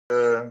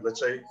let's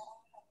say,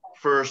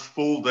 first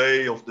full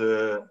day of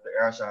the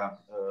ERSA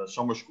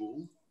summer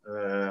school.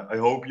 I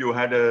hope you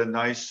had a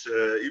nice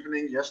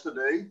evening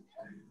yesterday.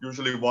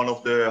 Usually one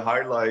of the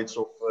highlights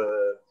of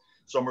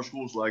summer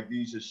schools like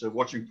these is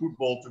watching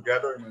football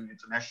together in an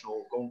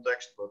international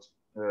context, but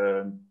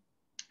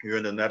here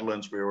in the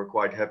Netherlands, we were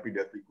quite happy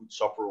that we could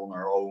suffer on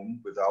our own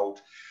without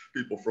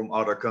people from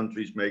other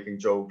countries making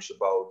jokes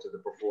about the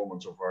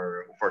performance of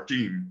our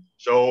team.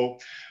 So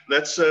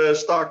let's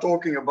start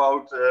talking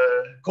about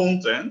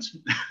content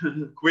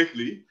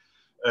quickly.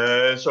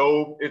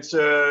 So it's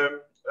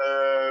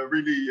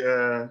really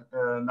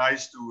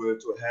nice to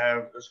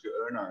have Özge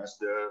Öner as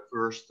the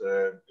first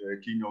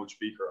keynote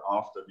speaker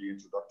after the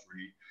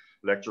introductory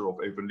lecture of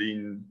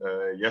Evelien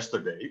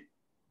yesterday.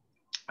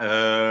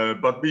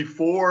 But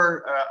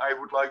before I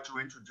would like to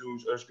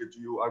introduce Özge to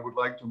you, I would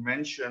like to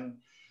mention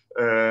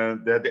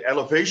that the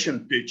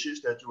elevation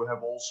pitches that you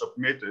have all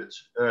submitted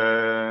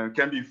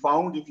can be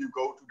found if you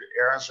go to the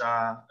ERSA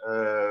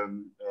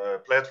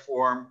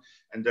platform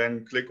and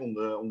then click on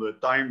the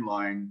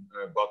timeline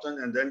button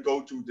and then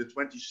go to the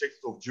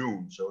 26th of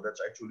June. So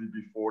that's actually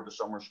before the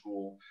summer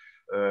school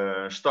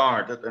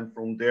started, and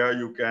from there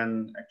you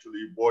can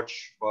actually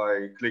watch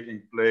by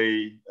clicking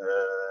play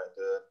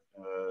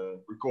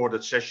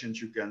recorded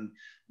sessions. You can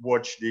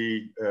watch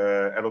the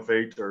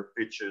elevator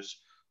pitches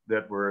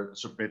that were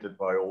submitted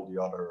by all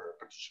the other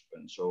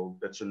participants. So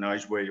that's a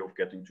nice way of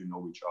getting to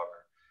know each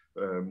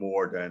other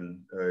more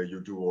than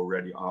you do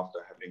already after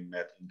having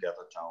met in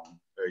Gathertown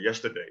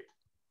yesterday.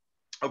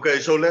 Okay,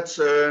 so let's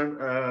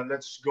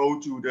go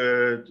to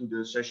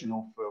the session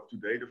of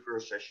today, the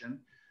first session.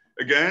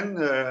 Again,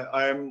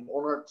 I'm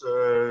honored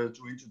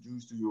to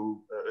introduce to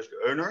you Özge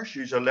Öner.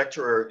 She's a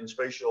lecturer in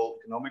spatial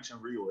economics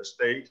and real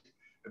estate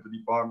at the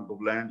Department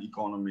of Land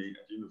Economy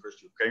at the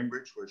University of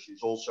Cambridge, where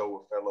she's also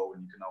a fellow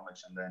in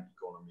economics and land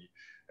economy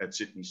at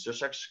Sydney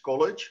Sussex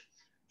College.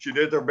 She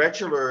did her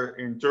bachelor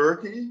in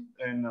Turkey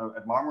and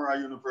at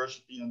Marmara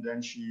University, and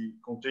then she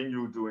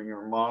continued doing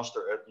her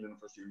master at the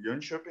University of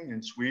Jönköping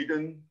in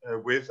Sweden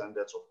with, and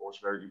that's of course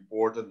very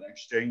important, an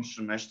exchange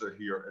semester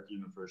here at the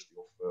University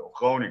of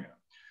Groningen.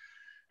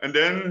 And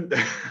then,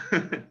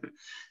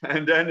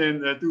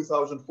 in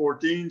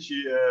 2014,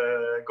 she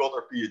got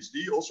her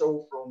PhD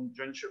also from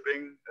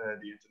Jönköping,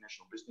 the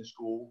International Business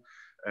School.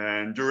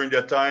 And during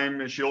that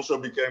time, she also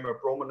became a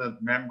prominent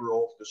member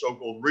of the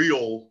so-called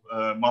Real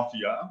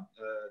Mafia.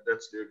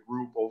 That's the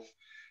group of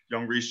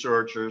young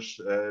researchers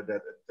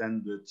that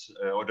attended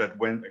or that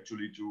went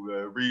actually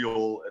to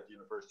Real at the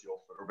University of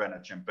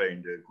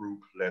Urbana-Champaign, the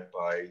group led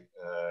by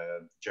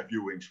Jeff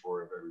Ewings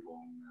for a very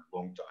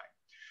long time.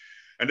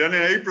 And then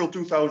in April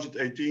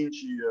 2018,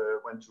 she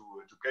went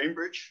to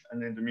Cambridge.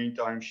 And in the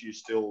meantime, she is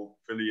still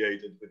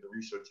affiliated with the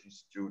Research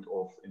Institute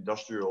of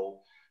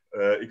Industrial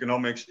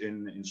Economics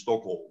in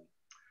Stockholm.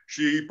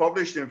 She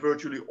published in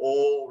virtually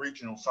all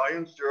regional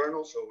science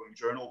journals, so in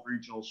Journal of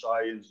Regional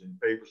Science, in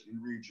papers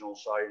in regional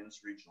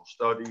science, regional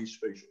studies,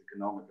 spatial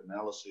economic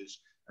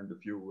analysis, and a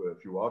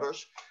few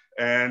others.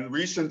 And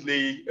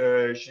recently,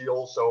 she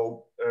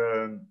also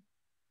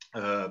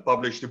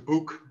published a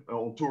book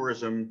on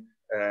tourism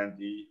and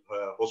the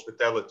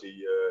hospitality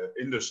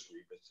industry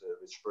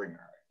with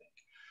Springer, I think.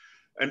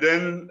 And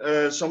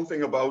then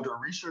something about her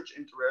research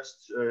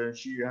interests.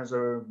 She has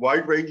a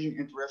wide-ranging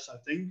interest, I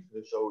think.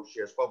 So she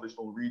has published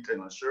on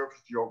retail and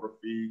service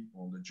geography,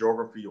 on the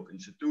geography of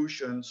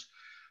institutions,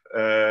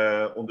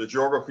 on the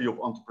geography of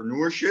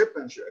entrepreneurship,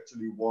 and she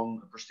actually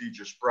won a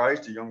prestigious prize,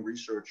 the Young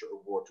Researcher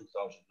Award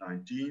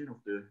 2019 of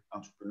the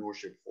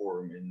Entrepreneurship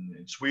Forum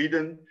in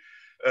Sweden.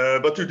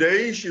 But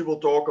today she will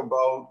talk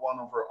about one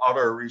of her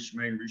other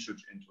main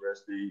research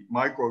interests, the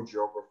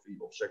microgeography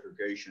of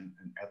segregation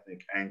and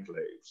ethnic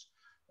enclaves.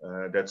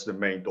 That's the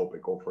main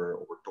topic of her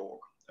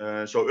talk.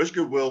 So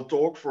Özge will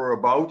talk for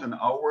about an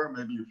hour,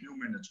 maybe a few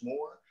minutes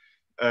more.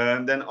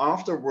 And then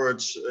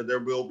afterwards, there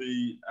will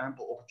be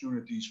ample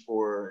opportunities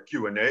for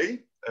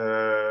Q&A.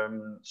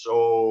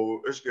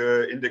 So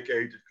Özge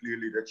indicated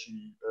clearly that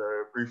she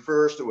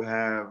prefers to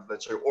have,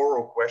 let's say,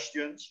 oral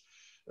questions.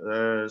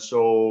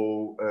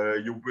 So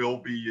you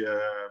will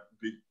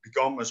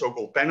become a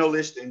so-called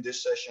panelist in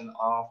this session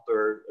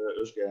after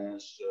Özge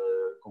has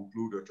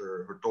concluded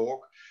her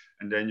talk,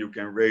 and then you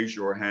can raise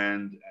your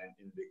hand and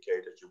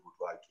indicate that you would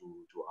like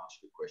to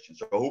ask a question.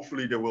 So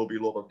hopefully there will be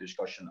a lot of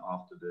discussion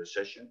after the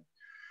session.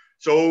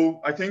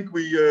 So I think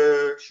we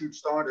should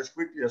start as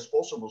quickly as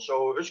possible.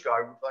 So Özge,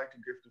 I would like to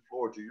give the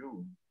floor to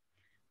you.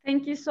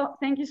 Thank you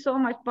so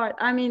much, Bart.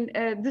 I mean,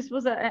 this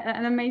was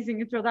an amazing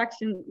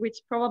introduction, which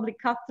probably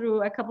cut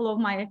through a couple of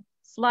my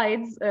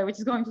slides, which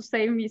is going to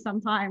save me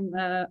some time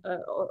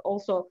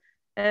also.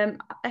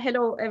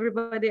 Hello,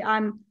 everybody.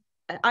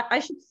 I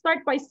should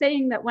start by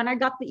saying that when I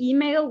got the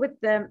email with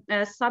the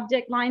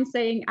subject line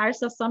saying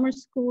ERSA Summer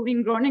School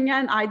in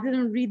Groningen, I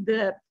didn't read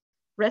the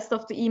rest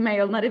of the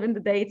email, not even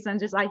the dates, and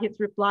just I hit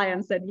reply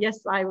and said,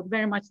 yes, I would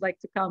very much like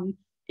to come.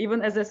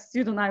 Even as a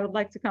student, I would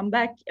like to come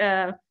back.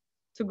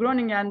 to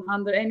Groningen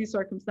under any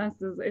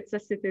circumstances. It's a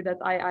city that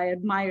I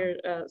admire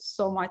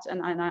so much,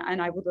 and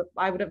I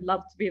would have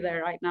loved to be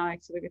there right now,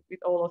 actually,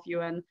 with all of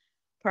you, and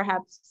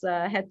perhaps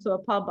head to a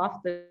pub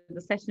after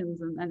the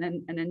sessions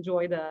and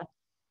enjoy the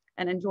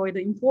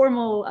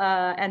informal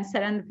and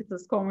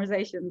serendipitous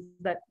conversations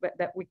that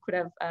we could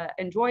have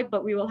enjoyed,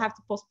 but we will have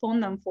to postpone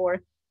them for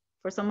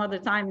some other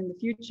time in the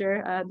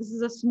future. This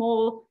is a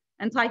small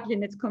and tightly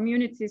knit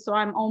community, so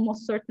I'm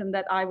almost certain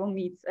that I will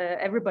meet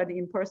everybody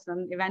in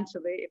person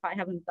eventually, if I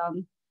haven't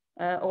done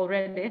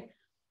already.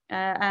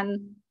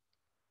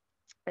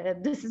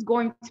 This is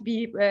going to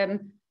be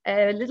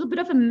a little bit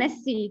of a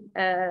messy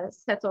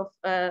set of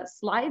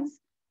slides.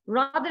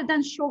 Rather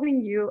than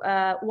showing you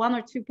one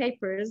or two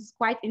papers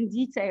quite in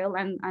detail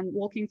and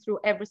walking through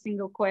every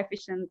single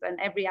coefficient and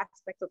every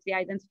aspect of the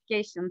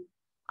identification,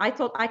 I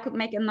thought I could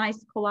make a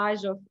nice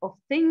collage of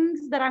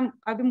things that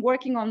I've been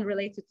working on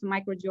related to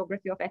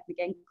microgeography of ethnic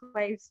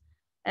enclaves,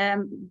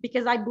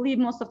 because I believe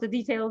most of the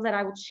details that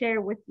I would share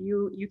with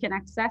you, you can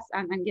access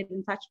and get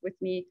in touch with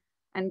me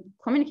and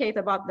communicate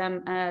about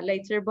them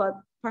later. But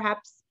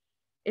perhaps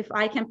if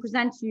I can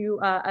present you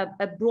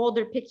a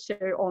broader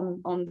picture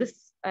on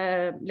this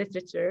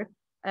literature,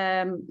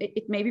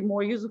 it may be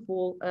more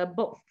useful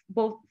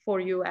both for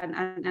you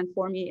and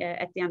for me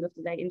at the end of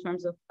the day in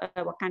terms of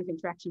what kind of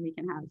interaction we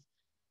can have.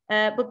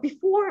 But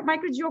before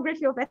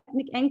microgeography of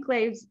ethnic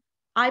enclaves,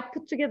 I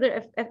put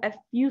together a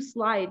few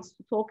slides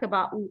to talk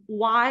about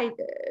why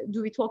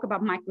do we talk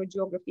about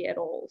microgeography at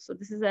all. So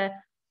this is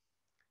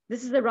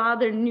a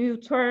rather new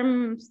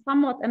term,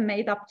 somewhat a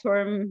made-up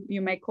term,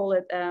 you may call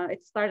it.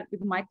 It started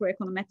with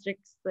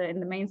microeconometrics in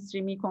the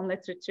mainstream econ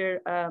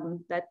literature,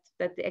 that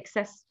the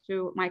access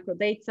to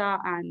microdata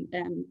and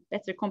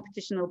better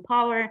computational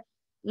power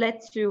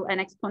led to an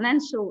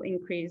exponential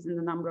increase in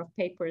the number of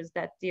papers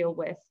that deal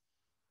with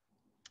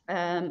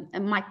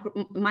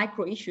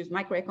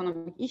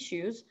microeconomic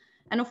issues.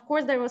 And of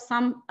course, there was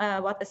some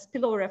a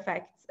spillover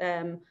effect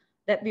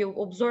that we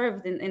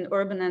observed in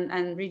urban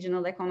and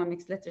regional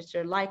economics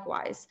literature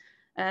likewise.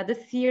 The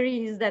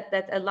theories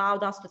that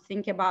allowed us to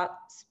think about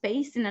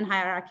space in a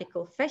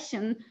hierarchical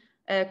fashion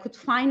could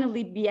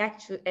finally be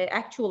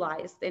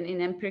actualized in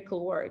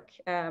empirical work,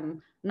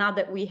 now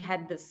that we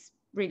had this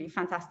really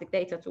fantastic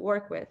data to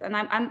work with. And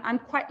I'm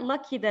quite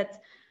lucky that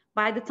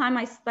by the time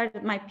I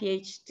started my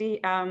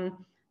PhD,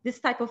 this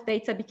type of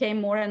data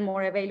became more and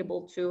more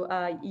available to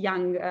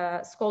young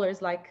scholars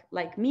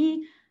like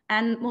me.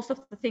 And most of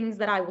the things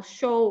that I will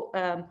show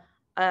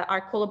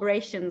are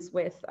collaborations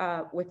with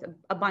a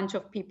bunch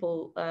of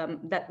people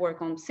that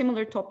work on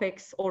similar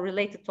topics or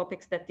related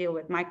topics that deal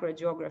with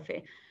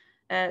microgeography.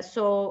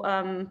 So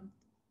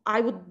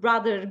I would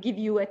rather give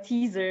you a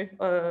teaser,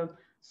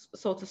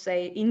 so to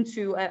say,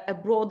 into a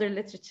broader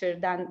literature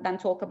than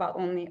talk about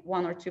only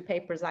one or two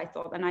papers, I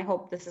thought. And I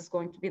hope this is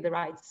going to be the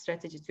right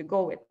strategy to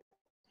go with.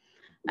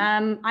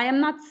 I am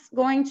not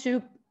going to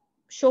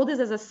show this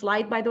as a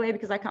slide, by the way,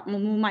 because I can't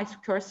move my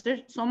cursor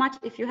so much.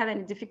 If you have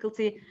any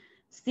difficulty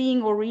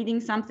seeing or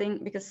reading something,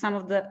 because some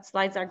of the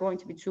slides are going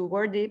to be too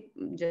wordy,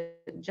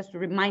 just to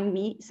remind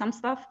me some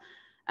stuff,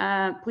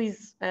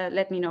 please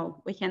let me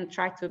know. We can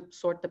try to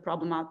sort the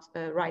problem out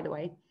right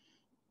away.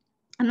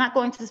 I'm not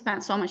going to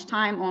spend so much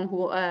time on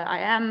who I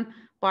am.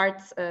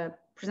 Bart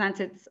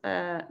presented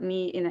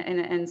me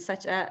in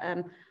such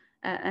a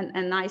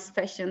nice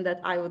fashion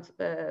that I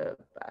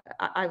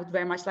would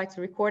very much like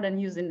to record and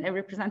use in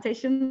every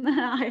presentation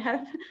I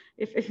have,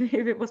 if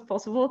it was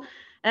possible.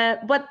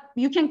 But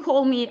you can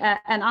call me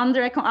an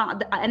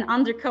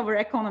undercover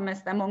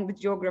economist among the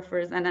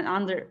geographers and an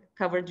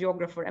undercover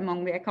geographer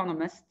among the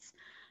economists,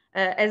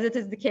 as it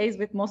is the case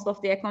with most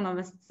of the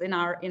economists in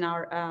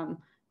our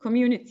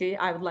community,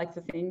 I would like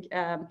to think.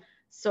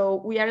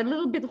 So we are a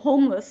little bit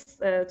homeless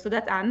to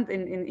that end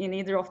in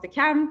either of the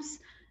camps.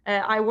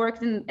 I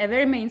worked in a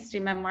very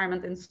mainstream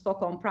environment in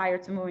Stockholm prior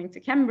to moving to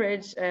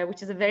Cambridge,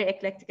 which is a very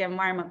eclectic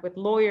environment with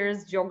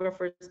lawyers,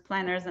 geographers,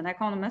 planners, and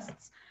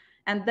economists.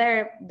 And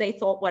there they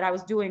thought what I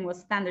was doing was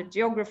standard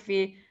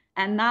geography.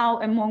 And now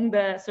among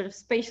the sort of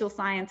spatial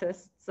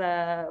scientists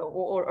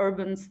or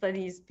urban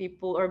studies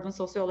people, urban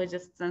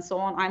sociologists, and so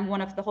on, I'm one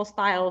of the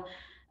hostile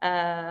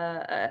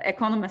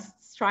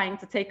economists trying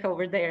to take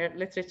over their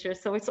literature.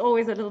 So it's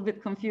always a little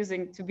bit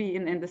confusing to be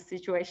in this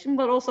situation,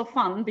 but also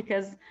fun,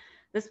 because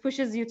this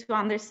pushes you to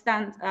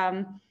understand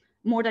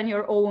more than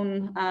your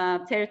own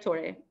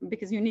territory,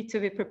 because you need to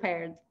be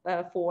prepared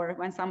for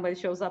when somebody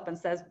shows up and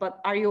says,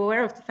 but are you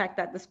aware of the fact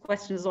that this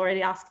question is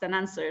already asked and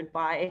answered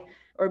by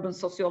urban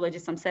sociology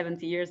some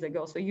 70 years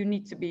ago? So you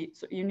need to be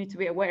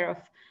aware of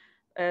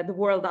the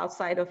world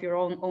outside of your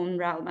own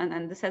realm.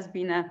 And this has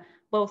been a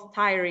both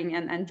tiring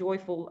and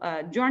joyful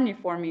journey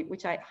for me,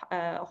 which I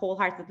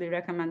wholeheartedly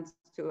recommend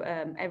to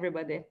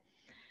everybody.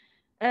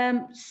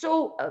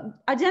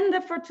 Agenda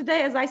for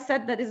today, as I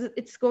said,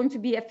 it's going to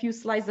be a few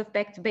slides of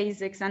back to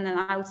basics, and then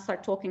I'll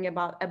start talking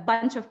about a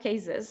bunch of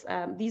cases.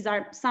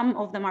 Some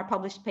of them are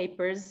published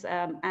papers,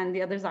 and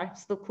the others are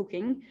still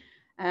cooking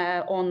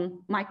on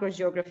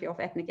microgeography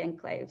of ethnic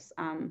enclaves.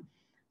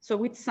 So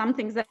with some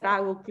things that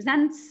I will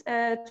present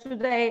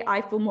today,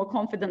 I feel more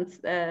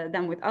confident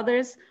than with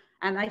others.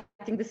 And I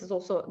think this is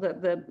also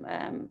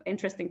the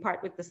interesting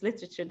part with this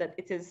literature, that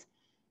it is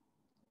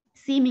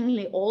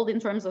seemingly old in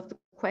terms of the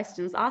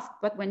questions asked,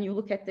 but when you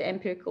look at the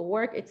empirical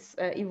work, it's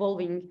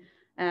evolving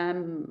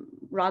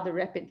rather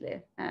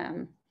rapidly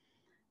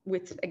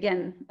with,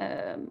 again,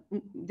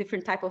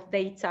 different type of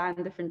data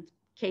and different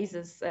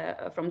cases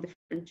from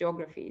different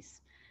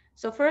geographies.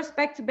 So first,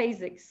 back to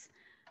basics.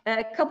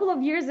 A couple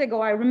of years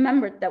ago, I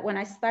remembered that when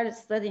I started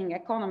studying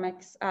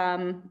economics,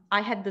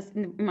 I had this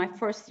in my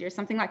first year,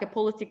 something like a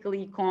political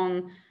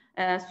econ,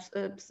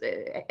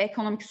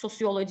 economic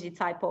sociology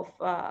type of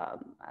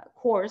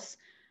course,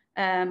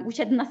 which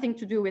had nothing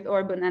to do with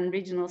urban and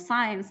regional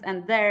science.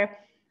 And there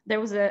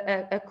was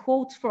a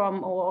quote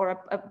from, or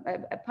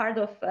a part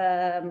of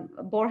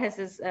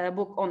Borges's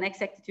book on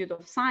exactitude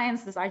of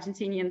science, this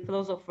Argentinian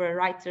philosopher,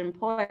 writer, and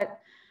poet,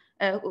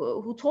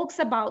 who talks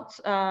about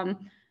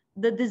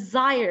the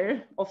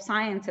desire of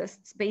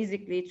scientists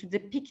basically to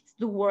depict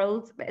the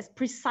world as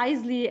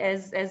precisely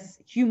as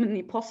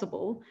humanly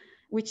possible,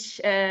 which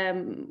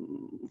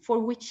for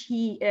which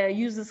he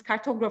uses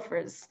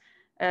cartographers,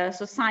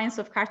 so science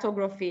of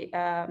cartography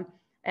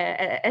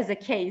as a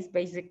case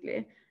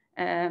basically,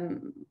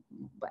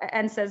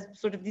 and says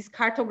sort of these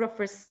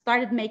cartographers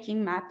started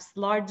making maps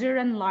larger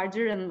and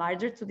larger and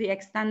larger, to the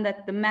extent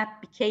that the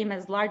map became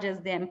as large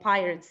as the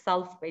empire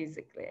itself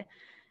basically.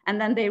 And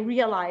then they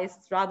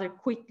realized rather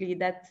quickly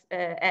that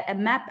a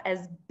map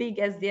as big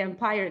as the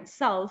empire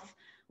itself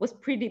was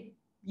pretty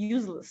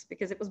useless,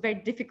 because it was very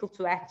difficult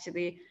to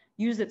actually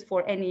use it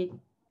for any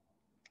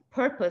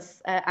purpose.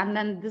 And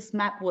then this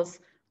map was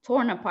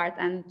torn apart,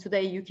 and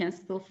today you can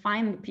still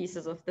find the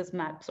pieces of this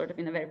map sort of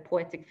in a very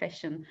poetic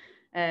fashion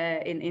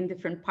in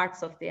different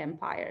parts of the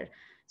empire.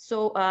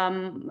 So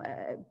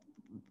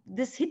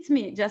this hit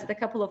me just a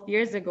couple of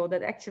years ago,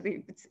 that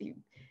actually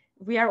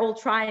we are all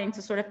trying to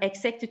sort of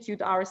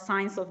exactitude our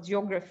science of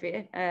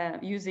geography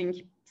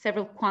using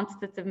several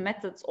quantitative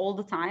methods all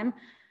the time.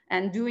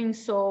 And doing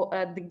so,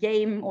 the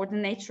game, or the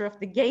nature of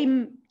the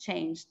game,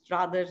 changed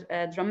rather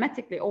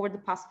dramatically over the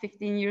past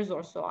 15 years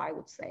or so, I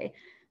would say.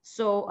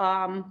 So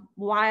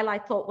while I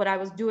thought what I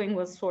was doing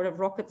was sort of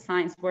rocket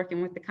science,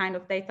 working with the kind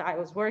of data I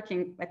was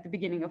working at the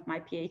beginning of my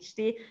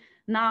PhD,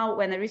 now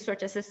when a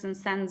research assistant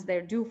sends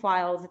their do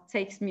files, it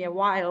takes me a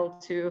while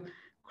to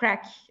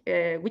crack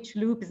which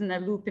loop is in a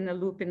loop in a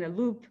loop in a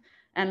loop,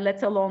 and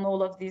let alone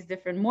all of these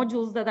different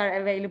modules that are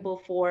available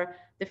for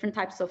different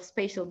types of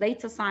spatial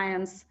data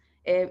science.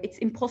 It's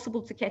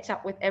impossible to catch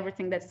up with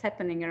everything that's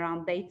happening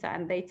around data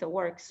and data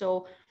work.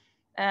 So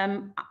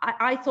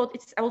I thought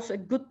it's also a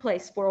good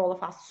place for all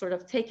of us to sort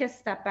of take a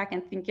step back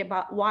and think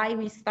about why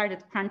we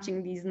started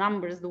crunching these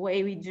numbers the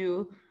way we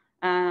do,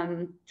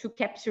 to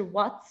capture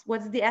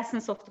what's the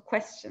essence of the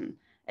question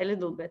a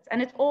little bit.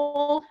 And it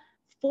all,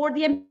 for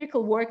the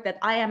empirical work that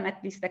I am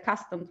at least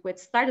accustomed with,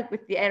 started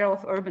with the era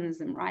of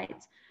urbanism,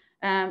 right?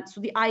 So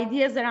the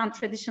ideas around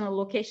traditional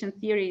location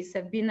theories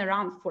have been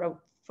around for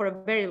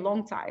a very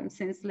long time,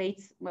 since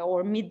late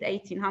or mid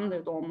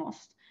 1800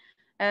 almost.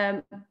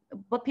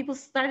 But people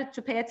started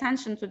to pay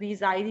attention to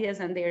these ideas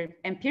and their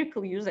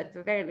empirical use, at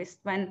the very least,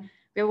 when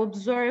we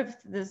observed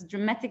this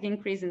dramatic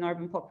increase in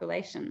urban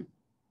population.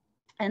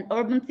 And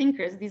urban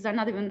thinkers, these are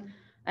not even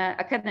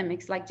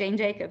academics, like Jane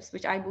Jacobs,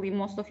 which I believe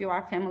most of you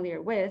are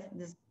familiar with,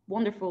 this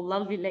wonderful,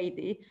 lovely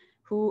lady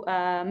who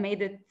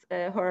made it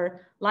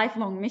her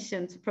lifelong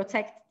mission to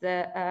protect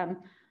the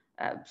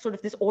sort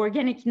of this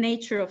organic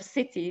nature of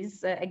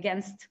cities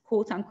against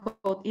quote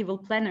unquote evil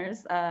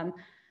planners,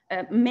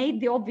 made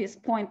the obvious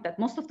point that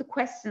most of the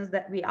questions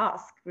that we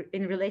ask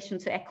in relation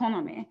to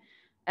economy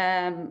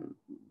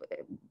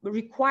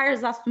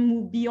requires us to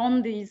move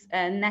beyond these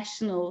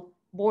national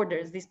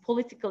borders, these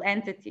political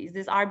entities,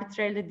 these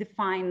arbitrarily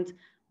defined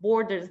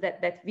borders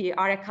that we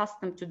are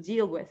accustomed to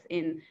deal with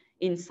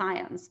in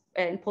science,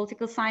 in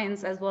political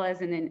science, as well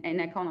as in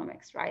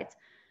economics, right?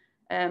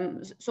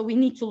 So we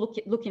need to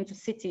look into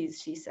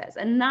cities, she says.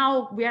 And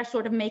now we are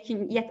sort of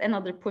making yet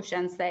another push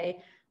and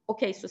say,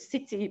 okay, so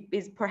city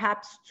is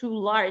perhaps too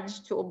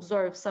large to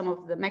observe some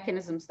of the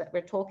mechanisms that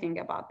we're talking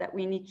about, that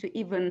we need to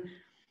even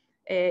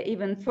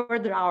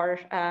further our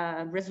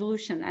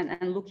resolution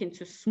and look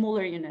into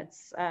smaller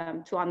units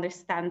to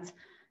understand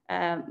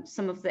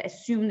some of the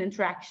assumed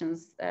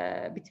interactions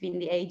between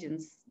the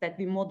agents that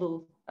we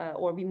model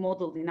or we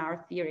modeled in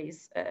our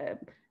theories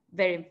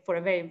for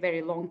a very,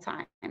 very long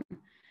time.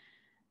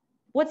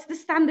 What's the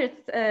standard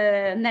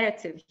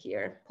narrative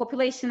here?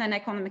 Population and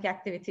economic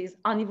activities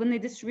unevenly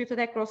distributed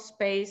across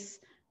space.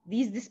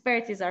 These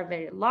disparities are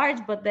very large,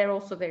 but they're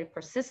also very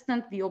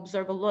persistent. We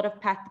observe a lot of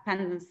path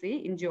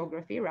dependency in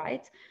geography,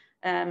 right?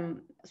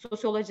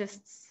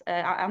 Sociologists,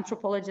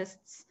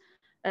 anthropologists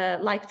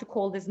like to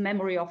call this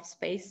memory of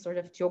space, sort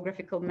of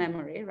geographical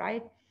memory,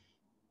 right?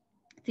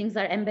 Things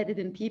are embedded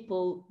in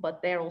people,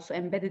 but they're also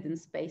embedded in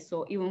space.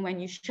 So even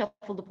when you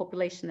shuffle the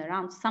population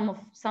around, some of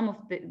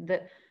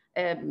the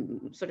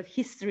sort of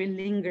history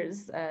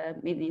lingers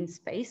in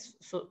space.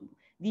 So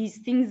these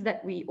things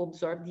that we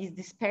observe, these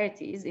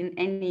disparities in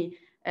any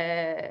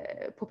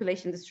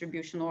population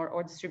distribution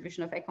or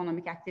distribution of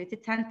economic activity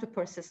tend to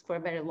persist for a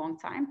very long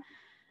time.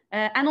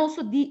 And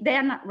also they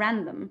are not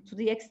random to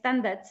the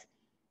extent that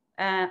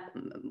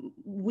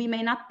we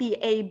may not be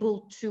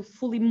able to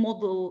fully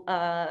model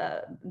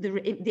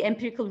the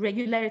empirical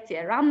regularity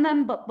around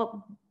them, but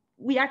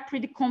we are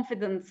pretty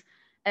confident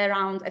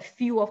around a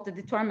few of the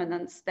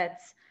determinants that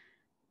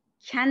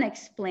can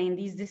explain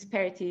these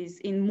disparities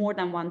in more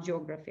than one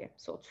geography,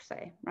 so to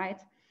say, right?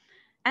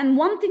 And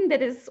one thing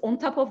that is on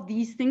top of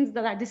these things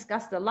that are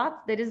discussed a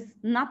lot, that is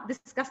not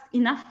discussed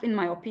enough, in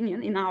my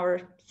opinion, in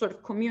our sort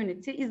of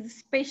community, is the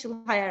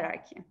spatial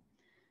hierarchy.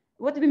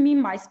 What do we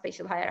mean by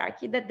spatial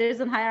hierarchy? That there's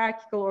a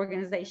hierarchical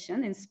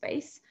organization in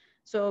space.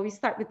 So we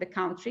start with the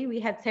country, we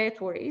have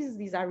territories,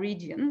 these are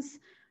regions.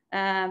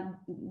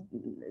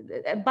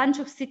 A bunch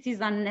of cities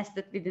are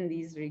nested within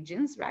these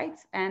regions, right?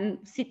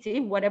 And city,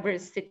 whatever a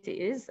city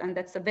is, and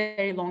that's a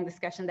very long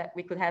discussion that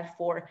we could have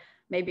for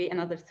maybe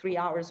another 3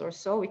 hours or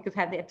so. We could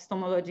have the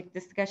epistemologic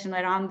discussion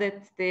around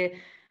it, the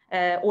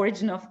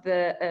origin of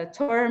the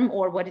term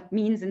or what it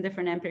means in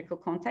different empirical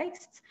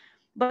contexts.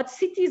 But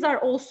cities are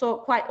also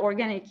quite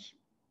organic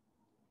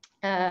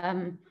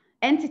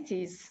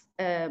entities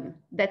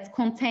that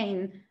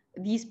contain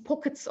these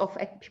pockets of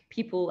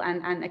people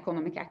and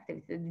economic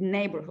activity,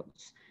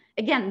 neighborhoods.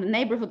 Again, the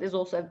neighborhood is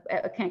also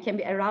can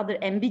be a rather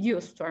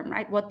ambiguous term,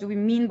 right? What do we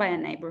mean by a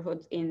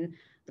neighborhood in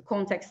the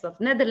context of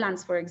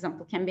Netherlands, for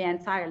example, can be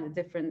entirely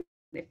different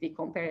if we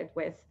compare it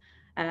with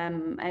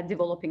a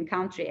developing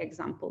country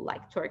example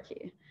like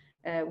Turkey.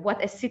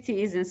 What a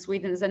city is in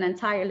Sweden is an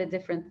entirely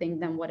different thing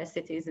than what a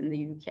city is in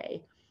the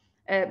UK.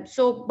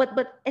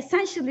 But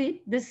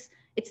essentially,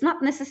 it's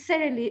not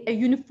necessarily a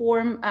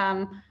uniform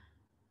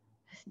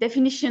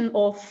definition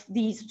of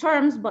these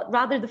terms, but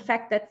rather the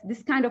fact that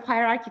this kind of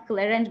hierarchical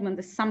arrangement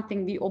is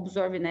something we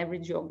observe in every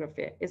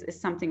geography is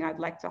something I'd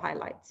like to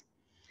highlight.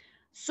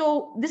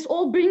 So this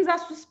all brings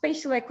us to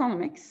spatial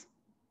economics.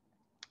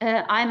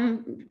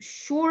 I'm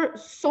sure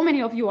so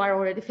many of you are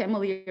already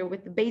familiar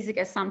with the basic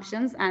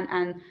assumptions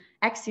and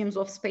axioms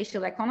of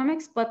spatial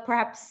economics, but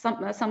perhaps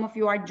some of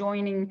you are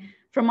joining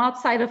from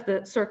outside of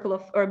the circle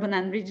of urban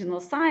and regional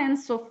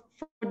science. So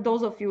for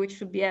those of you, it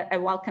should be a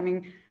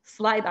welcoming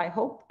slide, I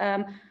hope.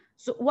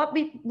 So what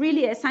we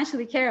really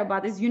essentially care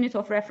about is unit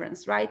of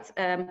reference, right?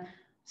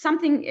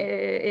 Something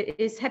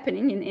is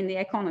happening in the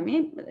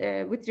economy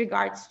with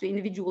regards to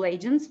individual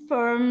agents,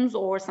 firms,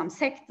 or some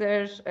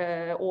sectors,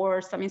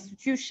 or some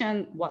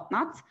institution,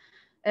 whatnot.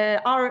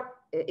 Our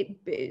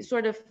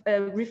sort of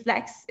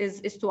reflex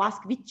is to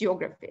ask which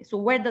geography. So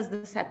where does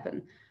this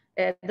happen?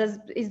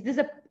 Is this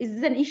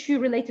an issue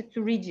related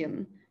to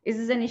region? Is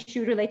this an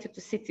issue related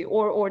to city,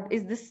 or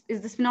is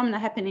this phenomena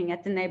happening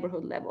at the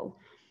neighborhood level?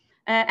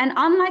 And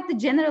unlike the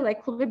general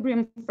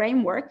equilibrium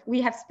framework, we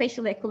have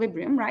spatial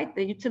equilibrium, right?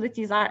 The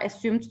utilities are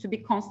assumed to be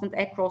constant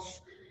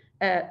across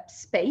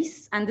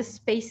space, and the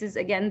space is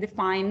again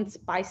defined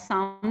by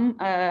some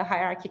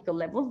hierarchical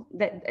level.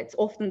 It's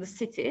often the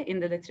city in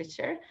the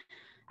literature.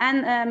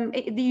 And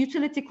the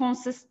utility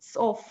consists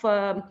of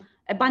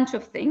a bunch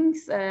of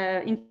things,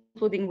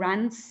 including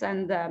rents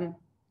and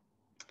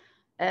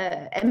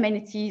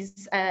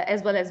amenities,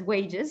 as well as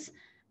wages.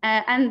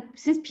 And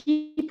since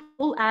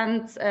people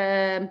and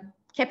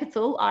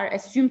capital are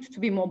assumed to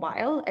be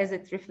mobile, as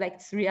it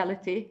reflects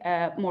reality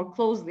more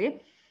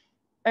closely,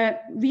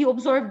 we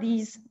observe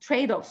these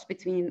trade-offs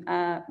between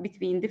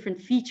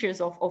different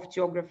features of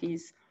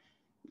geographies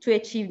to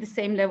achieve the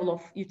same level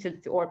of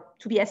utility, or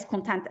to be as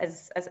content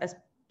as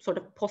sort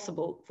of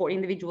possible for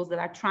individuals that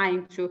are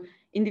trying to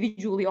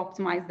individually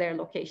optimize their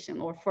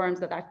location, or firms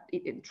that are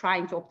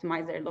trying to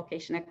optimize their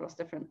location across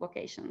different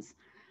locations.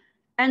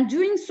 And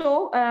doing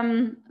so,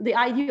 the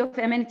idea of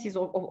amenities,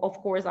 of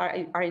course,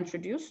 are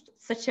introduced.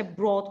 Such a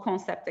broad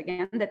concept,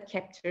 again, that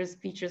captures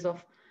features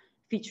of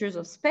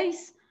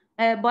space.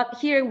 But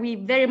here we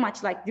very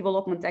much, like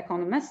development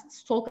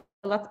economists, talk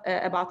a lot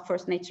about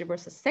first nature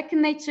versus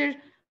second nature,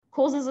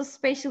 causes of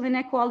spatial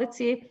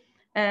inequality.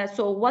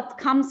 So what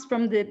comes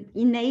from the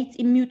innate,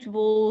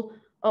 immutable,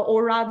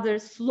 or rather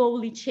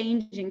slowly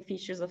changing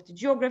features of the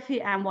geography,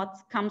 and what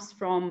comes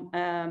from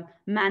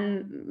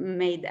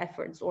man-made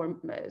efforts, or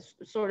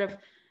sort of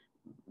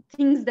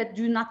things that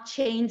do not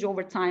change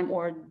over time,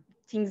 or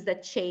things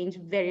that change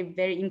very,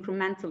 very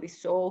incrementally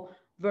so,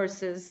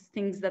 versus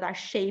things that are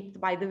shaped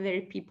by the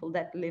very people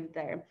that live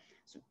there.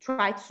 So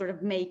try to sort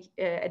of make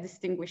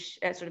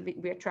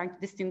we're trying to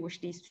distinguish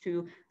these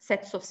two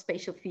sets of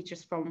spatial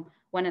features from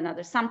one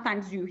another.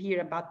 Sometimes you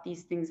hear about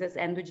these things as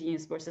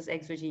endogenous versus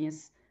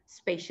exogenous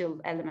spatial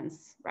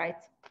elements,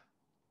 right?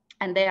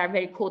 And they are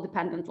very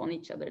codependent on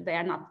each other. They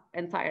are not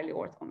entirely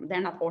orthogonal.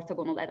 They're not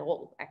orthogonal at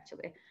all,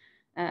 actually,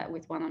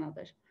 with one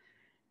another.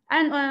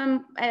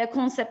 And a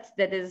concept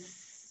that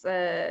is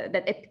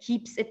that it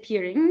keeps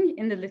appearing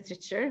in the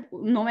literature,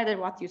 no matter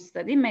what you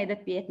study, may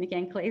that be ethnic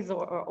enclaves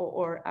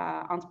or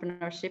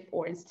entrepreneurship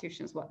or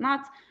institutions,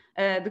 whatnot.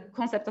 The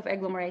concept of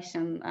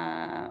agglomeration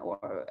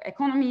or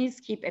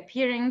economies keep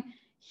appearing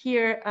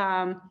here.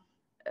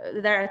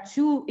 there are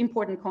two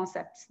important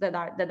concepts that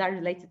are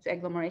related to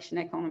agglomeration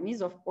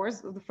economies. Of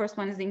course, the first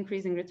one is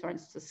increasing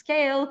returns to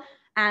scale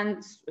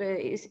and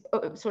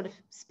sort of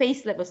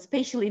space level,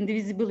 spatial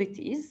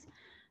indivisibilities.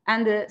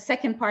 And the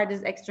second part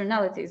is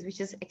externalities, which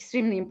is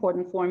extremely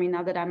important for me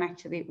now that I'm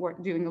actually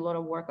doing a lot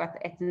of work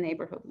at the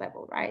neighborhood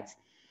level, right?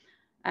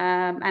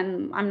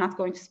 And I'm not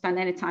going to spend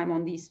any time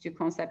on these two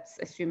concepts,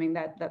 assuming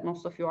that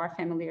most of you are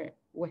familiar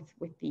with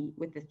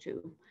the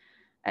two.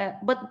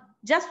 But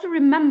just to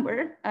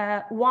remember,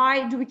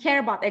 why do we care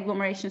about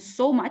agglomeration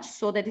so much,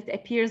 so that it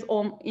appears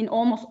in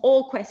almost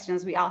all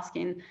questions we ask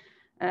in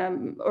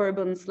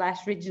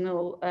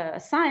urban/regional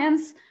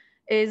science,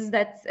 is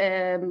that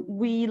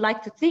we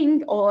like to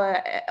think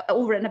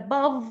over and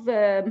above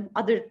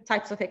other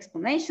types of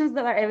explanations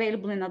that are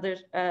available in other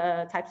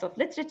types of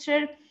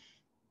literature.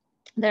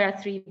 There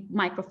are three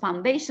micro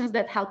foundations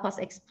that help us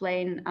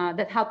explain,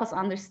 that help us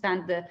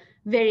understand the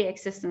very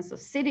existence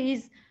of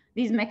cities.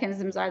 These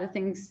mechanisms are the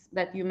things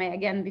that you may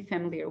again be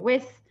familiar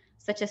with,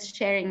 such as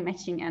sharing,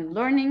 matching, and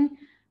learning.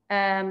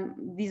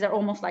 These are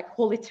almost like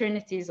whole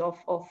eternities of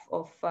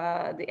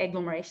the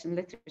agglomeration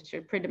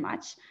literature, pretty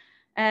much.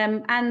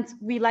 And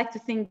we like to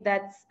think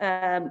that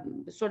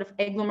sort of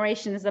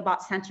agglomeration is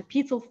about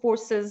centripetal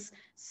forces,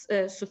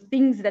 so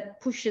things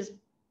that push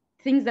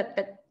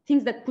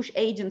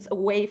agents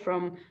away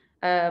from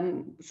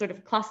sort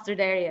of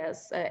clustered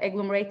areas,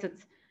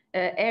 agglomerated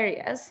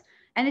areas.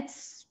 And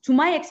it's, to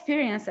my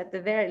experience at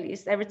the very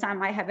least, every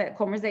time I have a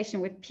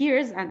conversation with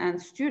peers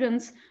and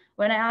students,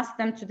 when I ask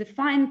them to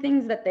define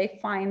things that they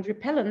find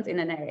repellent in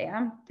an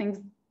area,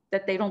 things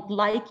that they don't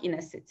like in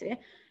a city,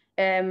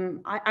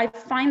 I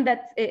find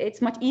that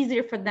it's much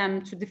easier for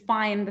them to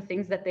define the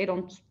things that they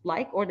don't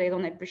like or they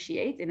don't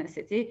appreciate in a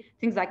city,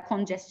 things like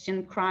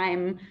congestion,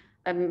 crime,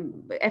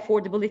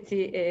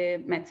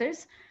 affordability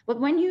matters. But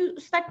when you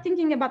start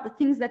thinking about the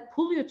things that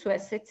pull you to a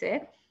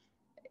city,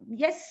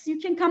 yes, you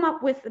can come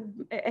up with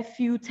a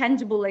few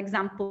tangible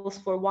examples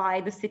for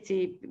why the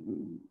city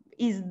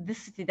is the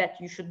city that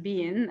you should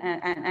be in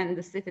and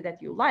the city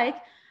that you like.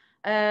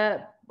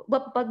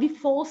 But we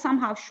fall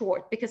somehow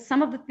short, because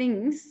some of the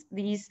things,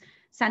 these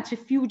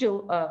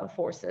centrifugal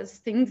forces,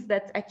 things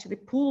that actually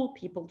pull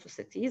people to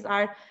cities,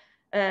 are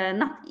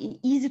not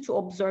easy to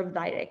observe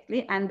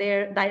directly, and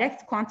their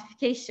direct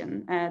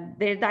quantification,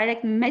 their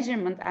direct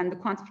measurement and the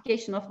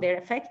quantification of their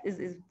effect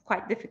is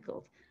quite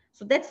difficult.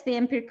 So that's the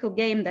empirical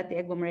game that the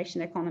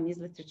agglomeration economies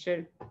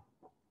literature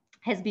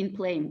has been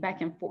playing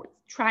back and forth,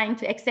 trying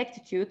to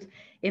execute,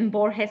 in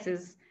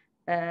Borges's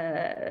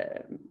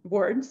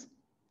words,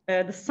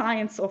 the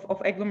science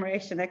of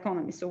agglomeration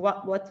economy. So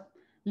what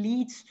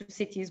leads to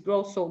cities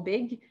grow so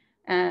big,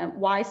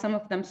 why some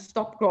of them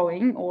stop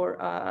growing or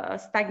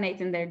stagnate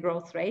in their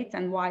growth rate,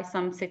 and why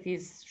some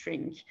cities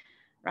shrink,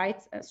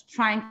 right?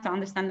 Trying to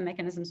understand the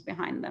mechanisms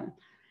behind them.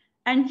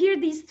 And here,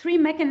 these three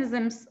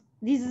mechanisms,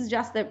 this is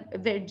just a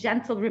very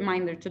gentle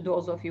reminder to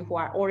those of you who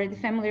are already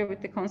familiar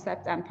with the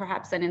concept, and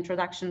perhaps an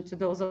introduction to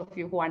those of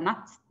you who are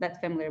not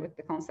that familiar with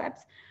the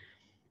concept.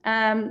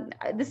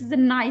 This is a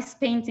nice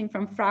painting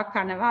from Fra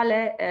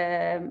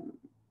Carnevale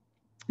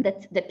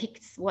that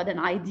depicts what an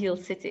ideal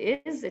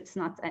city is. It's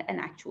not an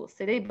actual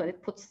city, but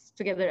it puts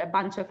together a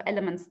bunch of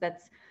elements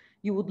that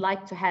you would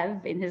like to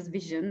have in his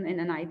vision in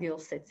an ideal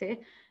city.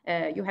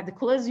 You have the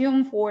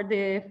Colosseum for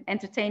the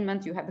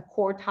entertainment, you have the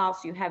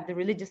courthouse, you have the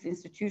religious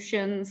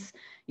institutions,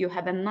 you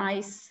have a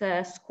nice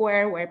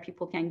square where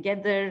people can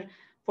gather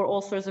for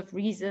all sorts of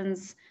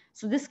reasons.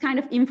 So this kind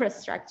of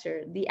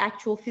infrastructure, the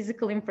actual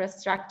physical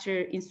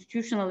infrastructure,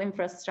 institutional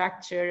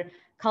infrastructure,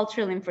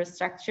 cultural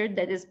infrastructure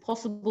that is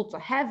possible to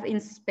have in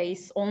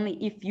space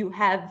only if you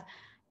have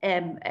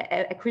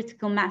a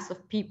critical mass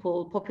of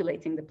people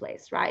populating the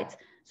place, right?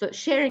 So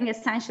sharing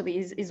essentially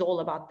is all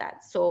about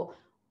that. So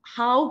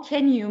how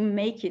can you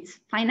make it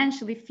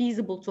financially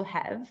feasible to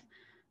have,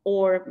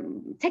 or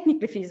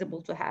technically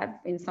feasible to have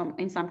in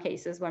some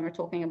cases when we're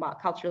talking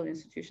about cultural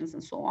institutions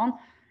and so on?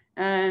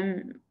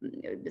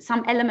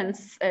 Some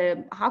elements,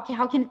 how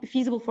can it be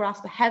feasible for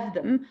us to have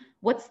them?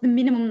 What's the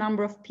minimum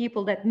number of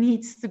people that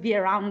needs to be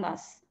around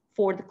us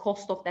for the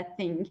cost of that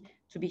thing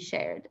to be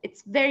shared?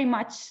 It's very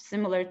much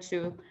similar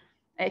to,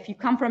 if you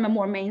come from a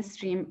more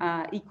mainstream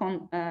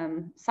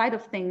econ side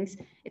of things,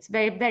 it's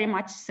very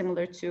much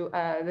similar to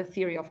the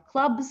theory of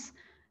clubs.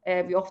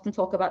 We often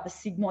talk about the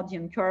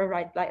Sigmoidian curve,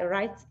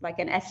 right? Like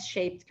an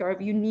S-shaped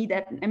curve. You need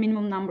a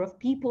minimum number of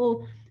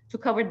people to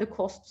cover the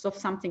costs of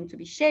something to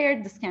be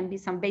shared. This can be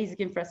some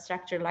basic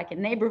infrastructure like a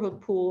neighborhood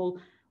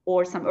pool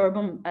or some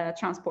urban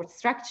transport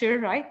structure,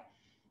 right?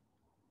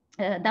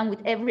 Then with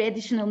every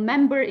additional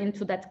member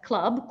into that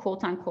club,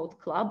 quote unquote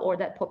club, or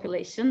that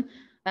population,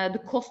 the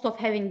cost of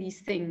having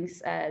these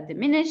things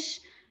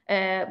diminish,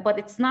 but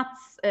it's not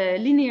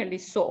linearly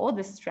so,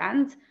 this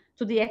trend,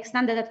 to the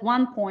extent that at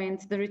one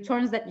point, the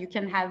returns that you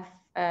can have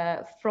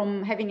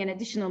from having an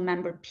additional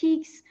member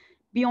peaks,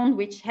 beyond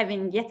which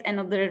having yet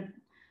another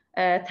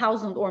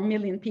 1,000 or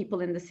million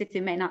people in the city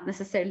may not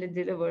necessarily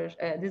deliver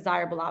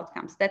desirable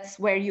outcomes. That's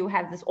where you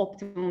have this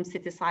optimum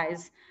city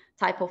size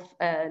type of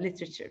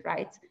literature,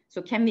 right?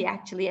 So can we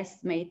actually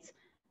estimate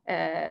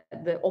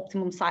the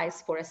optimum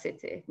size for a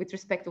city with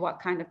respect to what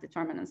kind of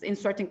determinants? In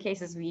certain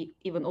cases, we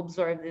even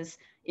observe this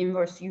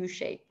inverse U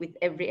shape with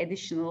every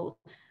additional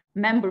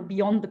member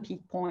beyond the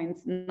peak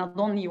point. Not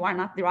only you are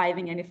not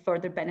deriving any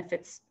further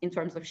benefits in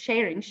terms of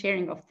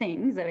sharing of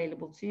things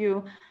available to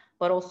you,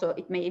 but also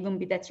it may even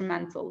be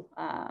detrimental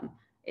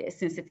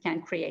since it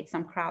can create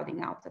some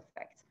crowding out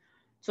effect.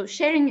 So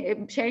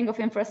sharing of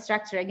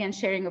infrastructure, again,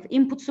 sharing of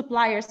input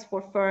suppliers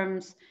for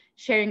firms,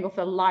 sharing of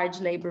a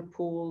large labor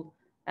pool,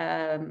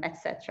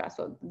 etc.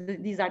 So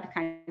these are the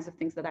kinds of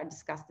things that are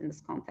discussed in this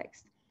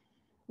context.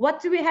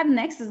 What do we have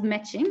next is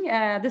matching.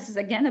 This is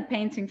again a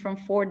painting from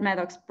Ford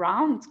Maddox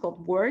Brown. It's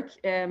called Work.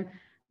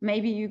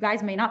 Maybe you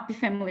guys may not be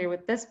familiar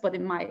with this, but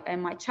in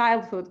my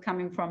childhood,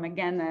 coming from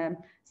again a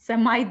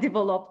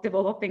semi-developed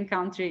developing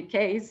country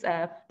case,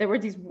 there were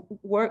these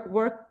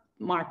work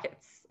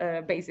markets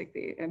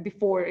basically.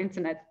 Before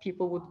internet,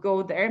 people would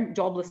go there,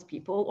 jobless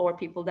people or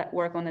people that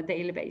work on a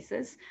daily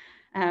basis.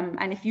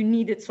 And if you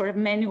needed sort of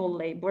manual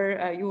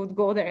labor, you would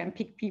go there and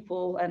pick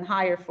people and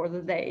hire for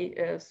the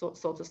day,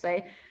 so to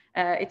say.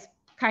 It's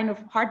kind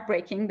of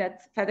heartbreaking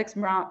that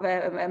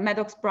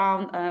Maddox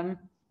Brown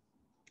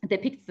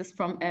depicts this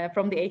from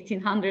the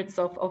 1800s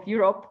of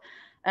Europe.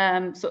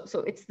 So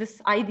it's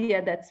this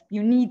idea that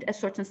you need a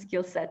certain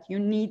skill set, you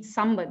need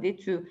somebody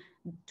to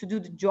do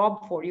the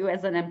job for you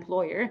as an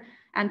employer,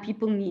 and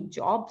people need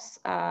jobs,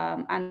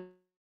 and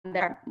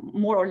there are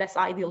more or less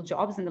ideal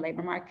jobs in the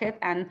labor market,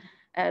 and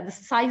the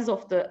size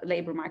of the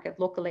labor market,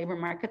 local labor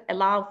market,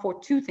 allow for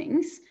two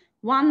things.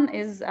 One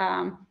is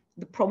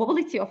the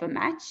probability of a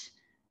match,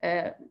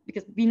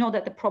 because we know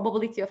that the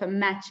probability of a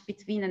match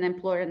between an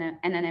employer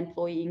and an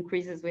employee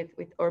increases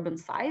with urban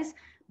size,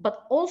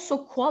 but also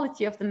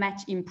quality of the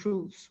match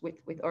improves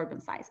with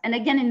urban size. And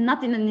again,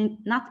 not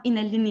in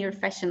a linear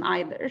fashion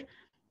either,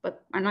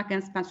 but I'm not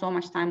going to spend so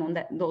much time on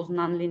those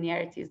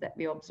non-linearities that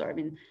we observe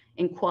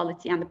in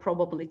quality and the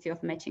probability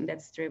of matching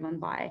that's driven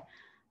by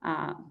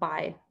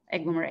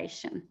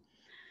agglomeration.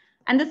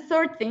 And the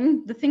third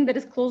thing, the thing that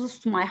is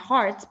closest to my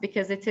heart,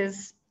 because it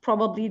is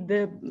probably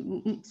the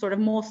sort of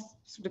most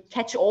sort of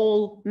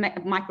catch-all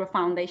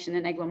micro-foundation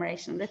in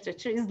agglomeration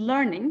literature, is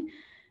learning.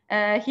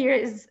 Here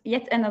is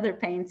yet another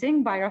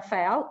painting by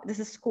Raphael. This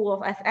is School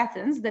of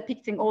Athens,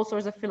 depicting all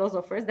sorts of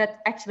philosophers that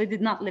actually did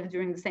not live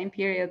during the same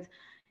period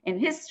in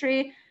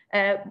history,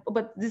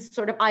 but this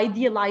sort of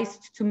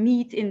idealized to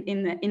meet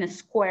in a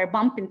square,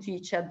 bump into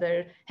each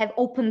other, have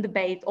open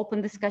debate,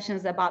 open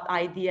discussions about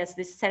ideas,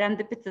 these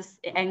serendipitous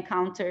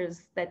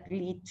encounters that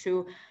lead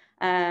to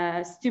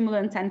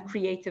stimulant and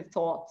creative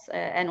thoughts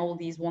and all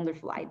these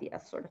wonderful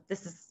ideas. Sort of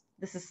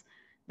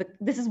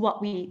this is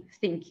what we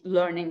think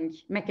learning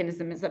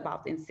mechanism is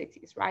about in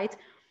cities, right?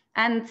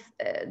 And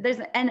there's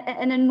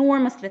an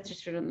enormous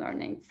literature in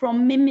learning,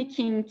 from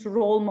mimicking to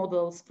role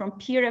models, from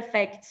peer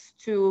effects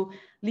to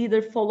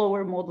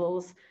leader-follower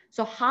models.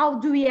 So how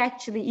do we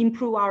actually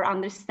improve our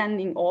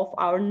understanding of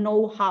our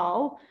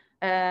know-how,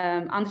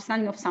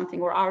 understanding of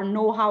something, or our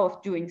know-how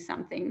of doing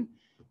something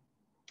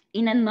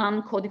in a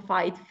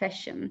non-codified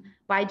fashion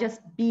by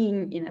just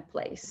being in a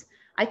place?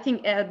 I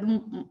think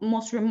the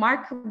most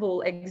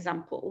remarkable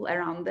example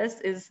around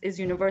this is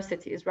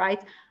universities,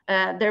 right?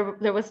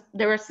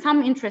 There were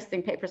some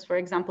interesting papers, for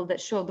example, that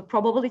show the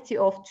probability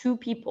of two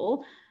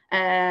people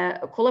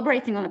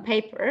collaborating on a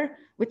paper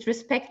with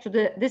respect to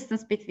the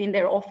distance between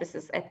their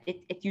offices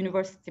at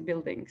university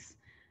buildings.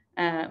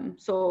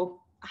 So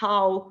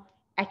how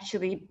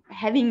actually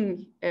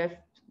having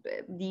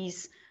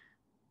these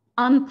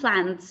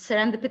unplanned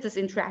serendipitous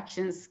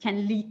interactions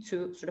can lead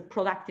to sort of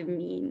productive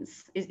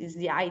means is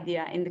the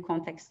idea in the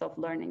context of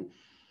learning.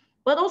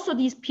 But also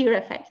these peer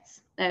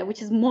effects,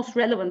 which is most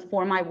relevant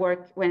for my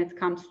work when it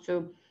comes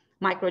to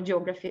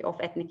microgeography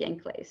of ethnic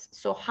enclaves.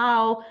 So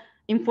how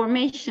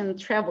information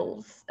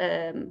travels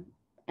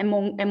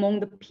among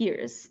the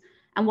peers,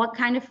 and what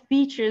kind of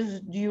features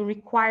do you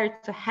require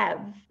to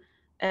have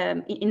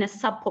in a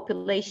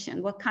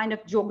subpopulation? What kind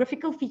of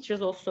geographical features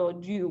also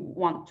do you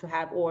want to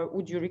have, or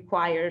would you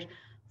require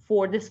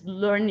for this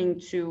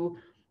learning to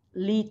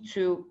lead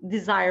to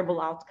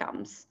desirable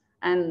outcomes?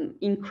 And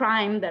in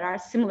crime, there are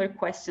similar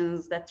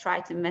questions that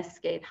try to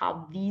investigate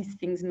how these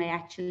things may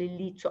actually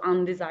lead to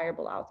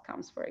undesirable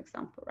outcomes, for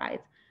example,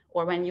 right?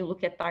 Or when you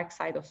look at dark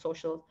side of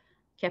social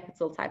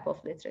capital type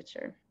of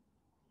literature.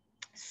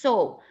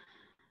 So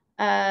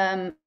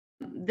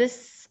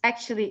this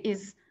actually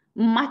is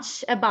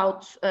much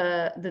about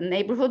the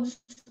neighborhoods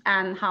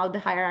and how the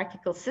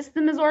hierarchical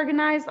system is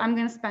organized. I'm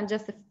going to spend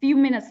just a few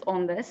minutes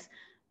on this.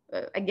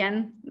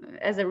 Again,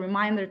 as a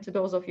reminder to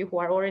those of you who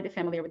are already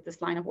familiar with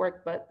this line of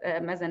work, but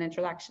as an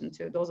introduction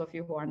to those of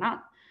you who are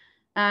not.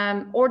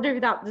 Order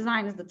Without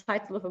Design is the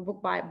title of a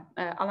book by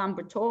Alain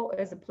Berthaud,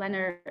 as a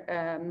planner,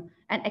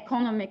 an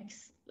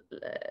economics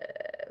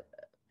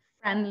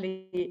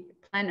friendly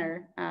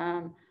planner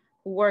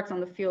who works on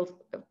the field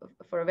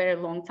for a very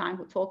long time,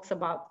 who talks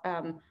about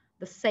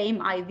the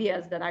same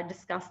ideas that are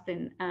discussed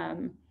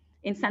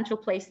in central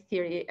place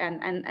theory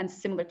and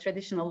similar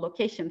traditional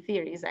location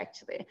theories,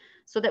 actually,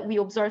 so that we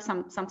observe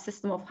some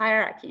system of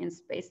hierarchy in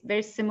space,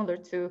 very similar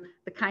to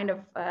the kind of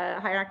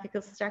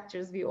hierarchical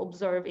structures we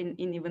observe in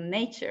even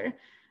nature.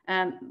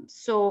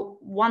 So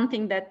one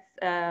thing that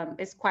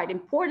is quite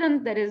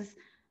important, that is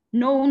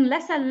known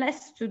less and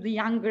less to the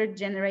younger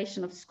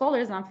generation of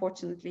scholars,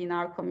 unfortunately, in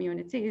our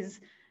community, is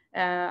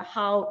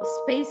how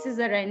space is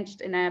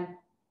arranged in a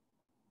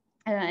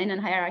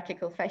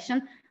hierarchical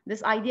fashion.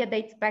 This idea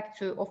dates back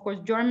to, of course,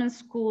 German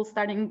schools,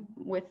 starting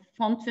with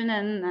von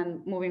Thunen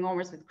and moving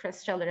onwards with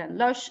Krescheller and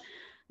Lösch.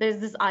 There's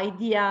this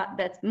idea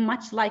that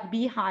much like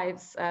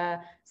beehives,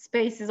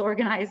 space is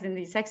organized in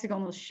these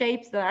hexagonal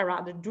shapes that are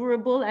rather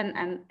durable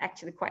and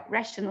actually quite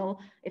rational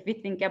if we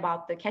think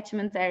about the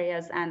catchment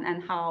areas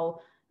and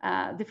how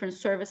different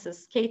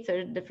services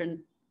cater different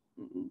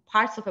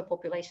parts of a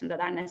population that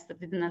are nested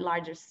within a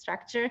larger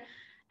structure.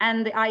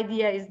 And the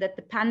idea is that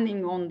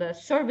depending on the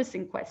service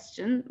in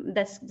question,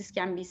 this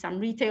can be some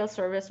retail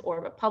service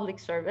or a public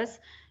service,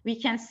 we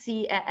can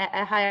see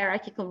a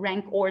hierarchical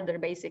rank order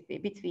basically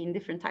between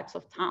different types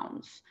of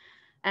towns.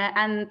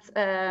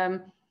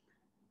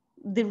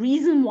 The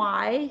reason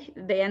why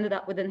they ended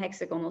up with an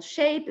hexagonal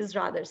shape is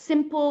rather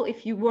simple.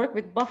 If you work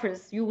with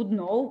buffers, you would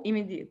know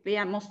immediately,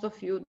 and most of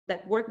you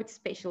that work with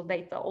spatial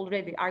data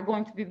already are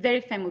going to be very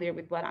familiar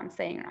with what I'm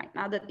saying right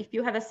now, that if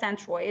you have a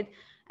centroid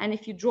and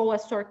if you draw a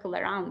circle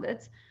around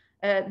it,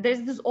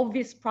 there's this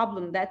obvious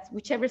problem that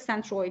whichever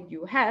centroid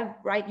you have,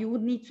 right, you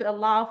would need to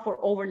allow for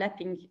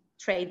overlapping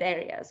trade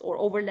areas or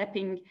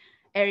overlapping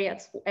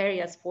areas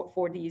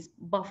for these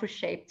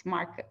buffer-shaped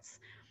markets.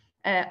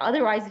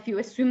 Otherwise, if you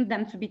assume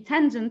them to be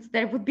tangent,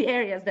 there would be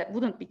areas that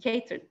wouldn't be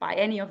catered by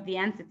any of the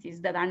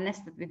entities that are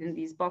nested within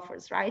these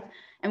buffers, right?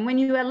 And when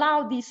you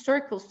allow these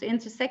circles to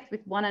intersect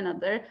with one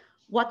another,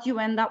 what you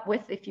end up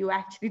with, if you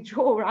actually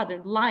draw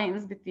rather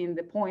lines between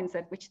the points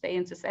at which they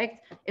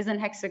intersect, is an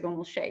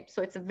hexagonal shape.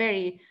 So it's a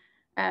very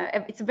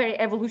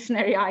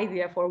evolutionary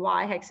idea for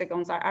why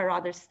hexagons are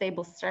rather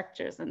stable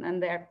structures,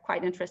 and they're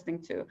quite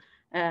interesting to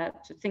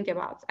think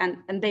about.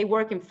 And they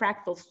work in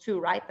fractals too,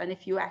 right? And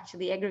if you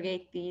actually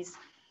aggregate these,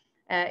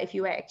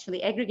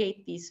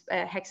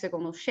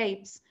 hexagonal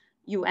shapes,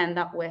 you end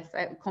up with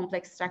a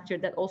complex structure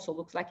that also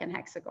looks like an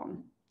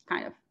hexagon,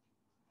 kind of.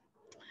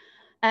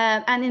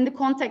 And in the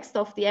context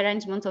of the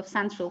arrangement of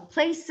central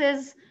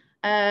places,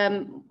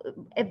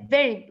 a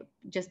very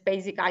just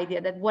basic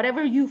idea that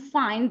whatever you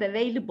find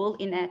available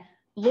in a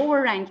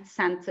lower ranked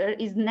center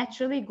is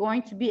naturally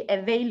going to be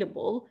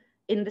available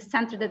in the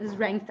center that is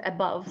ranked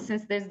above,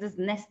 since there's this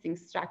nesting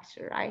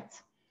structure, right?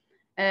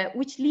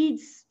 Which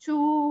leads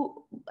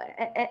to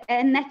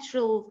a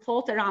natural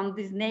thought around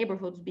these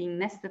neighborhoods being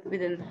nested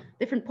within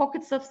different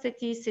pockets of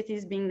cities,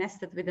 cities being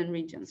nested within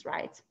regions,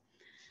 right?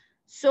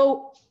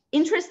 So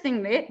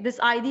interestingly, these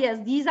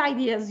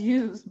ideas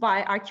used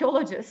by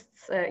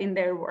archaeologists in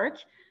their work,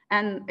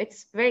 and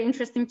it's very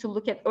interesting to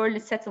look at early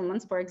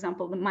settlements, for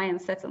example, the Mayan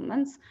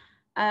settlements,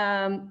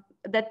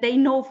 that they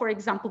know, for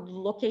example, the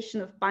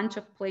location of a bunch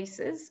of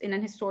places in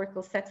an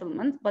historical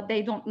settlement, but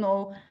they don't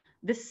know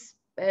this,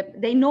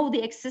 they know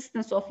the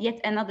existence of yet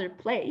another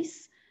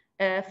place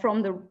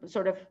from the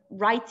sort of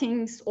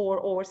writings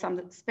or some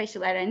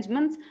spatial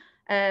arrangement,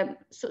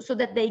 so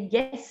that they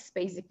guess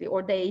basically,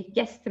 or they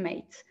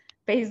guesstimate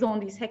based on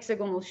these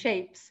hexagonal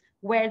shapes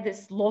where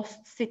this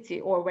lost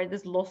city or where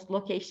this lost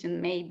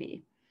location may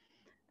be.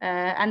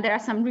 And there are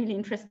some really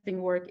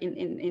interesting work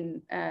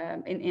in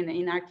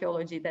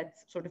archaeology that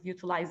sort of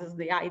utilizes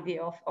the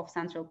idea of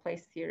central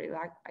place theory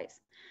likewise.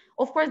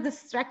 Of course, the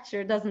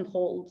structure doesn't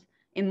hold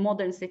in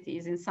modern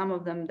cities, in some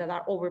of them that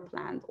are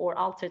overplanned or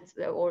altered,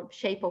 or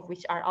shape of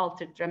which are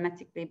altered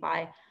dramatically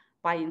by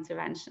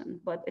intervention.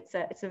 But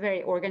it's a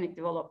very organic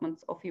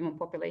development of human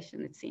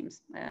population, it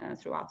seems,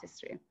 throughout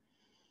history.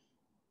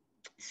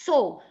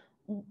 So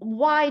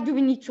why do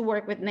we need to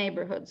work with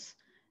neighborhoods?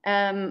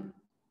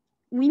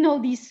 We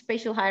know these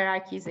spatial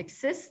hierarchies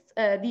exist.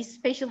 These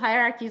spatial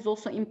hierarchies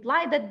also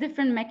imply that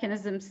different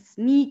mechanisms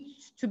need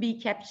to be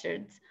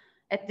captured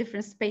at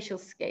different spatial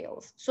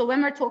scales. So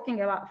when we're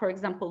talking about, for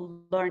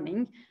example,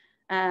 learning,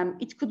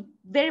 it could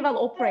very well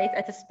operate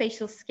at a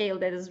spatial scale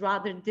that is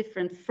rather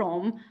different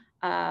from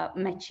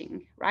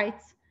matching,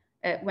 right?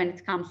 When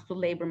it comes to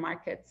labor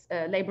market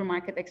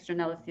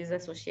externalities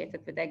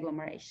associated with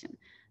agglomeration.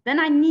 Then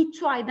I need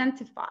to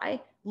identify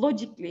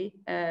logically,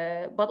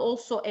 but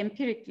also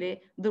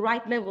empirically, the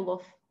right level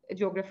of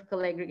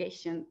geographical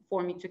aggregation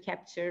for me to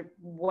capture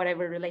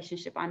whatever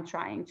relationship I'm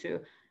trying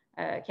to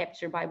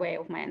capture by way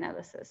of my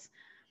analysis.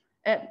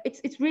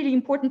 It's really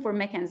important for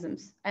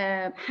mechanisms.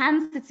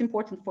 Hence, it's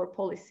important for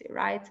policy,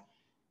 right?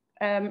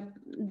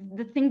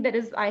 The thing that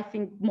is, I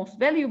think, most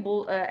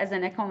valuable as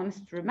an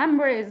economist to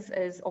remember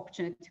is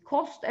opportunity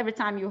cost. Every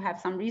time you have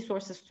some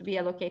resources to be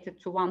allocated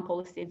to one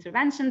policy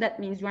intervention, that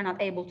means you're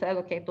not able to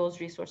allocate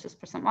those resources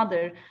for some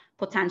other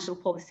potential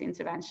policy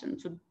intervention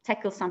to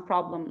tackle some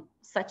problem,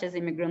 such as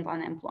immigrant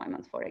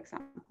unemployment, for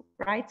example,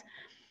 right?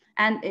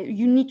 And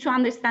you need to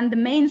understand the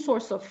main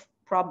source of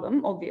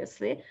problem,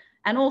 obviously,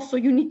 and also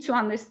you need to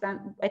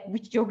understand at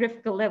which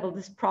geographical level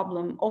this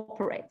problem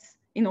operates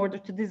in order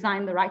to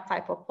design the right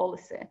type of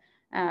policy,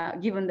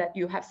 given that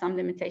you have some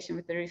limitation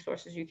with the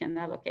resources you can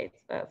allocate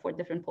for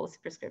different policy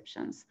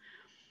prescriptions.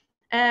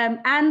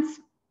 And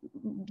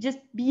just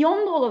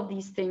beyond all of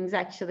these things,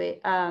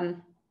 actually,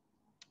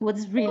 what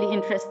is really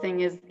interesting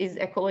is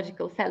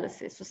ecological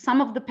fallacy. So some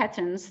of the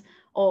patterns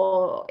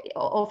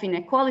of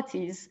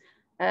inequalities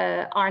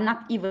are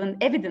not even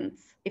evident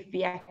if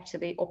we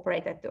actually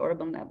operate at the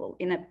urban level.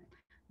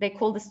 They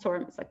call this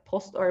term, it's like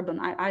post-urban.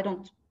 I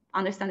don't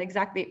understand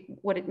exactly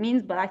what it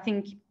means, but I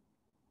think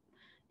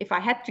if I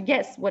had to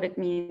guess what it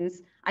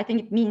means, I think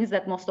it means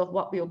that most of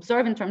what we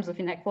observe in terms of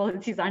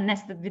inequalities are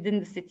nested within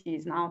the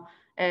cities now,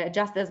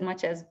 just as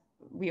much as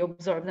we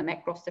observe them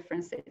across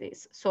different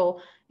cities.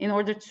 So in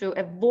order to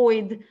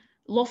avoid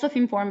loss of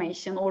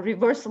information or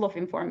reversal of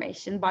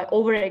information by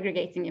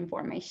over-aggregating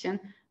information,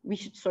 we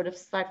should sort of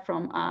start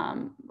from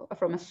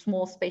a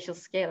small spatial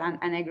scale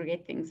and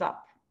aggregate things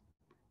up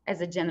as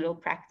a general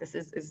practice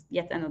is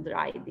yet another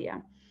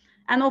idea.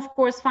 And of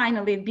course,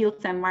 finally,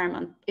 built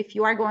environment. If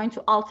you are going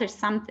to alter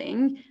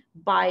something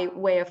by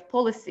way of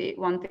policy,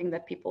 one thing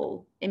that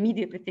people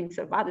immediately think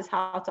about is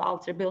how to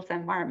alter built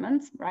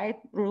environment, right?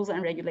 Rules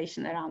and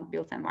regulation around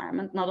built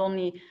environment, not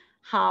only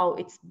how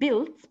it's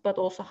built, but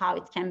also how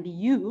it can be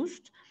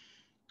used.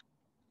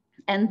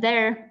 And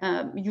there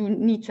you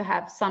need to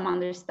have some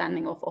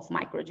understanding of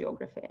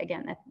microgeography,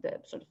 again, at the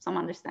sort of some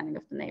understanding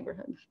of the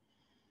neighborhood.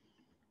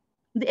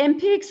 The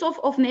empirics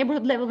of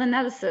neighborhood level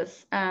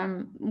analysis,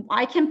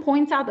 I can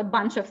point out a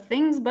bunch of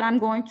things, but I'm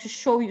going to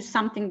show you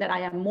something that I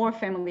am more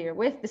familiar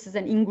with. This is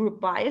an in-group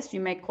bias, you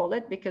may call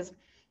it, because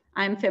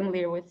I'm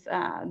familiar with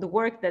the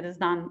work that is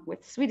done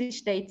with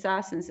Swedish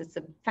data, since it's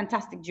a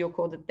fantastic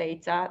geocoded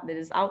data that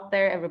is out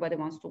there. Everybody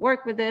wants to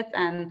work with it,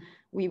 and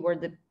we were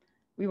the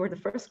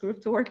first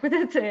group to work with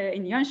it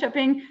in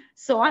Jönköping.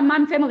 So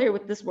I'm familiar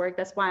with this work.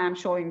 That's why I'm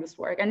showing this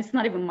work. And it's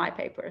not even my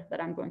paper that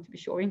I'm going to be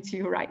showing to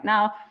you right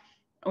now,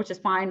 which is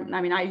fine.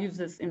 I mean, I use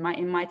this in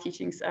my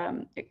teachings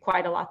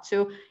quite a lot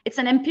too. It's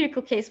an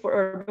empirical case for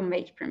urban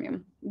wage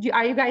premium.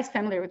 Are you guys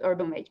familiar with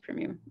urban wage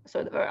premium?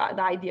 So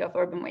the idea of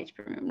urban wage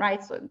premium,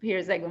 right? So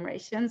here's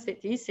agglomeration,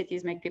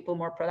 cities make people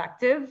more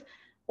productive,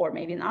 or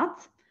maybe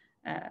not.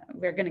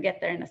 We're gonna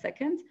get there in a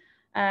second.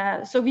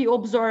 So we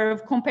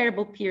observe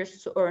comparable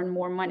peers to earn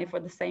more money for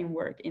the same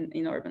work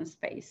in urban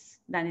space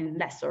than in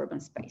less urban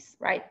space,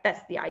 right?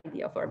 That's the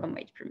idea of urban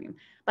wage premium.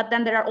 But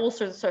then there are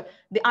also, so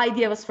the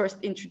idea was first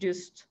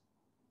introduced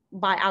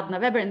by Adna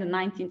Weber in the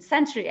 19th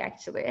century,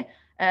 actually.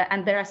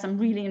 And there are some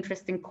really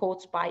interesting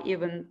quotes by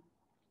even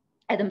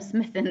Adam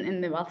Smith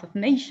in The Wealth of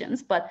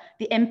Nations. But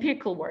the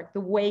empirical work, the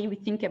way we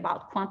think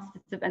about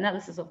quantitative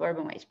analysis of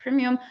urban wage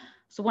premium.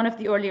 So one of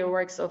the earlier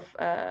works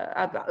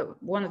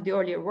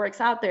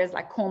out there is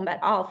like Combe et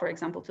al., for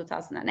example,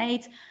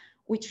 2008,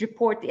 which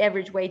report the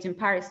average wage in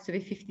Paris to be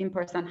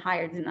 15%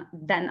 higher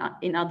than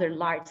in other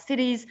large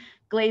cities.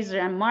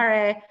 Glazer and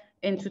Murray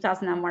in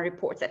 2001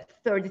 reports at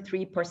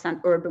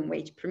 33% urban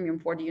wage premium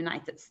for the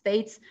United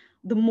States.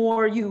 The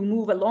more you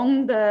move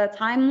along the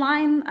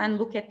timeline and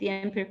look at the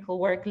empirical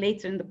work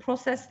later in the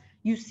process,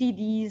 you see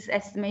these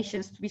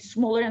estimations to be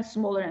smaller and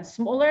smaller and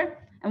smaller.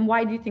 And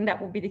why do you think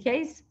that would be the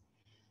case?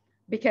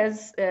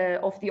 Because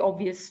of the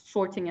obvious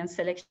sorting and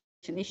selection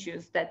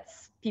issues that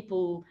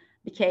people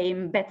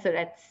became better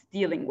at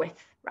dealing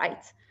with,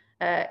 right?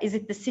 Is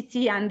it the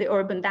city and the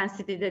urban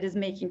density that is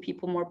making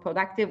people more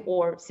productive,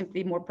 or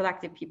simply more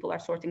productive people are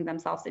sorting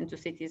themselves into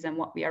cities, and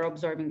what we are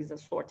observing is a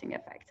sorting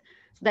effect?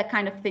 So that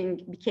kind of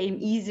thing became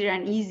easier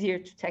and easier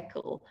to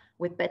tackle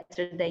with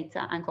better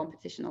data and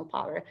computational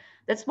power.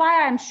 That's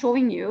why I'm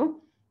showing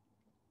you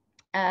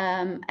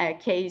a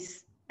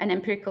case, an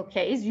empirical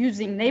case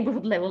using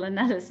neighborhood level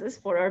analysis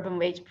for urban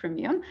wage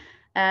premium.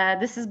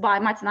 This is by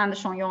Martin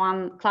Andersson,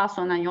 Johan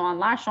Claesson, and Johan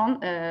Larsson,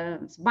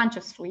 it's a bunch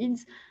of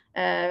Swedes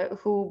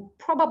who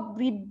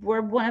probably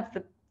were one of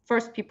the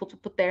first people to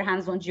put their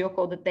hands on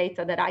geocoded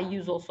data that I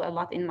use also a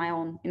lot in my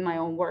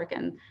own work.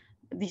 And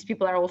these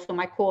people are also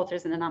my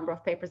co-authors in a number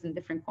of papers in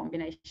different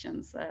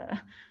combinations,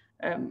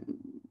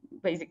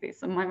 basically.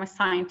 So my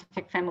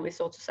scientific family,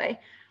 so to say.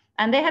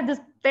 And they had this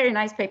very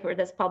nice paper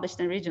that's published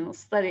in Regional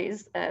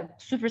Studies,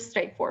 super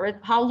straightforward.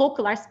 How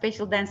local are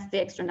spatial density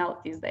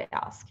externalities, they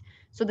ask.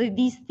 So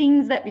these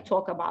things that we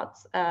talk about,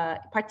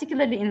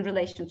 particularly in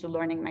relation to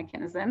learning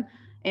mechanism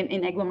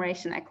in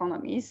agglomeration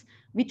economies,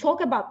 we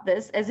talk about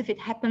this as if it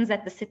happens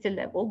at the city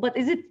level, but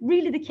is it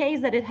really the case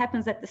that it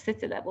happens at the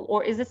city level,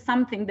 or is it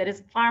something that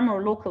is far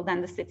more local than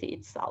the city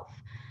itself?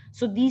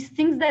 So these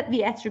things that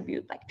we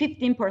attribute, like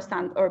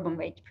 15% urban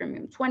wage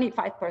premium,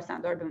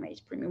 25% urban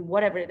wage premium,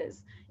 whatever it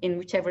is, in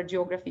whichever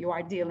geography you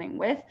are dealing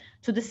with,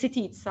 to the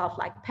city itself,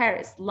 like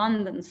Paris,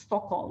 London,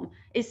 Stockholm,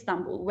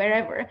 Istanbul,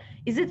 wherever,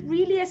 is it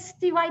really a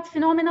citywide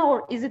phenomena,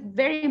 or is it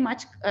very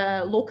much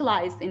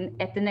localized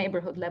at the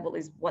neighborhood level,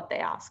 is what they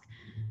ask,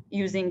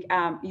 using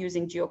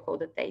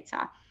geocoded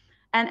data.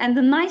 And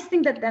the nice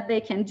thing that they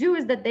can do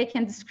is that they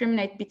can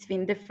discriminate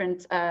between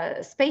different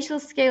spatial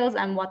scales,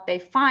 and what they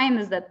find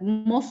is that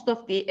most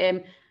of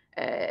the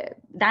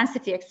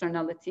density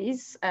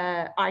externalities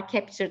are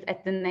captured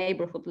at the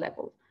neighborhood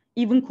level.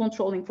 Even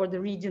controlling for the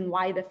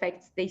region-wide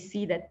effects, they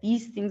see that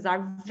these things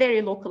are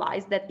very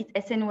localized, that it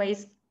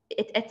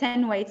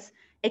attenuates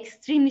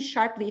extremely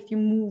sharply if you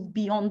move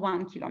beyond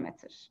 1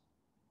 kilometer,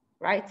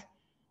 right?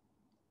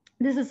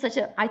 This is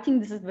I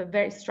think this is a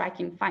very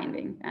striking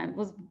finding, and it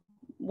was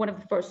one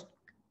of the first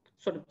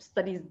sort of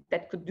studies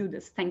that could do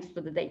this thanks to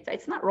the data.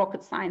 It's not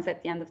rocket science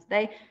at the end of the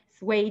day. It's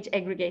wage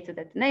aggregated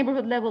at the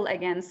neighborhood level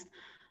against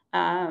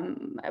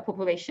a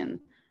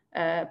population,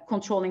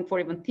 controlling for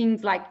even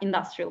things like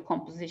industrial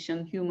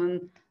composition,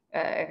 human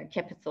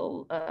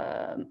capital,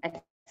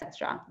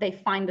 etc. They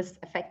find this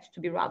effect to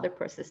be rather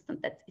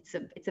persistent, that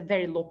it's a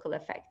very local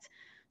effect.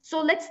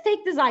 So let's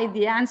take this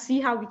idea and see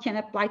how we can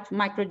apply to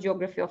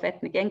microgeography of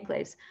ethnic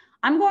enclaves.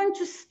 I'm going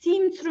to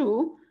steam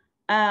through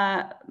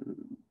 4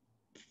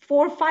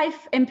 or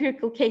 5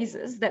 empirical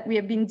cases that we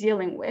have been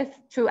dealing with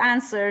to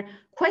answer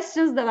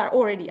questions that are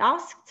already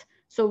asked.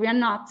 So we are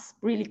not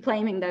really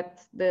claiming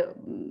that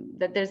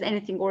there's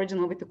anything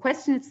original with the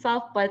question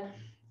itself, but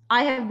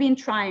I have been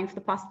trying for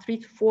the past 3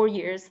 to 4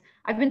 years,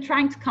 I've been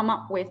trying to come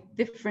up with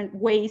different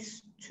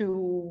ways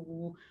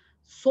to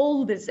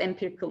solve this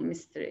empirical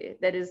mystery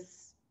that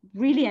is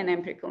really an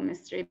empirical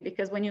mystery,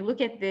 because when you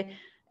look at the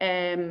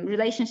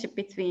relationship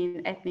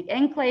between ethnic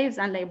enclaves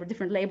and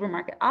different labor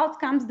market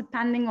outcomes,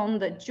 depending on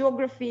the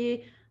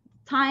geography,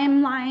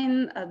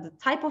 timeline, the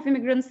type of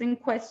immigrants in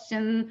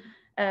question,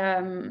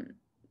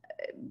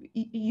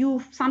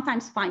 you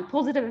sometimes find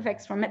positive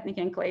effects from ethnic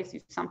enclaves,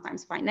 you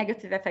sometimes find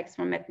negative effects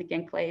from ethnic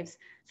enclaves,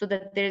 so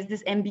that there's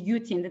this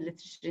ambiguity in the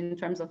literature in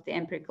terms of the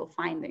empirical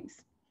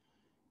findings.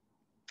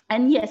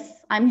 And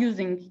yes, I'm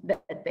using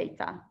that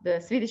data, the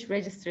Swedish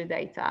registry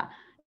data.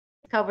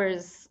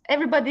 Covers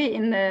everybody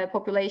in the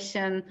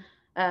population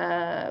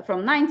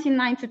from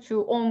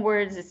 1992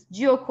 onwards. It's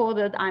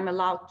geocoded. I'm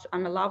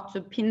allowed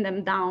to pin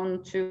them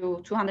down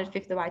to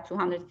 250 by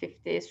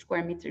 250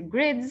 square meter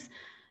grids,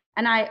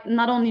 and I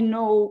not only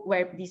know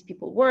where these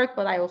people work,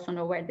 but I also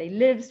know where they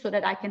live, so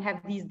that I can have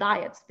these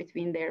diets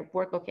between their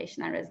work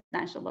location and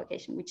residential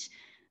location, which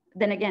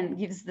then again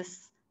gives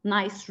this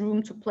nice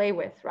room to play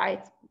with,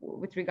 right?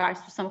 With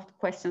regards to some of the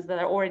questions that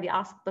are already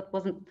asked, but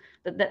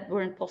that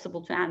weren't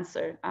possible to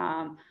answer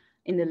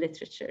in the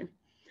literature.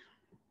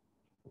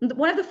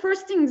 One of the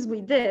first things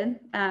we did,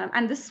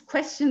 and this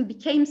question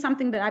became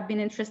something that I've been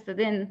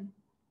interested in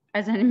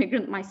as an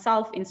immigrant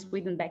myself in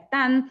Sweden back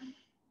then.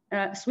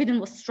 Sweden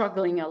was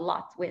struggling a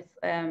lot with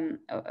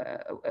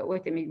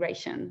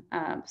immigration,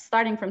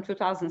 starting from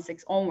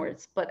 2006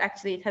 onwards, but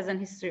actually it has a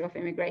history of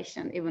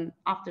immigration even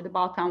after the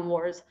Balkan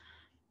Wars.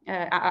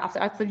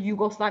 After the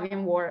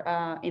Yugoslavian War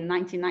in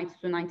 1990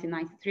 to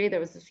 1993, there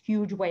was this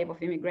huge wave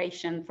of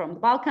immigration from the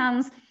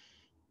Balkans.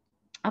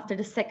 After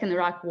the second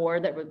Iraq War,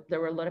 there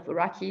were a lot of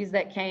Iraqis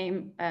that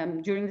came.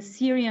 During the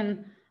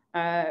Syrian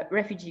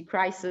refugee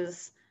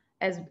crisis,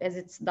 as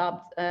it's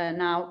dubbed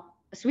now,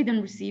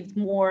 Sweden received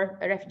more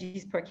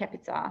refugees per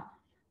capita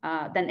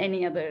than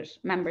any other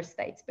member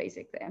states,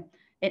 basically.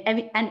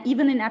 And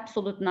even in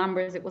absolute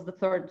numbers, it was the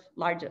 3rd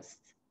largest.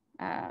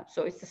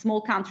 So it's a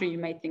small country, you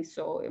may think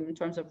so, in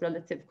terms of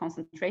relative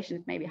concentration,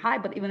 it may be high,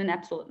 but even in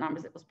absolute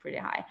numbers, it was pretty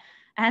high.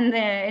 And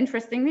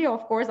interestingly,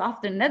 of course,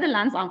 after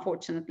Netherlands,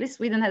 unfortunately,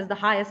 Sweden has the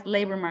highest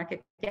labor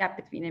market gap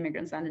between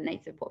immigrants and the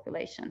native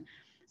population.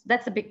 So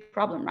that's a big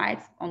problem,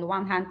 right? On the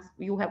one hand,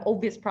 you have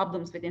obvious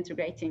problems with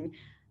integrating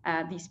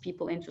these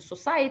people into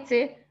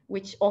society,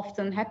 which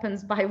often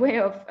happens by way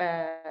of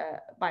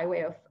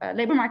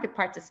labor market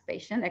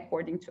participation,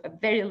 according to a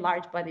very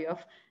large body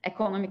of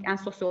economic and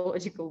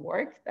sociological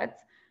work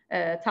that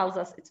tells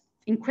us it's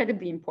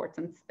incredibly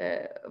important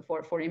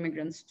for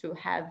immigrants to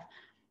have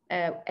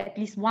at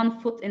least one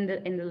foot in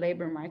the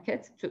labor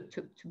market,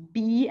 to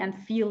be and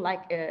feel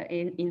like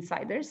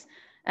insiders.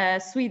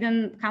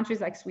 Countries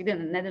like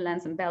Sweden and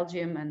Netherlands and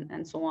Belgium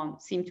and so on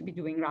seem to be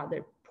doing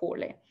rather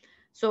poorly.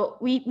 So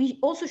we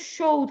also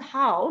showed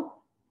how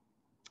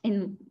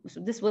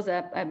so this was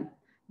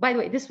by the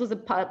way, this was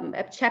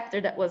a chapter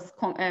that was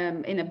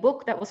in a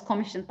book that was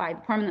commissioned by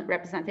the Permanent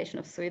Representation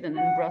of Sweden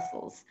in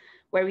Brussels,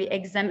 where we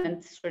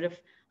examined sort of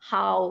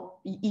how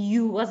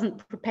EU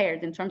wasn't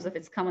prepared in terms of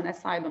its common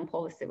asylum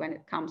policy when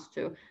it comes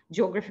to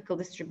geographical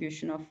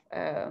distribution of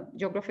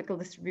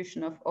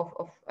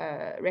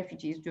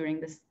refugees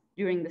during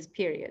this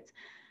period.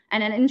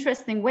 And an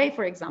interesting way,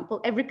 for example,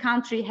 every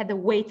country had a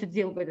way to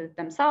deal with it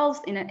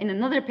themselves. In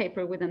another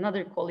paper with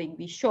another colleague,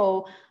 we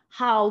show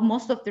how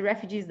most of the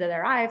refugees that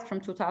arrived from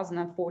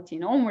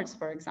 2014 onwards,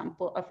 for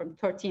example, from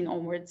 13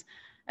 onwards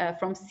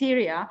from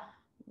Syria,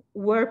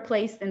 were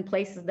placed in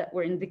places that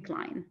were in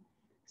decline.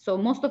 So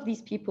most of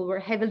these people were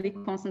heavily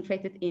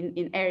concentrated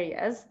in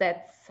areas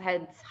that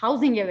had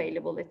housing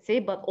available, let's say,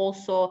 but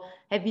also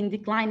have been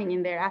declining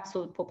in their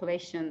absolute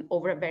population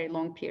over a very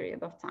long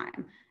period of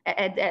time,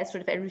 as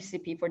sort of a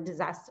recipe for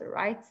disaster,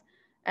 right?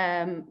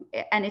 And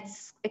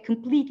it's a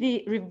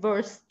completely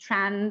reverse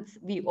trend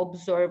we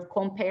observe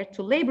compared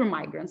to labor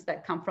migrants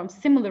that come from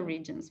similar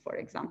regions, for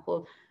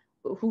example,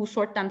 who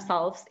sort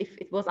themselves, if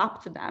it was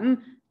up to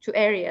them, to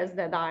areas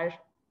that are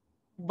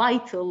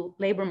vital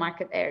labor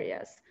market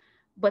areas.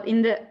 But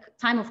in the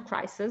time of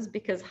crisis,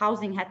 because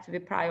housing had to be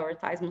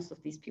prioritized, most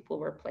of these people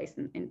were placed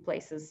in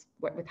places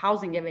with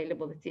housing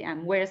availability,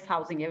 and where is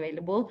housing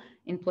available?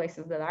 In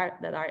places that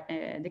are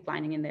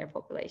declining in their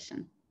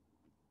population.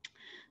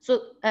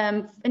 So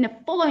in a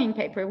following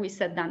paper, we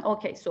said then,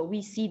 okay, so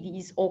we see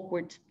these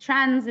awkward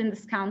trends in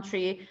this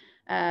country.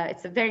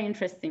 It's a very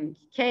interesting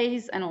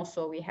case, and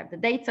also we have the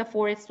data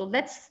for it. So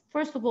let's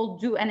first of all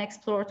do an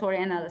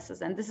exploratory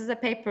analysis. And this is a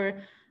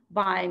paper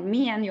by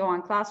me and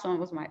Johan Claesson,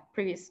 was my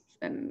previous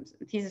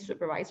thesis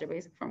supervisor,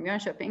 basically from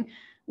Jönköping.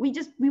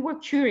 We were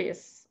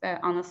curious,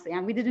 honestly,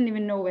 and we didn't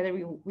even know whether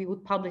we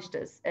would publish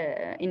this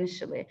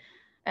initially.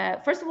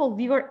 First of all,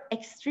 we were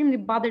extremely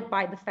bothered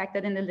by the fact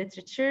that in the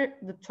literature,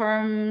 the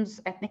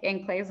terms ethnic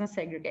enclaves and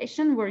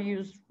segregation were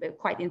used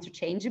quite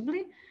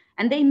interchangeably,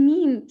 and they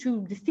mean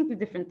two distinctly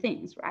different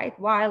things, right?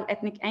 While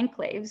ethnic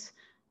enclaves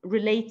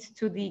relate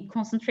to the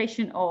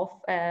concentration of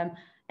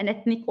an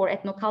ethnic or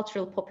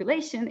ethnocultural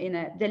population in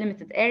a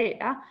delimited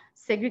area,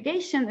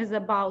 segregation is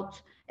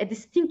about a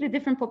distinctly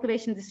different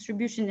population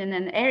distribution in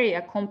an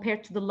area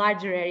compared to the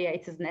larger area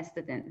it is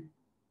nested in.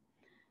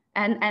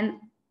 And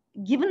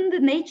given the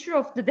nature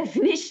of the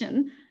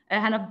definition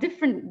and how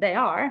different they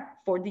are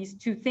for these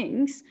two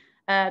things,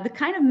 the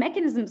kind of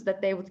mechanisms that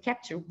they would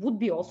capture would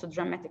be also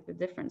dramatically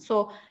different.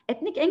 So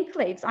ethnic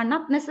enclaves are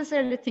not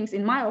necessarily things,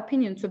 in my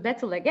opinion, to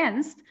battle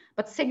against,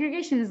 but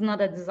segregation is not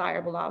a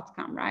desirable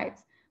outcome, right?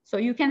 So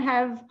you can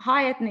have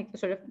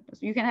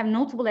you can have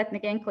notable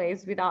ethnic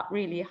enclaves without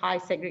really high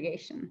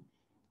segregation,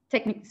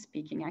 technically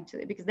speaking,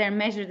 actually, because they're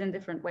measured in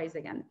different ways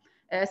again.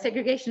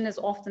 Segregation is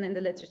often in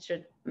the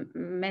literature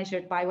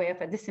measured by way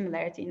of a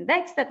dissimilarity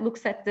index that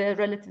looks at the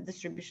relative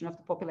distribution of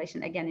the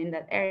population, again, in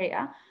that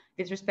area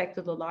with respect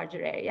to the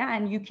larger area.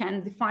 And you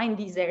can define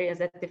these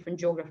areas at different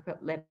geographical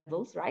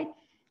levels, right?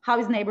 How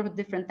is neighborhood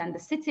different than the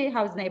city?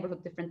 How is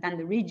neighborhood different than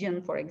the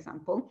region, for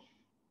example?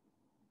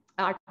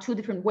 Are two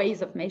different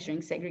ways of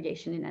measuring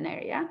segregation in an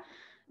area.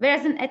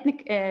 Whereas in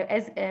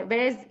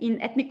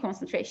ethnic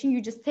concentration, you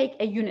just take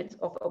a unit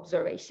of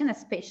observation, a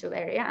spatial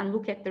area, and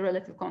look at the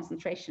relative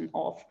concentration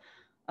of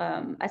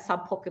a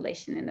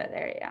subpopulation in that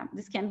area.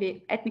 This can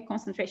be ethnic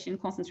concentration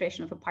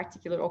of a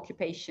particular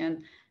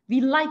occupation.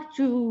 We like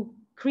to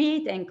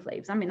create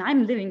enclaves. I mean,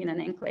 I'm living in an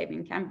enclave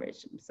in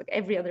Cambridge. It's like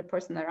every other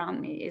person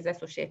around me is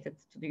associated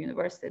to the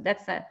university.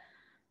 That's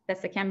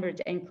a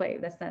Cambridge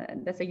enclave.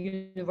 That's a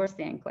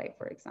university enclave,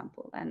 for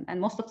example. And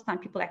most of the time,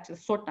 people actually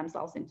sort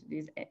themselves into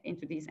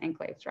these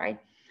enclaves, right?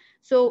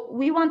 So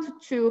we wanted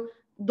to,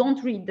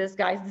 don't read this,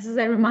 guys. This is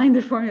a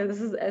reminder for you. This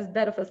is as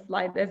bad of a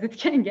slide as it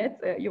can get.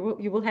 You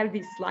will have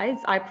these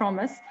slides, I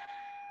promise.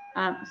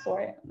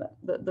 Sorry,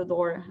 the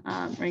door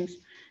rings.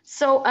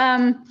 So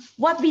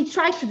what we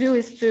try to do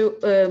is to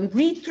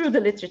read through the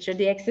literature,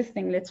 the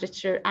existing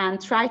literature,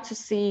 and try to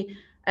see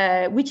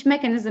which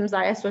mechanisms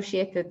are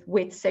associated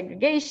with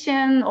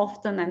segregation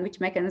often, and which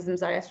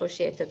mechanisms are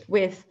associated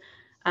with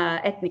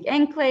ethnic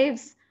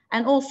enclaves,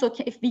 and also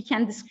if we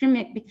can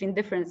discriminate between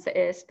different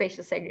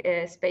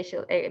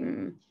spatial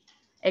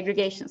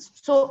aggregations.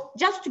 So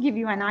just to give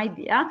you an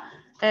idea,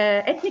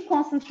 ethnic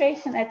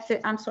concentration at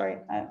the, I'm sorry,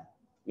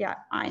 yeah,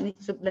 I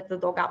need to let the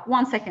dog out.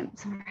 1 second,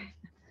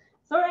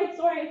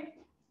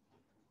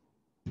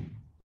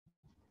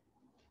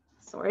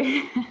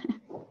 sorry.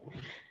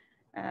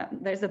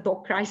 There's a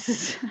dog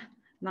crisis.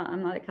 No,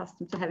 I'm not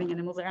accustomed to having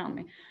animals around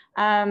me.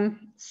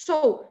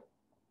 So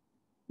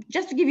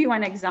just to give you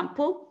an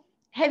example,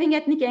 having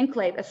ethnic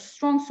enclave, a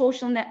strong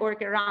social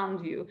network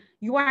around you,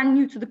 you are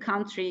new to the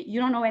country, you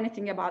don't know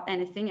anything about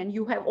anything, and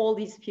you have all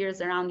these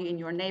peers around you in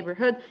your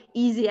neighborhood,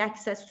 easy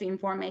access to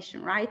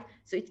information, right?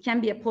 So it can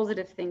be a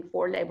positive thing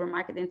for labor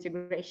market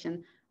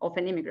integration of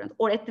an immigrant,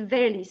 or at the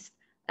very least,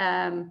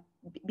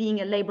 being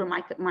a labor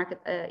market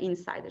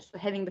insider, so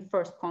having the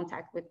first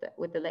contact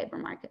with the labor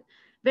market.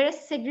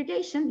 Whereas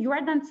segregation, you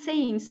are then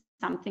saying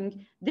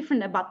something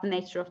different about the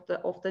nature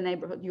of the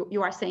neighborhood.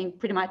 You are saying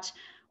pretty much,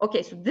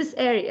 okay, so this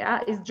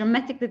area is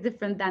dramatically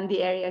different than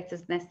the area it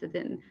is nested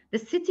in. The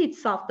city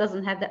itself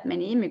doesn't have that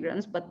many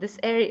immigrants, but this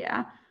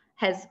area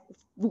has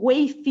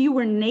way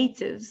fewer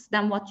natives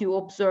than what you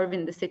observe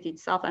in the city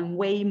itself, and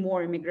way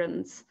more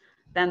immigrants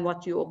than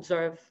what you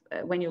observe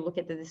when you look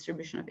at the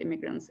distribution of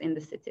immigrants in the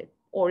city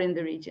or in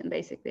the region,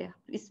 basically.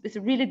 It's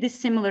a really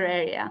dissimilar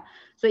area.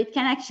 So it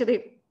can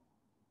actually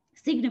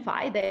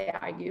signify, they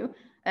argue,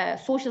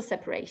 social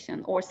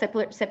separation or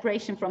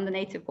separation from the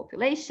native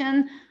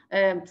population,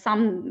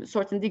 some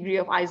certain degree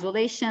of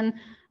isolation.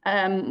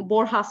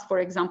 Borjas, for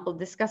example,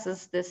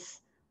 discusses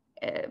this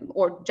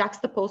or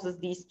juxtaposes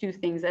these two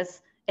things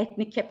as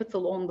ethnic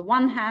capital on the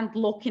one hand,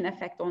 lock-in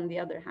effect on the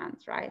other hand,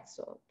 right?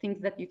 So things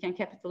that you can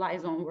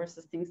capitalize on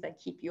versus things that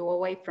keep you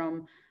away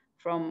from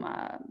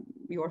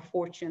your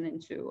fortune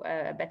into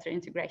a better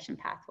integration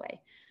pathway.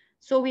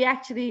 So we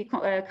actually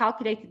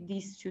calculated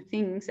these two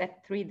things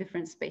at 3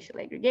 different spatial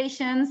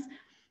aggregations,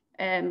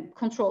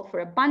 controlled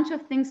for a bunch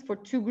of things for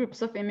 2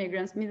 groups of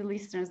immigrants, Middle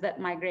Easterns that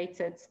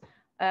migrated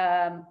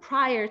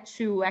prior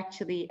to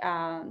actually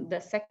the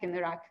Second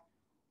Iraq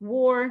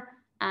War,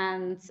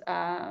 and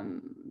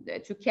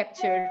to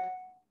capture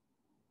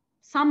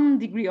some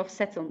degree of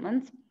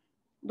settlement.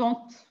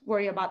 Don't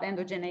worry about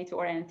endogeneity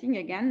or anything.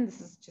 Again,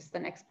 this is just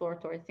an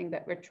exploratory thing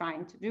that we're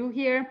trying to do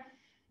here.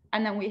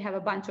 And then we have a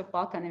bunch of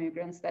Balkan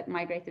immigrants that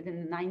migrated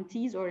in the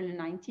 90s, early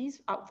 90s,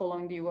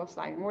 following the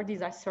Yugoslavian War.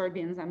 These are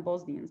Serbians and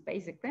Bosnians,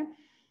 basically.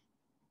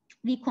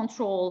 We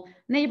control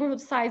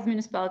neighborhood size,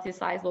 municipality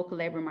size, local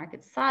labor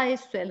market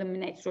size to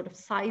eliminate sort of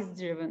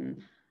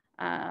size-driven,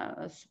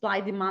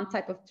 supply-demand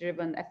type of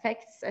driven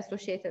effects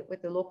associated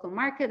with the local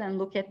market, and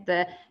look at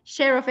the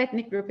share of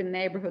ethnic group in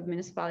neighborhood,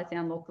 municipality,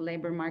 and local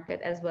labor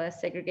market, as well as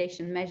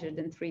segregation measured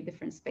in 3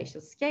 different spatial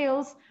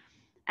scales.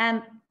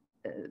 And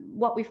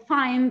what we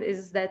find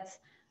is that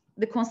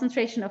the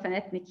concentration of an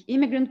ethnic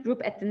immigrant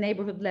group at the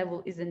neighborhood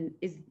level is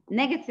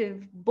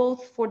negative,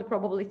 both for the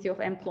probability of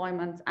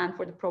employment and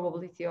for the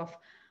probability of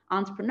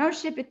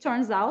entrepreneurship. It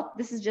turns out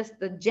this is just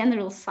the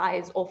general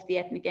size of the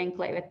ethnic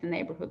enclave at the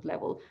neighborhood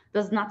level,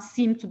 does not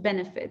seem to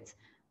benefit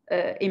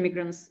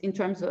immigrants in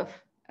terms of,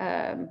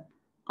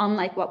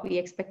 unlike what we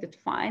expected to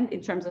find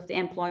in terms of the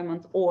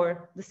employment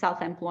or the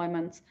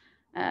self-employment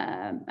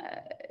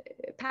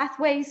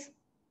pathways.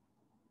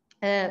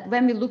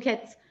 When we look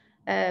at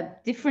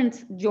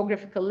different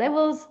geographical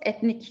levels,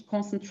 ethnic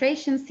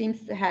concentration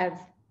seems to have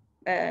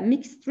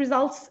mixed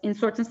results. In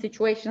certain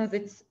situations,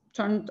 it's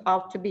turned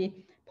out to be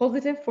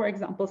positive. For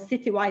example,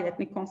 citywide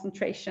ethnic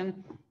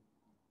concentration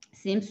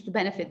seems to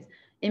benefit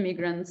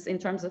immigrants in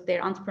terms of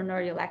their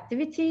entrepreneurial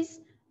activities.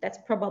 That's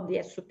probably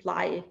a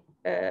supply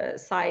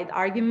side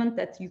argument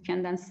that you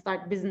can then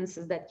start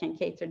businesses that can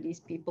cater these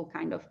people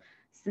kind of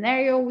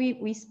scenario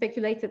we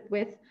speculated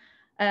with.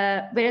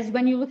 Whereas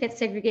when you look at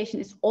segregation,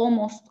 it's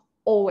almost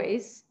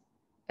always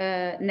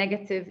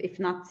negative, if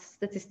not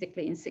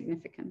statistically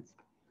insignificant.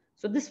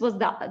 So this was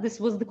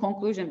the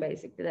conclusion,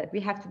 basically, that we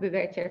have to be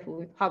very careful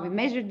with how we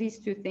measure these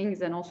two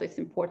things, and also it's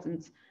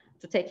important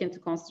to take into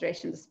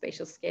consideration the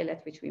spatial scale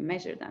at which we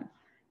measure them.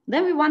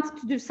 Then we wanted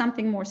to do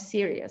something more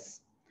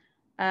serious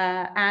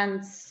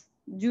and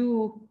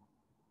do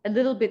a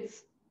little bit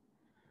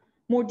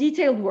more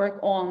detailed work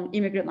on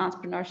immigrant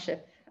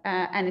entrepreneurship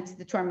and its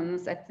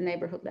determinants at the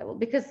neighborhood level.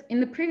 Because in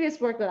the previous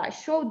work that I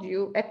showed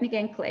you, ethnic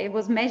enclave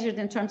was measured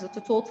in terms of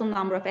the total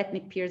number of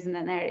ethnic peers in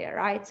an area,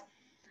 right?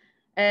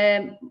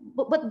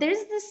 But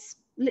there's this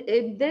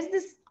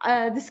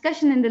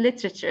discussion in the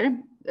literature.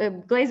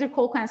 Glazer,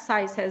 Kolko, and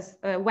Saiz has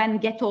When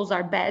Ghettos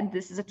Are Bad.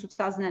 This is a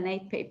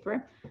 2008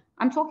 paper.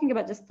 I'm talking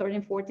about just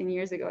 13, 14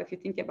 years ago, if you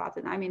think about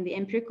it. I mean, the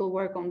empirical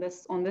work on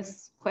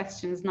this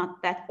question is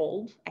not that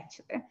old,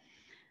 actually.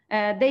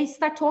 They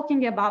start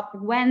talking about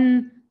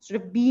when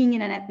sort of being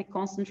in an ethnic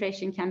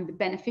concentration can be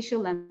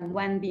beneficial and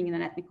when being in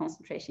an ethnic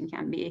concentration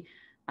can be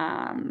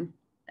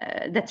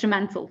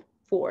detrimental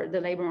for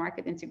the labor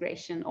market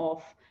integration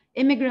of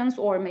immigrants,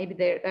 or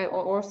maybe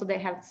also they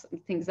have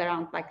things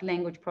around like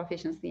language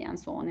proficiency and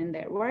so on in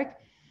their work.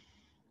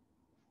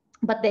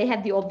 But they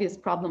have the obvious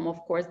problem,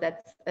 of course,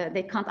 that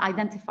they can't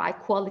identify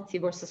quality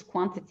versus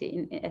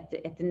quantity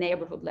at the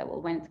neighborhood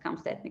level when it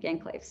comes to ethnic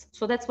enclaves.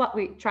 So that's what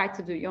we tried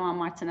to do, Johan,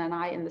 Martin, and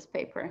I, in this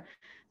paper.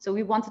 So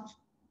we wanted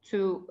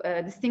to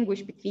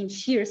distinguish between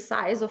sheer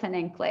size of an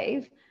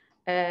enclave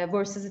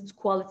versus its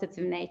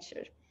qualitative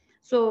nature.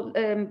 So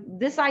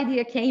this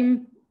idea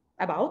came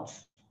about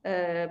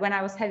when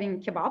I was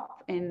having kebab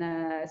in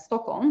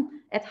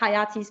Stockholm at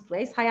Hayati's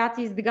place. Hayati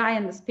is the guy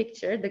in this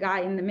picture, the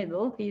guy in the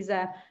middle. He's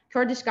a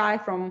Kurdish guy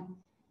from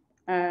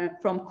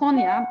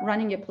Konya,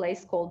 running a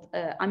place called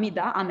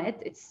Amida, Ahmed.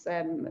 It's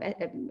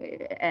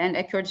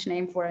a Kurdish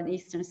name for an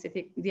eastern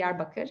city,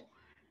 Diyarbakir.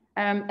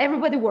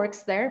 Everybody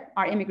works there,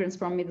 are immigrants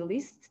from Middle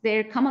East.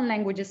 Their common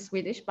language is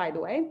Swedish, by the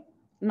way.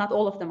 Not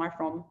all of them are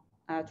from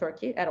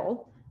Turkey at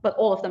all, but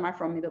all of them are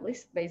from Middle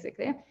East,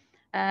 basically.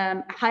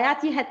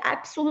 Hayati had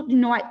absolutely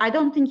no, I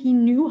don't think he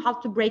knew how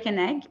to break an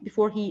egg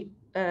before he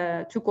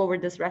took over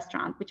this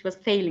restaurant, which was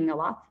failing a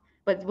lot,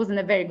 but it was in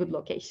a very good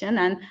location.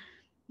 And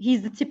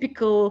he's the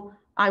typical,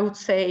 I would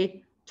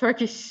say,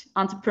 Turkish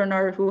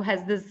entrepreneur who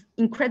has this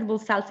incredible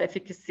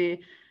self-efficacy.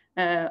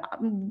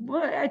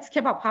 It's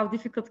kebab, how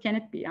difficult can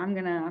it be? I'm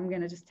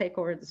gonna just take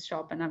over this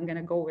shop and I'm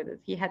gonna go with it.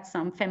 He had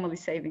some family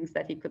savings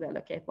that he could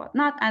allocate,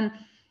 whatnot. And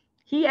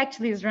he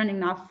actually is running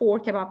now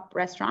 4 kebab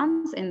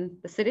restaurants in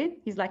the city.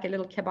 He's like a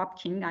little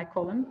kebab king, I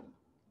call him.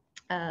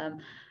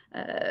 And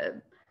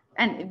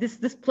and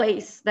this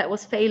place that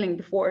was failing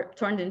before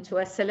turned into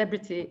a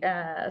celebrity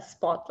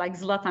spot, like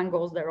Zlatan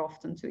goes there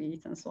often to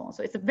eat and so on.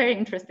 So it's a very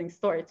interesting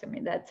story to me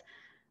that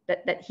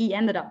he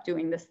ended up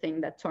doing this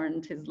thing that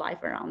turned his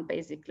life around,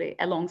 basically,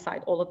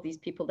 alongside all of these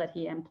people that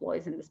he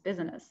employs in this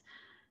business.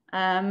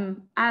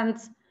 And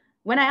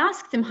when I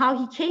asked him how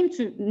he came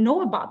to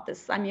know about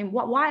this, I mean,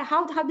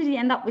 how did he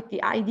end up with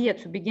the idea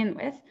to begin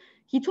with?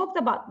 He talked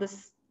about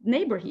this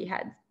neighbor he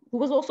had, who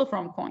was also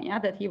from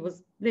Konya, that he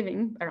was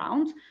living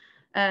around,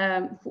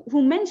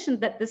 who mentioned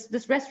that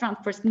this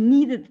restaurant first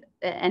needed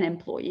an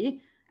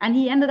employee, and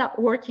he ended up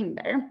working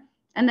there.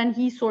 And then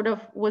he sort of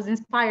was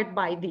inspired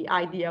by the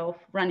idea of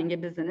running a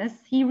business.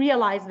 He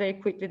realized very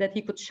quickly that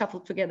he could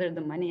shuffle together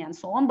the money and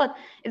so on. But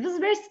it was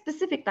very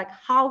specific, like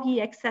how he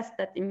accessed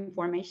that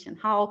information,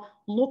 how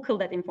local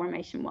that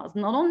information was,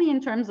 not only in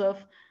terms of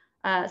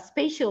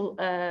spatial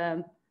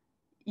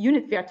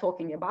unit we are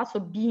talking about, so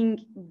being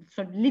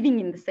sort of living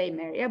in the same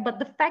area, but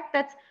the fact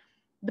that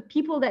the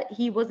people that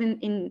he was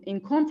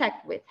in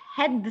contact with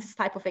had this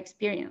type of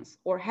experience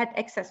or had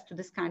access to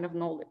this kind of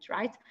knowledge,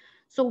 right?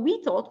 So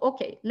we thought,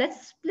 okay,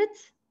 let's split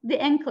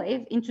the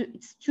enclave into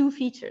its two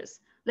features.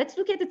 Let's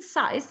look at its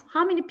size,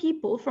 how many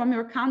people from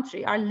your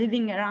country are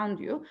living around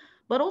you,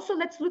 but also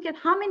let's look at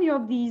how many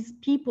of these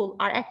people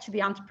are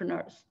actually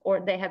entrepreneurs or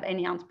they have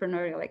any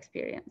entrepreneurial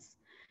experience.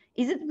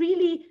 Is it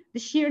really the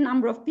sheer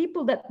number of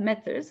people that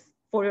matters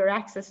for your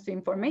access to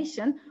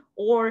information,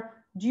 or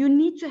do you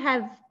need to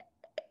have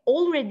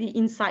already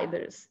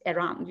insiders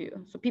around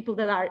you? So people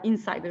that are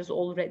insiders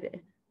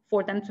already,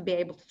 for them to be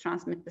able to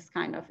transmit this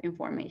kind of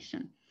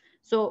information.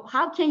 So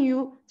how can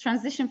you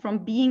transition from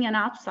being an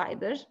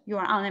outsider, you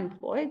are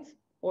unemployed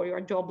or you're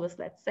jobless,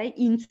 let's say,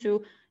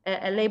 into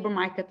a labor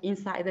market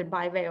insider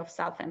by way of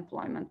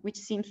self-employment, which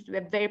seems to be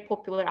a very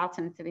popular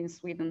alternative in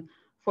Sweden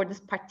for this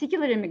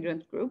particular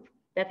immigrant group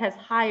that has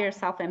higher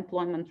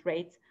self-employment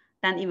rates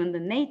than even the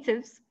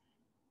natives.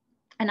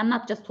 And I'm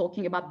not just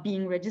talking about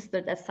being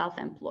registered as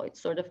self-employed,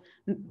 sort of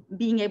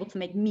being able to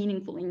make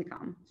meaningful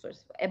income, sort of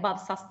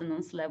above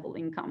sustenance level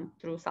income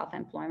through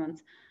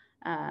self-employment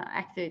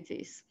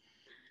activities.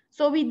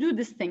 So we do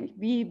this thing.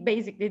 We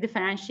basically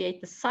differentiate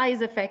the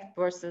size effect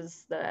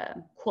versus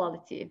the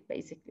quality,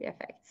 basically,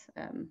 effect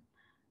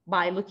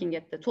by looking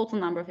at the total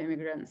number of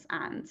immigrants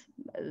and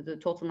the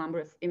total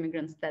number of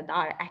immigrants that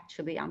are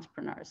actually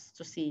entrepreneurs,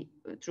 to see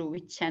through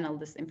which channel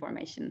this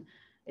information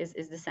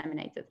is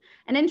disseminated.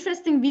 An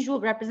interesting visual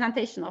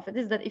representation of it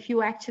is that if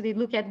you actually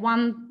look at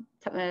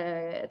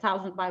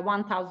 1,000 by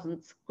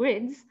 1,000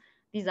 grids,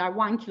 these are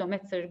 1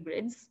 kilometer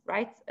grids,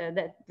 right?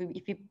 That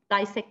if you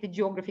dissect the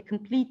geography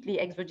completely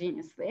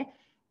exogenously,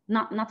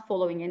 not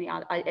following any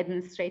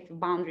administrative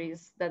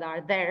boundaries that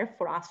are there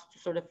for us to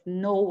sort of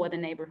know what a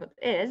neighborhood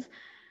is.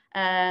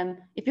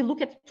 If you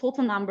look at the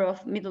total number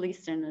of Middle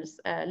Easterners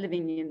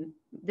living in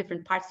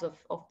different parts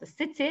of the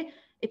city,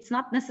 it's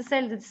not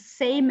necessarily the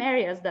same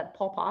areas that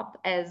pop up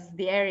as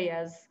the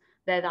areas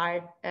that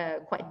are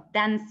quite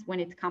dense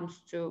when it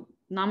comes to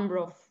number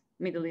of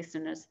Middle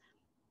Easterners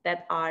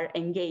that are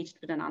engaged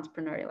with an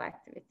entrepreneurial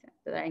activity,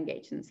 that are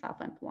engaged in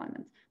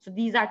self-employment. So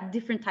these are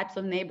different types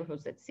of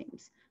neighborhoods, it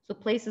seems. So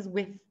places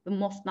with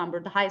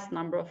the highest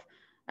number of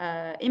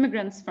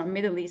immigrants from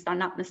Middle East are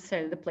not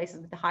necessarily the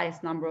places with the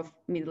highest number of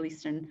Middle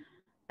Eastern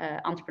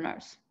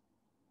entrepreneurs.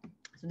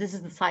 So this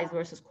is the size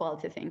versus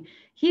quality thing.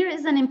 Here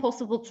is an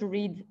impossible to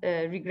read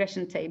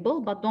regression table,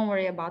 but don't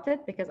worry about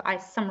it because I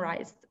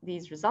summarized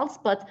these results.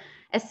 But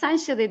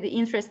essentially the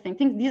interesting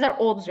thing, these are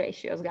odds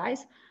ratios,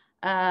 guys.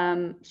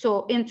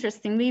 So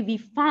interestingly, we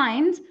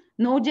find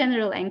no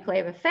general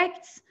enclave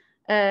effects,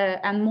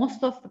 and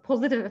most of the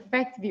positive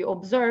effects we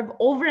observe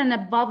over and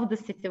above the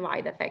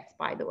citywide effects,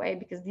 by the way,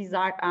 because these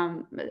are,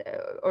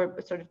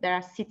 there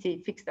are city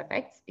fixed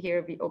effects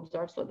here we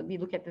observe, so that we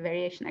look at the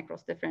variation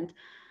across different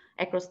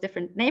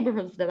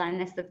neighborhoods that are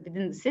nested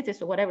within the city.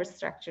 So whatever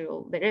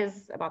structural there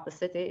is about the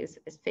city is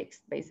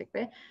fixed,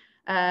 basically.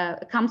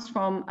 It comes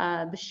from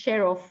the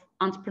share of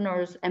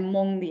entrepreneurs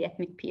among the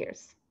ethnic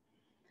peers.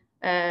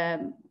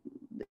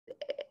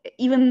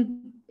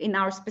 Even in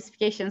our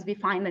specifications, we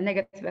find a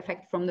negative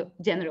effect from the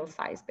general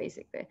size,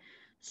 basically.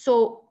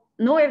 So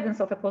no evidence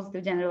of a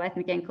positive general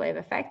ethnic enclave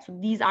effect. So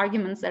these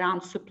arguments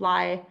around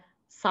supply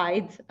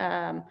side,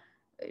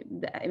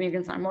 the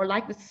immigrants are more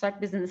likely to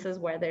start businesses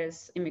where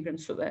there's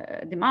immigrant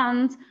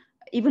demand.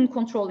 Even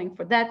controlling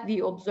for that, we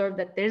observe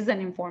that there's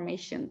an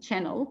information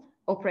channel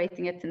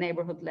operating at the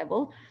neighborhood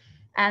level.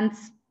 And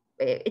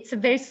it's a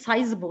very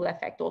sizable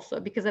effect also,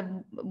 because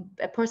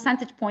a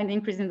percentage point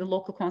increase in the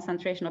local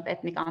concentration of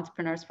ethnic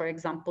entrepreneurs, for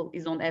example,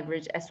 is on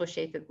average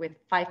associated with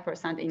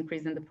 5%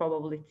 increase in the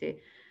probability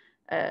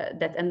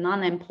that a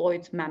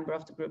non-employed member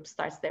of the group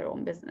starts their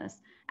own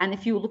business. And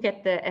if you look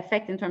at the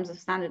effect in terms of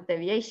standard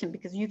deviation,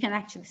 because you can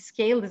actually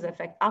scale this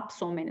effect up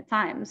so many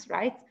times,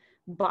 right?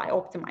 By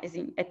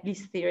optimizing, at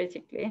least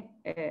theoretically,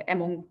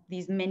 among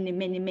these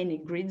many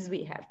grids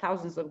we have,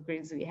 thousands of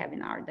grids we have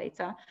in our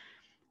data.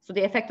 So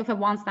the effect of a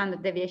one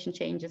standard deviation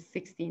change is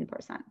 16%.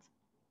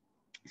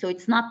 So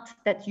it's not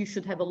that you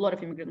should have a lot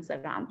of immigrants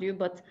around you,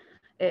 but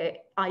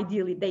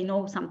ideally they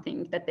know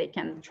something that they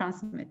can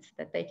transmit,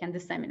 that they can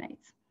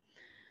disseminate.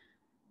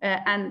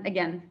 And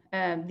again,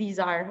 these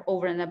are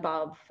over and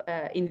above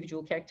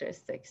individual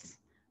characteristics.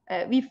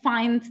 We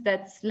find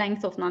that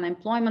length of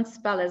non-employment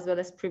spell as well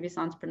as previous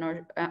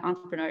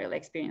entrepreneurial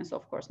experience,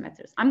 of course,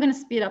 matters. I'm going to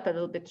speed up a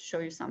little bit to show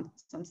you some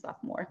stuff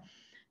more.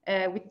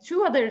 With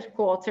two other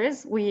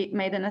co-authors, we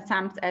made an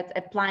attempt at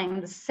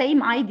applying the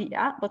same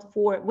idea, but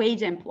for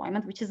wage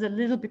employment, which is a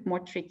little bit more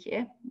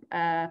tricky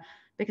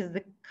because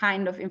the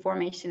kind of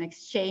information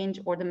exchange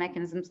or the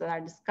mechanisms that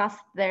are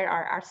discussed there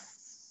are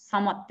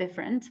somewhat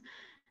different.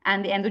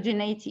 And the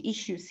endogeneity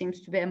issue seems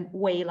to be a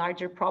way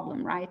larger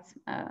problem, right?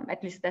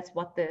 At least that's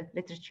what the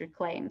literature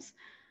claims,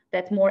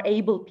 that more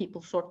able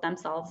people sort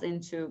themselves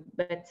into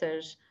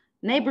better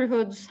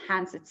neighborhoods.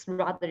 Hence, it's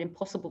rather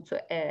impossible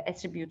to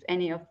attribute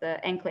any of the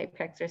enclave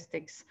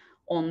characteristics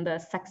on the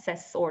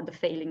success or the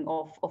failing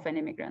of an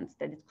immigrant,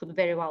 that it could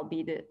very well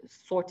be the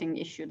sorting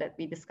issue that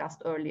we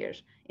discussed earlier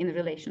in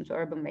relation to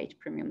urban wage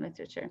premium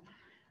literature.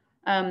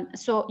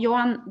 So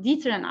Johan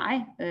Dieter and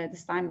I,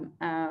 this time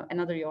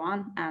another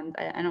Johan and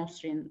an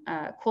Austrian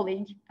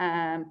colleague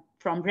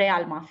from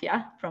Real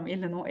Mafia from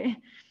Illinois.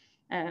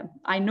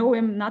 I know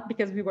him not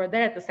because we were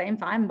there at the same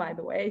time, by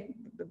the way,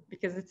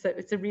 because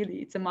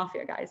it's a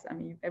mafia, guys. I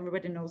mean,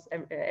 everybody knows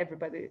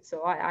everybody.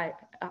 So I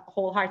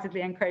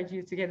wholeheartedly encourage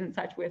you to get in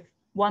touch with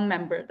one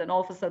member. Then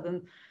all of a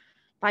sudden,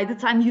 by the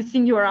time you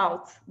think you're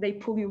out, they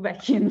pull you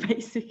back in.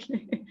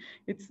 Basically,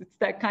 it's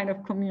that kind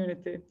of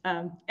community.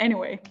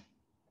 Anyway.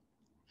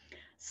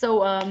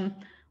 So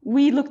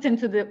we looked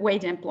into the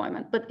wage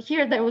employment, but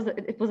here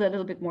it was a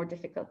little bit more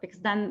difficult because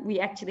then we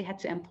actually had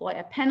to employ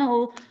a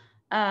panel.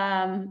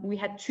 We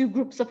had two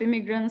groups of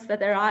immigrants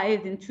that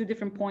arrived in two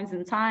different points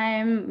in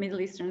time,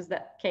 Middle Easterns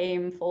that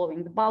came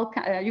following the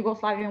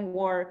Yugoslavian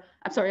war,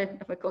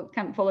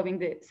 following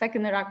the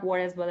Second Iraq War,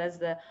 as well as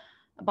the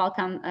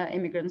Balkan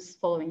immigrants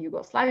following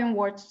Yugoslavian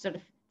war, to sort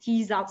of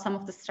tease out some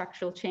of the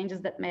structural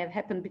changes that may have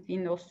happened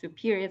between those two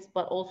periods,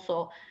 but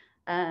also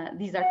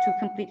these are two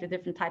completely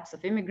different types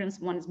of immigrants.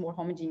 One is more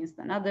homogeneous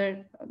than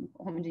other,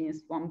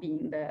 homogeneous one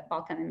being the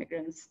Balkan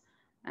immigrants.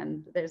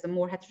 And there's a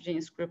more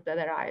heterogeneous group that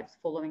arrived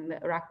following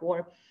the Iraq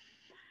War.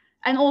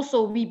 And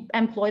also we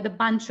employed a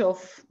bunch of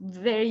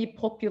very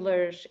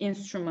popular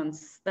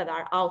instruments that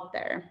are out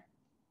there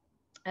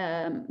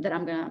that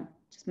I'm gonna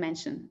just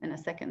mention in a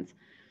second.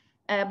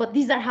 But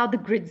these are how the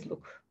grids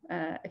look.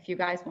 If you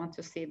guys want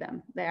to see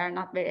them. They are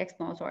not very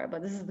explanatory,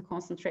 but this is the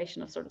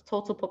concentration of sort of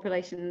total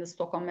population in the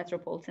Stockholm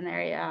metropolitan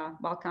area,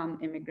 Balkan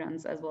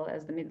immigrants, as well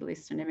as the Middle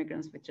Eastern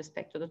immigrants with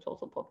respect to the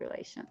total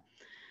population.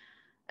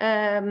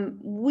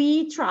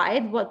 We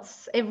tried what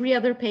every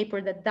other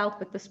paper that dealt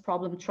with this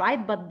problem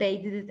tried, but they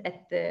did it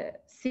at the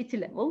city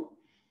level.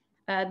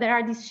 There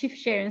are these shift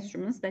share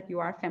instruments that you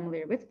are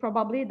familiar with,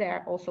 probably. They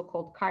are also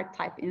called card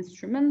type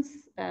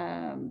instruments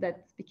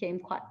that became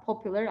quite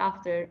popular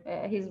after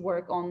his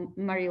work on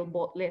Mariel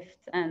boat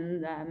lift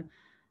and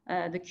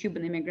the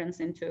Cuban immigrants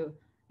into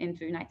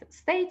United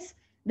States.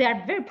 They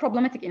are very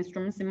problematic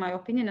instruments, in my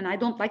opinion, and I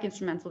don't like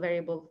instrumental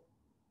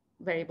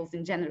variables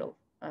in general.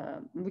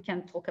 We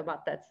can talk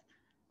about that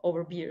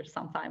over beer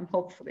sometime,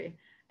 hopefully.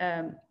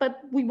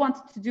 But we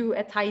wanted to do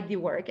a tidy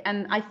work.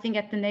 And I think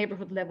at the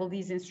neighborhood level,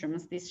 these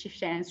instruments, these shift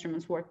share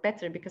instruments work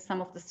better because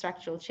some of the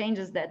structural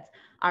changes that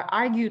are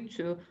argued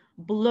to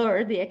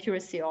blur the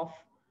accuracy of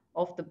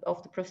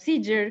the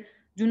procedure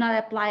do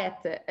not apply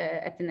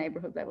at the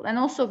neighborhood level. And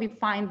also we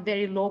find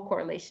very low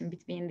correlation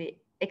between the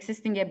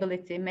existing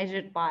ability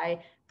measured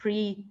by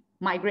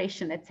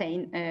pre-migration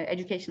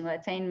educational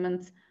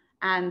attainment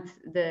and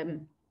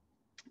the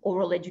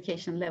overall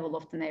education level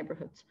of the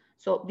neighborhood.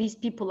 So these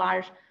people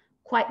are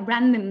quite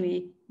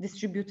randomly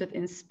distributed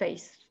in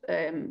space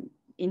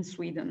in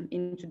Sweden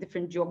into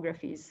different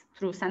geographies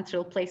through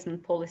central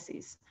placement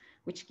policies,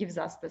 which gives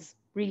us this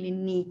really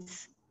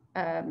neat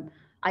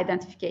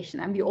identification.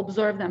 And we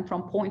observe them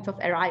from point of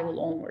arrival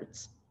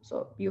onwards.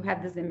 So you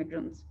have this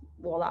immigrant,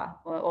 voila,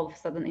 all of a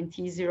sudden in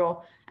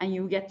T0, and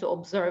you get to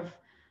observe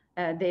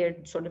their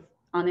sort of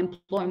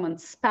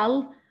unemployment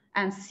spell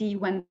and see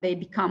when they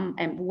become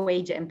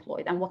wage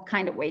employed and what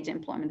kind of wage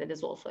employment it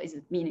is also. Is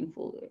it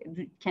meaningful?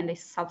 Can they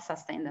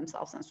self-sustain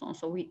themselves and so on?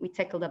 So we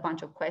tackled a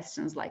bunch of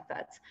questions like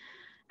that.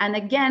 And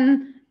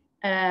again,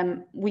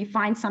 we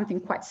find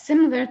something quite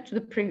similar to the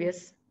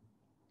previous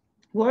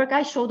work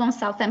I showed on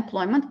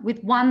self-employment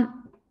with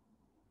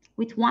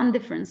one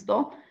difference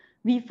though.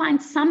 We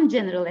find some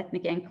general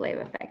ethnic enclave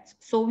effects.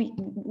 So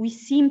we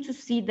seem to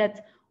see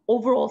that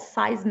overall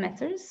size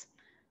matters.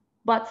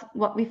 But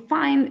what we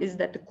find is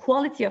that the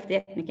quality of the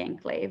ethnic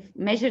enclave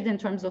measured in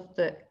terms of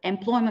the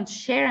employment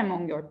share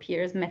among your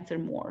peers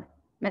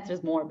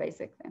matters more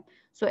basically.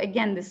 So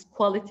again, this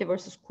quality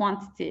versus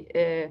quantity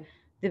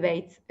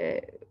debate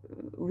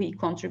we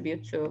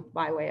contribute to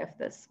by way of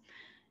this.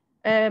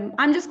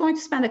 I'm just going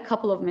to spend a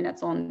couple of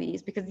minutes on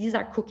these because these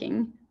are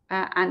cooking.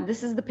 And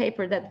this is the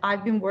paper that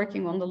I've been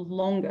working on the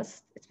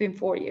longest. It's been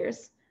 4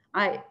 years.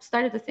 I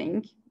started to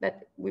think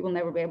that we will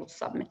never be able to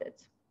submit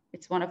it.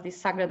 It's one of these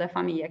Sagrada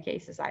Familia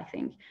cases, I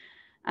think.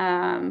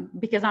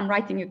 because I'm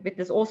writing it with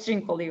this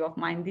Austrian colleague of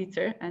mine,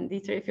 Dieter. And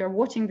Dieter, if you're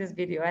watching this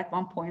video at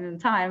one point in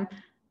time,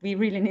 we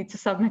really need to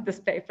submit this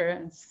paper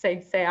and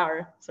say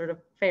our sort of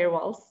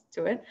farewells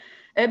to it.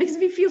 Because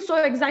we feel so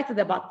excited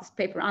about this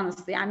paper,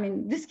 honestly. I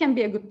mean, this can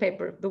be a good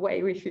paper the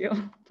way we feel,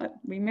 but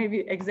we may be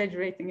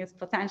exaggerating its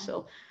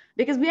potential,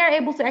 because we are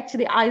able to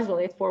actually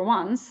isolate for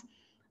once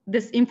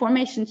this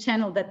information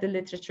channel that the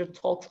literature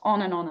talks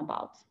on and on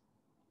about.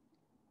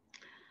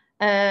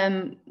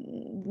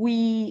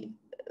 We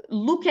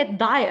look at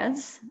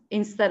dyads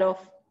instead of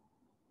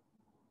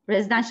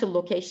residential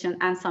location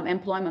and some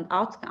employment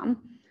outcome.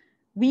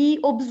 We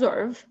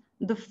observe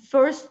the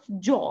first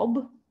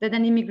job that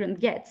an immigrant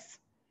gets.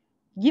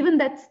 Given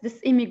that this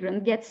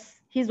immigrant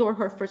gets his or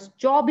her first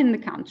job in the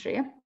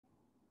country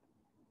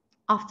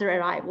after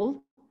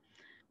arrival,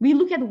 we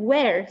look at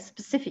where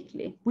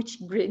specifically,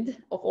 which grid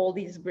of all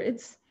these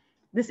grids,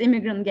 this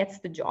immigrant gets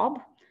the job.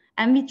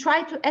 And we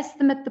try to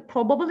estimate the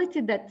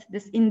probability that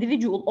this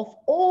individual of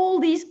all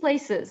these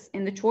places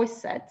in the choice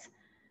set,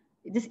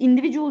 this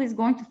individual is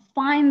going to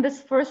find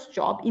this first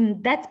job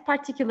in that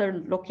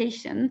particular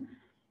location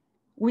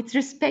with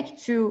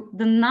respect to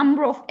the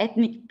number of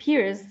ethnic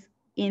peers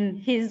in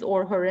his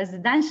or her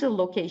residential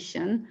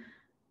location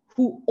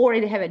who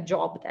already have a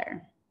job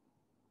there.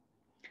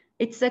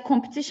 It's a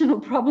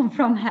computational problem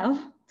from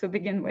hell to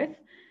begin with,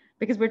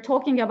 because we're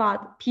talking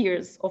about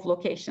peers of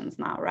locations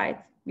now, right?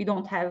 We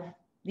don't have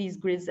these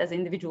grids as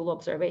individual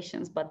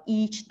observations, but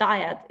each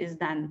dyad is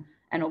then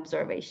an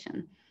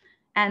observation.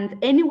 And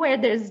anywhere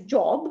there's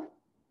job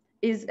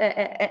is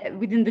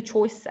within the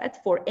choice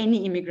set for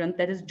any immigrant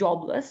that is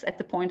jobless at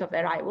the point of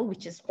arrival,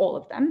 which is all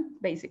of them,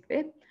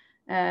 basically,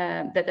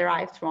 that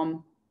arrived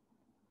from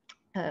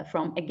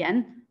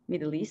again,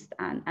 Middle East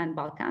and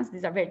Balkans.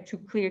 These are very two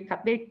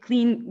clear-cut, very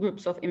clean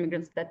groups of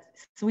immigrants that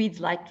Swedes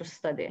like to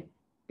study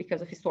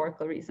because of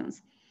historical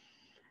reasons.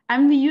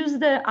 And we use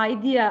the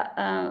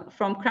idea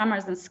from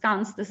Kramers and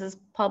Skans. This is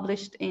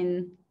published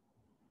in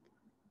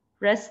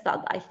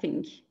Restad, I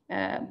think,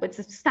 but it's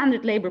a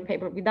standard labor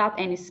paper without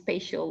any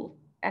spatial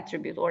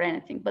attribute or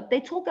anything. But they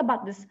talk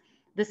about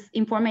this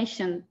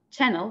information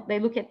channel. They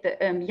look at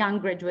the young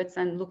graduates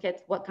and look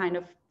at what kind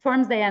of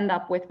firms they end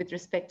up with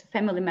respect to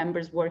family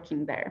members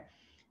working there,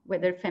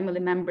 whether family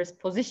members'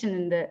 position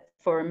in the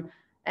firm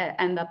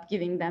end up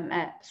giving them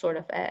a sort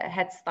of a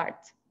head start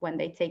when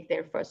they take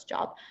their first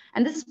job.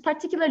 And this is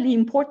particularly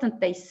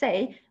important, they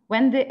say,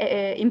 when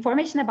the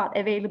information about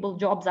available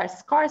jobs are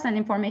scarce and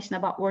information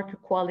about worker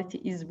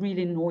quality is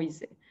really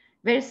noisy.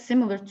 Very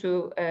similar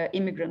to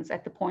immigrants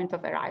at the point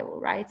of arrival,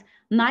 right?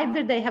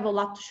 Neither they have a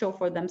lot to show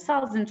for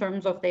themselves in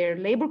terms of their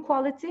labor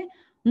quality,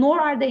 nor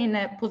are they in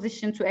a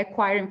position to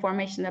acquire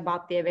information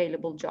about the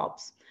available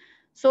jobs.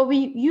 So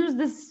we use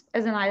this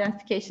as an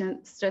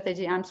identification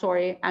strategy, I'm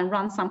sorry, and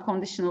run some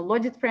conditional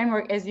logic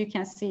framework. As you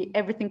can see,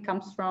 everything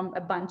comes from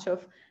a bunch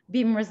of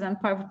Beamers and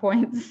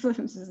PowerPoints.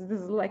 This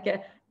is like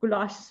a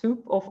goulash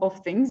soup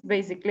of things,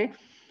 basically.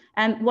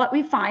 And what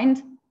we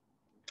find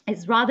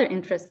is rather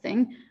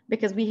interesting,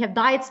 because we have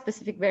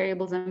diet-specific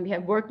variables and we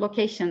have work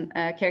location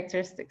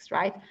characteristics,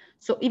 right?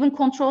 So even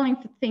controlling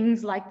for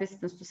things like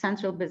distance to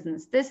central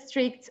business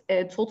district,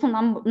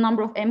 total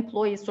number of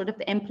employees, sort of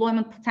the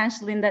employment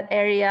potential in that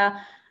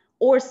area,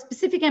 or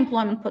specific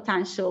employment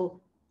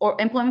potential, or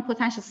employment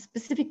potential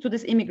specific to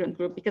this immigrant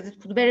group, because it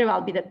could very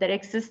well be that there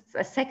exists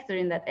a sector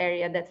in that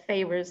area that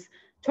favors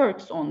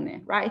Turks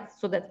only, right?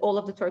 So that all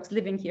of the Turks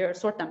living here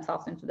sort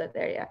themselves into that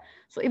area.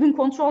 So even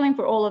controlling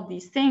for all of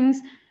these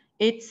things,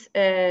 it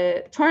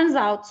turns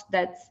out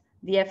that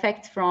the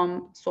effect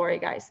from, sorry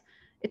guys,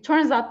 it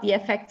turns out the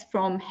effect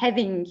from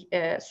having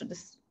so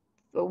this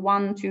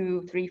 1,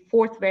 2, 3,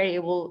 4th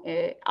variable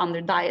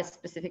under diet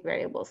specific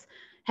variables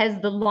has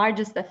the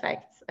largest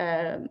effect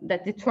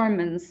that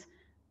determines,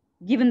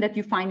 given that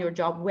you find your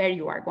job, where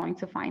you are going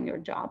to find your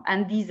job.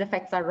 And these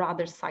effects are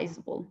rather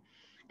sizable.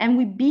 And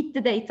we beat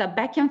the data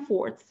back and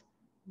forth,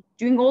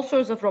 doing all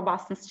sorts of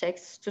robustness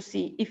checks to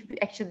see if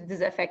actually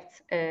this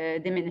effect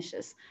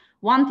diminishes.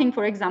 One thing,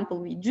 for example,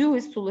 we do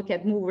is to look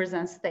at movers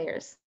and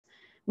stayers.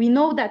 We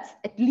know that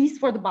at least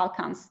for the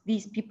Balkans,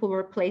 these people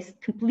were placed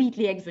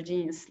completely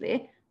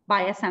exogenously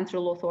by a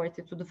central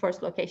authority to the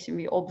first location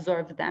we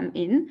observed them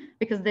in,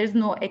 because there's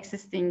no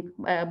existing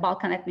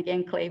Balkan ethnic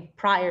enclave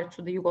prior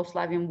to the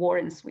Yugoslavian war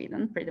in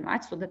Sweden, pretty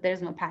much, so that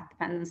there's no path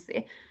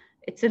dependency.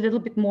 It's a little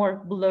bit more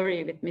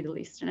blurry with Middle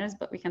Easterners,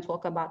 but we can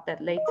talk about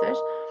that later.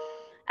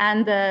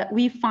 And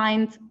we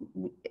find,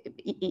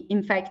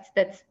 in fact,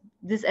 that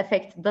this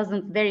effect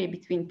doesn't vary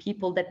between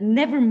people that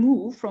never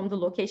move from the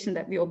location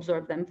that we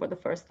observe them for the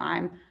first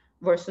time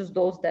versus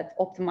those that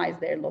optimize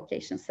their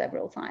location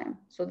several times.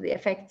 So the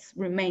effects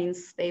remain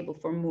stable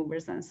for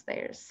movers and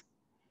stayers.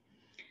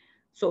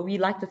 So we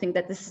like to think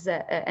that this is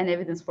an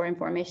evidence for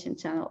information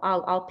channel.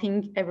 I'll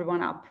ping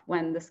everyone up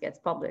when this gets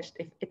published,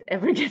 if it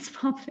ever gets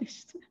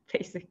published,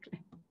 basically.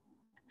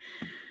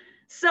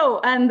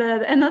 So, and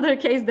another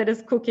case that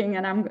is cooking,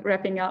 and I'm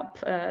wrapping up.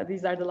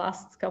 These are the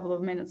last couple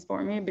of minutes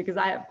for me, because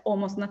I have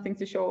almost nothing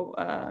to show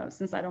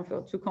since I don't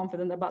feel too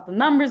confident about the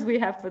numbers we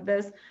have for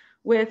this.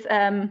 with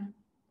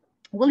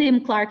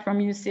William Clark from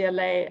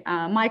UCLA,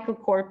 Michael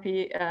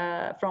Korpi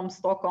from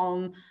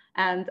Stockholm,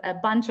 and a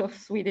bunch of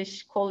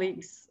Swedish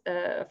colleagues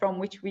from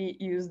which we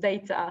use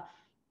data,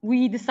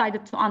 we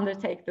decided to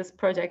undertake this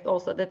project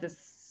also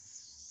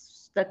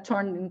that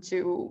turned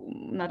into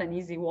not an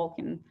easy walk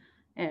in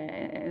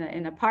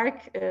a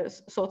park,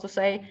 so to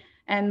say.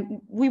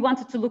 And we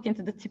wanted to look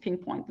into the tipping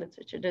point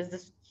literature. There's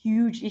this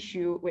huge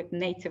issue with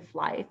native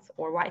flight,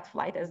 or white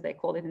flight as they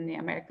call it in the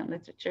American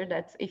literature,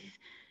 that if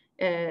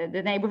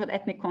the neighborhood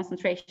ethnic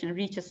concentration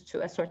reaches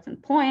to a certain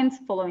point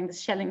following the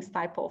Schelling's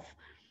type of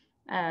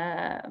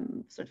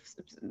sort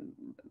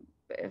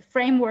of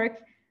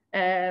framework,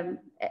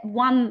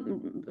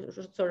 one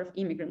sort of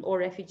immigrant or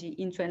refugee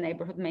into a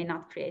neighborhood may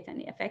not create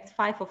any effect,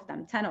 5 of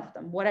them, 10 of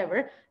them,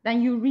 whatever,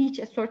 then you reach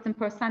a certain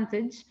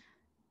percentage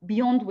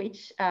beyond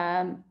which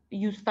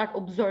you start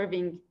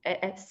observing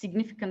a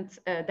significant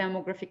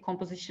demographic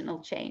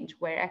compositional change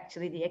where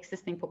actually the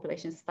existing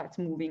population starts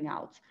moving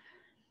out.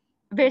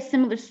 A very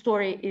similar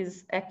story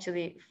is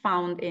actually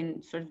found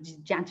in sort of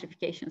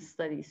gentrification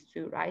studies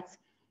too, right?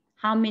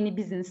 How many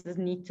businesses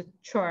need to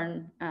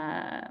churn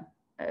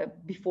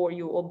before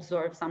you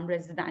observe some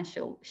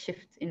residential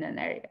shift in an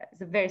area?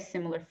 It's a very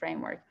similar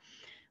framework.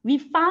 We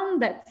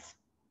found that,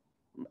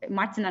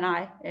 Martin and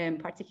I in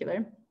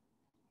particular,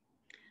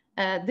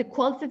 the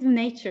qualitative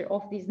nature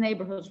of these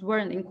neighborhoods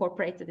weren't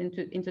incorporated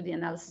into the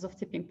analysis of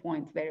tipping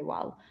point very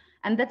well.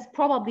 And that's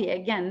probably,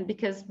 again,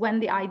 because when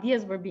the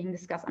ideas were being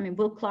discussed, I mean,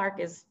 Will Clark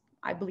is,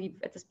 I believe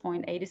at this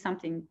point,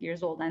 80-something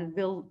years old, and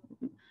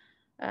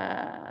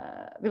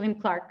William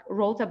Clark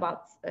wrote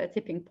about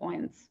tipping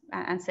points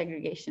and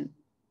segregation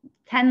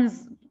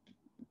tens,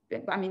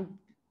 I mean,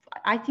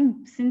 I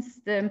think since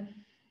the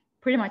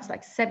pretty much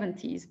like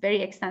 70s,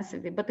 very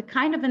extensively, but the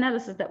kind of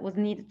analysis that was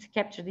needed to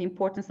capture the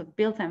importance of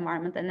built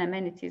environment and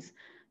amenities,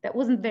 that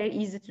wasn't very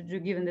easy to do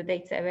given the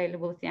data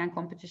availability and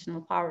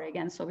computational power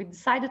again. So we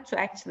decided to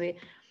actually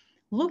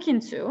look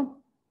into,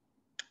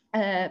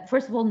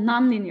 first of all,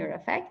 nonlinear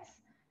effects,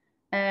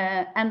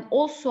 and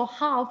also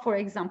how, for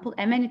example,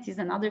 amenities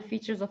and other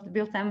features of the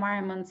built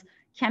environment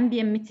can be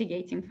a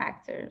mitigating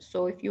factor.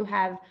 So if you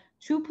have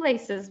 2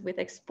 places with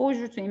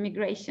exposure to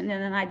immigration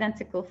in an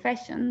identical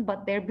fashion,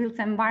 but their built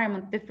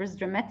environment differs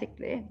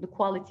dramatically, the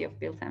quality of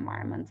built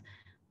environment,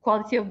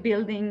 quality of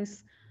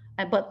buildings,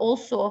 but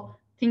also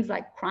things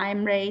like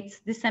crime rates,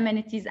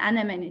 disamenities and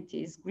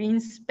amenities, green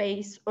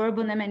space,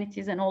 urban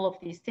amenities, and all of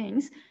these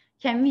things,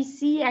 can we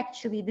see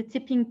actually the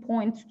tipping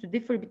point to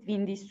differ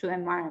between these 2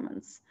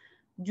 environments?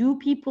 Do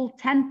people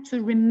tend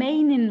to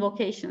remain in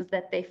locations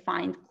that they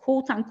find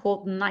quote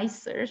unquote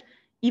nicer,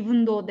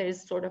 even though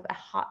there's sort of a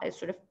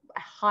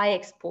high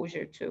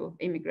exposure to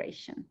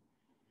immigration?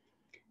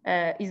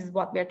 Is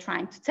what we're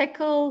trying to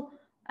tackle.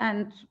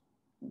 And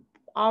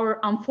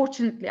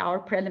unfortunately, our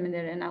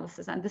preliminary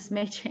analysis, and this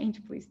may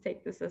change, please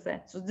take this as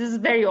so this is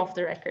very off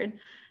the record.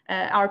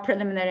 Our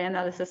preliminary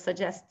analysis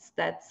suggests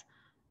that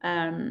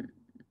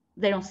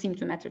they don't seem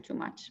to matter too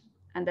much.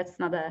 And that's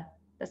not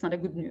a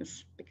good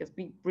news, because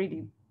we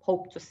really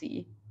hope to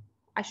see,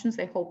 I shouldn't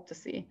say hope to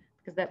see,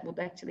 because that would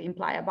actually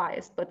imply a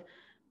bias, but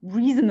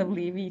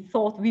reasonably we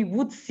thought we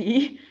would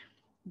see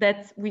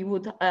that we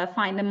would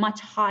find a much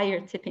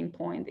higher tipping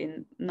point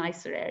in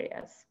nicer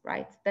areas,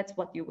 right? That's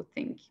what you would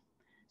think.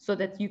 So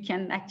that you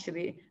can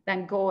actually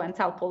then go and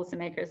tell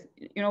policymakers,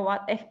 you know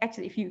what,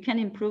 if you can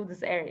improve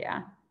this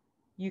area,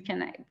 you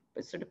can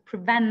sort of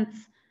prevent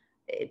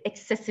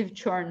excessive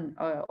churn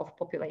of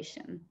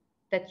population,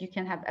 that you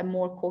can have a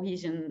more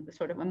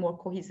sort of a more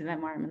cohesive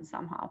environment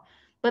somehow.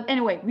 But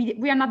anyway,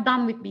 we are not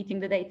done with beating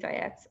the data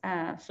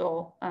yet.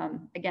 So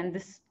again,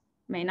 this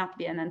may not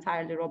be an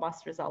entirely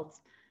robust result.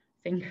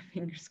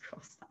 Fingers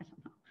crossed, I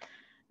don't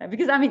know.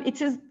 Because I mean,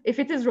 if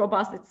it is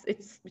robust,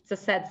 it's a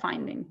sad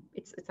finding.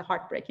 It's a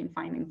heartbreaking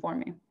finding for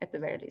me, at the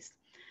very least.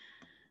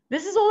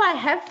 This is all I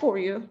have for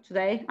you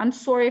today. I'm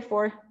sorry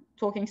for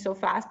talking so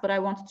fast, but I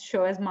wanted to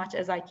show as much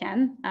as I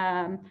can.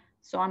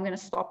 So I'm going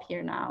to stop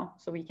here now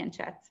so we can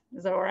chat.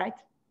 Is that all right?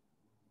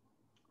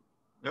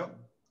 Yeah.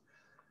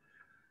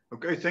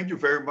 Okay, thank you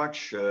very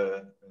much,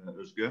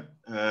 Özge.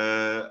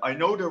 I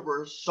know there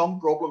were some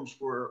problems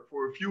for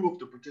a few of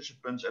the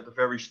participants at the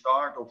very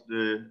start of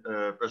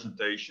the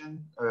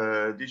presentation.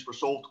 These were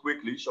solved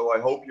quickly, so I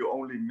hope you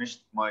only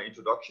missed my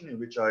introduction, in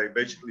which I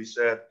basically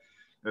said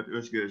that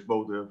Özge is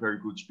both a very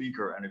good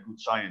speaker and a good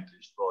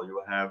scientist. Well, you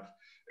have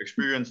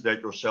experienced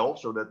that yourself,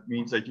 so that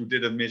means that you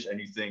didn't miss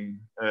anything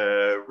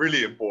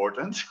really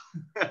important.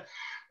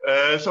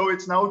 So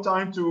it's now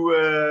time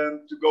to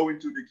go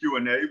into the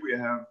Q&A. We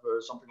have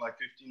something like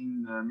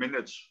 15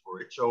 minutes for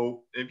it.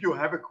 So if you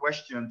have a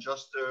question,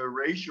 just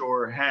raise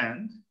your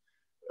hand,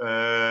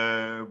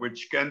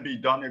 which can be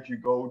done if you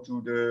go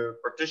to the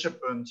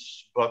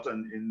participants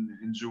button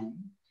in Zoom.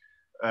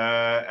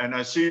 And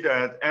I see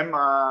that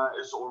Emma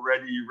is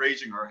already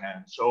raising her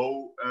hand.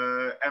 So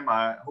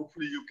Emma,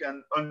 hopefully you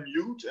can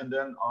unmute and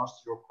then ask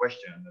your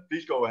question.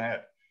 Please go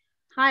ahead.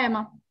 Hi,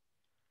 Emma.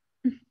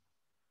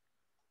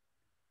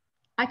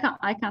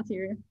 I can't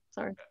hear you.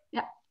 Sorry.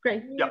 Yeah,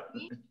 great. Yeah.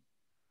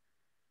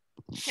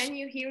 Can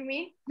you hear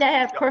me?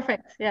 Yeah,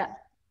 perfect. Yeah.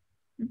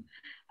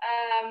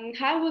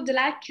 I would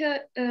like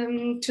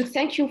to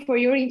thank you for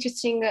your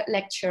interesting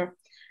lecture.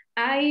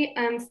 I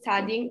am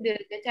studying the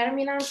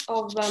determinants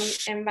of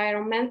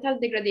environmental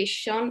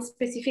degradation,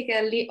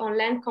 specifically on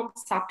land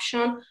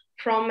consumption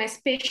from a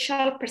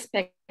spatial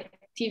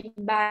perspective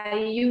by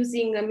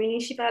using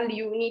municipal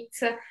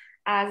units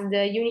as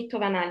the unit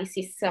of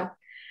analysis.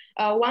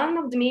 One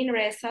of the main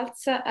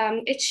results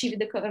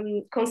achieved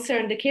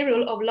concerned the key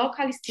role of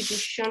local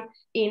institutions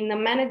in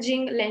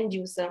managing land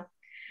use.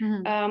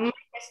 My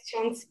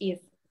question is,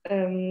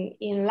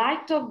 in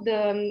light of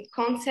the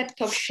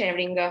concept of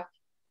sharing,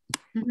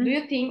 do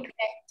you think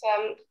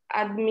that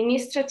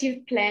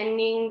administrative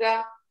planning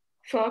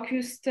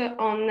focused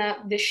on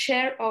the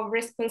share of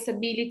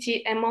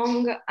responsibility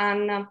among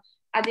an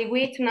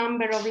adequate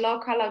number of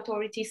local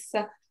authorities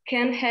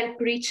can help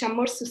reach a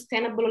more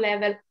sustainable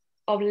level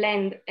of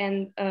land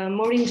and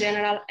more in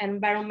general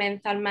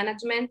environmental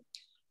management,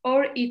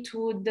 or it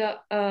would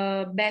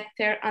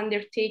better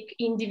undertake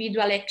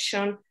individual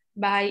action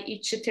by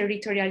each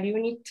territorial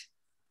unit?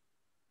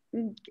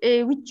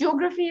 Which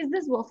geography is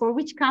this? Well, for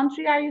which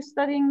country are you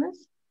studying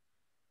this?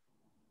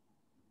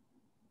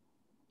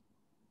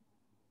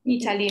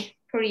 Italy,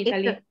 for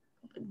Italy.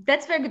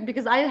 That's very good,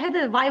 because I had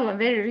a viva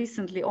very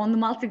recently on the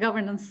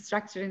multi-governance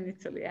structure in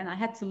Italy, and I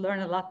had to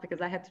learn a lot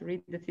because I had to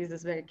read the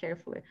thesis very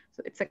carefully.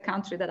 So it's a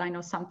country that I know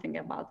something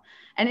about.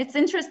 And it's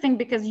interesting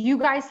because you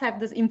guys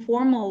have this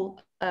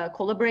informal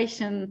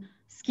collaboration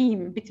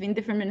scheme between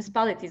different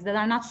municipalities that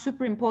are not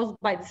superimposed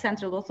by the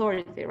central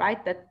authority,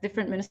 right? That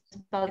different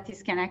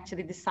municipalities can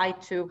actually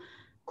decide to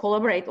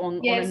collaborate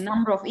on a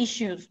number of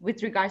issues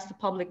with regards to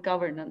public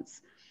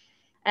governance.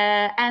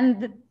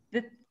 And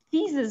the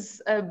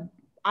thesis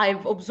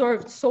I've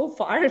observed so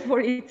far for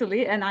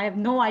Italy, and I have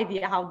no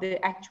idea how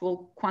the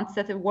actual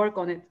quantitative work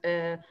on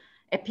it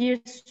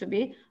appears to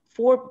be,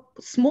 for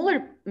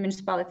smaller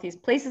municipalities,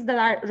 places that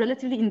are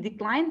relatively in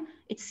decline,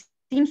 it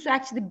seems to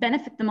actually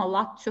benefit them a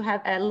lot to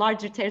have a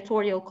larger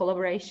territorial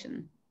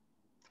collaboration.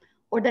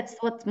 Or that's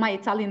what my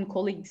Italian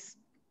colleagues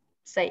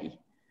say.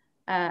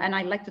 And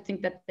I like to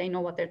think that they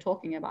know what they're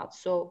talking about.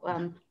 So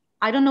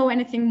I don't know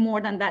anything more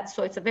than that.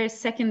 So it's a very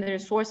secondary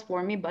source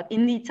for me. But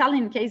in the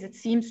Italian case, it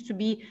seems to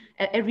be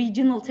a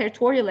regional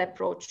territorial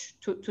approach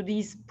to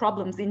these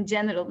problems in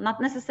general, not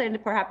necessarily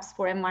perhaps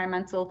for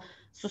environmental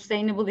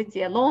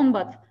sustainability alone,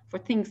 but for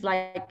things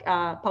like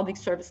public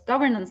service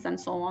governance and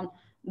so on.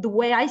 The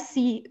way I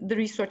see the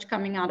research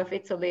coming out of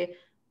Italy,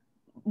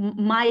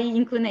 my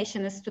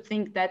inclination is to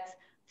think that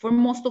for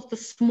most of the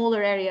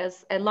smaller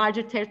areas, a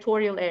larger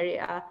territorial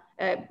area,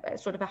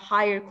 sort of a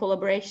higher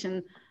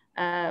collaboration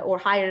or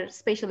higher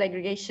spatial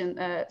aggregation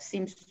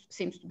seems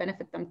to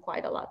benefit them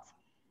quite a lot.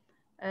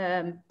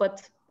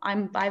 But I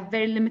have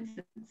very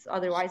limited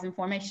otherwise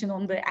information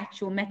on the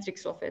actual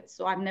metrics of it.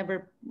 So I've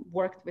never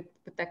worked with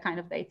that kind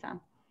of data.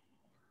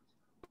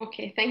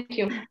 Okay, thank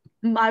you.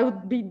 I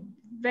would be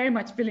very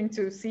much willing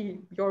to see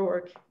your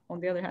work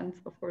on the other hand,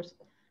 of course.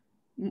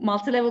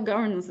 Multi-level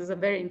governance is a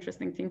very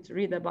interesting thing to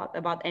read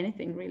about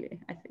anything really,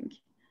 I think.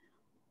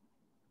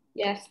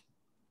 Yes.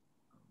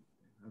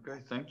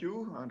 Okay, thank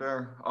you. Are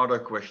there other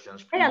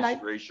questions? Please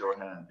raise your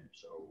hand.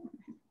 So,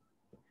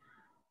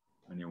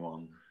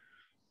 anyone?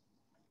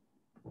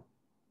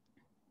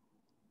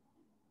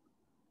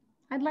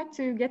 I'd like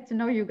to get to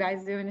know you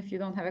guys, even if you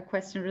don't have a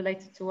question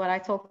related to what I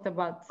talked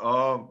about.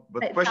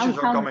 But questions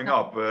are coming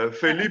up.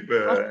 Felipe,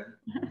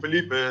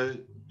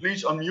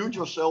 please unmute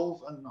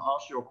yourself and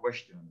ask your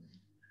question.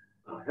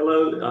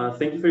 Hello,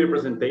 thank you for your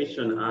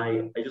presentation.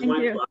 I just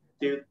wanted to ask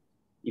you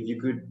if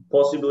you could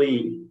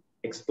possibly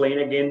explain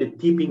again the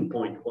tipping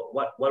point.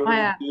 What would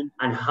it mean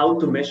and how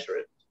to measure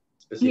it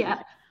specifically?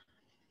 Yeah.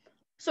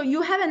 So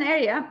you have an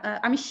area,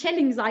 I mean,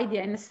 Schelling's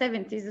idea in the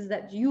 70s is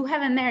that you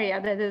have an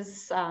area that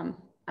is, I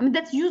mean,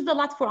 that's used a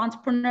lot for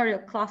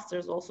entrepreneurial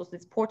clusters also, so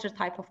it's Porter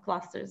type of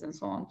clusters and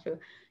so on too.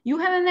 You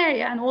have an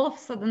area and all of a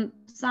sudden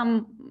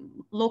some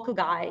local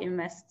guy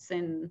invests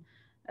in,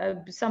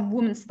 some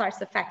woman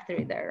starts a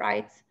factory there,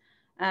 right?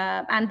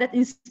 And that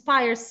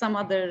inspires some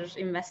other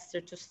investor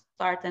to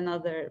start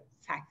another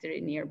factory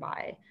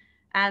nearby.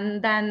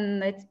 And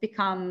then it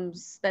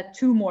becomes that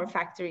 2 more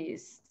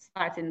factories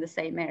start in the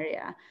same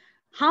area.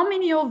 How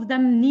many of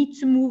them need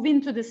to move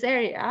into this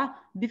area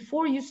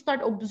before you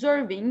start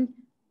observing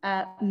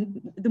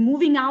the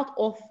moving out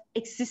of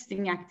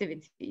existing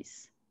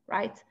activities,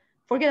 right?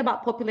 Forget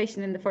about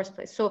population in the first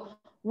place. So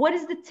what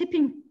is the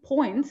tipping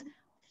point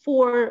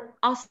for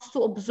us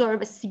to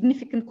observe a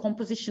significant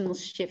compositional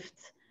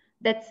shift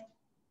that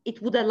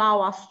it would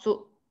allow us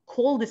to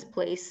call this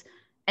place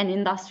an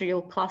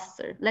industrial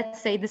cluster?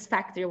 Let's say this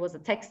factory was a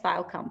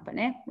textile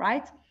company,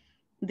 right?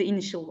 The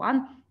initial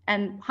one.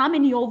 And how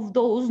many of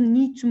those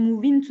need to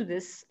move into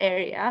this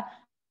area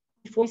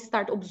before we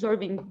start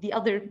observing the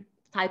other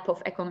type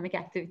of economic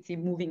activity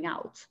moving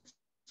out,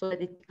 so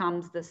that it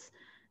becomes this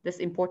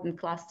important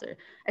cluster?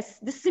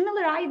 The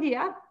similar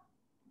idea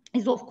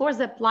is of course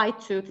applied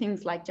to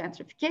things like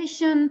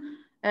gentrification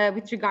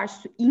with regards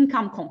to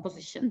income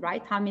composition,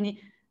 right? How many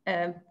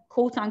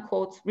quote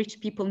unquote rich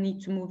people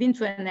need to move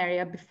into an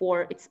area before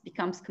it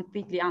becomes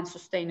completely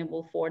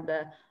unsustainable for the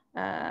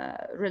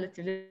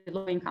relatively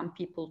low income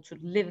people to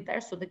live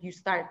there, so that you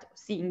start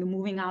seeing the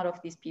moving out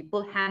of these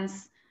people.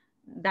 Hence,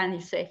 then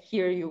you say,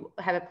 here you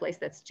have a place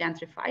that's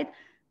gentrified.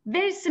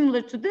 Very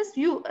similar to this,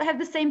 you have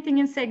the same thing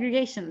in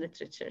segregation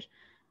literature.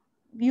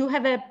 You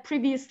have a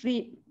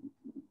previously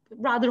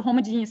rather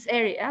homogeneous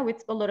area with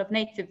a lot of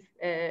native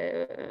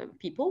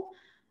people.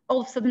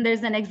 All of a sudden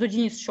there's an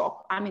exogenous shock.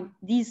 I mean,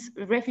 these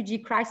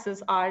refugee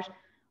crises are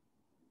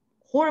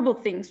horrible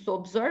things to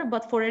observe,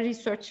 but for a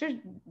researcher,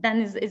 then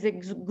is a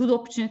good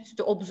opportunity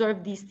to observe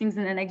these things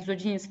in an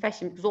exogenous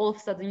fashion, because all of a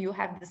sudden you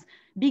have this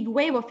big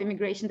wave of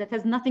immigration that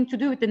has nothing to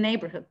do with the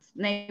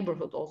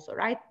neighborhood also,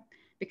 right?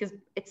 Because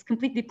it's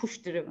completely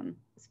push-driven.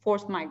 It's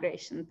forced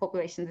migration,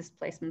 population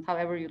displacement,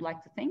 however you'd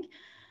like to think.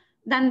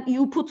 Then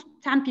you put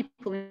 10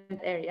 people in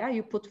that area,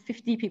 you put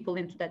 50 people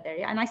into that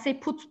area. And I say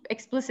put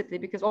explicitly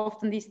because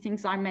often these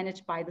things are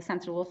managed by the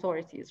central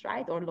authorities,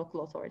 right? Or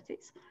local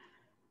authorities.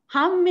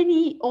 How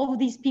many of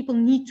these people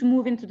need to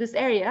move into this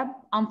area?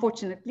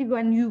 Unfortunately,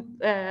 when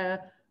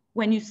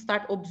you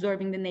start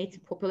observing the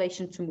native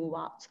population to move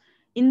out.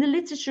 In the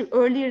literature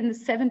earlier in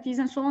the 70s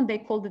and so on, they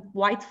called it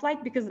white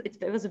flight because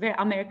it was a very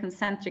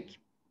American-centric,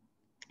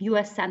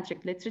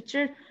 US-centric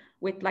literature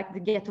with like the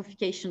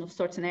ghettoification of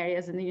certain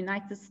areas in the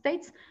United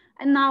States.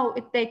 And now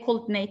they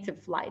call it native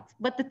flight.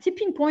 But the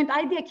tipping point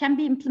idea can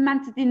be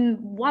implemented in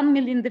 1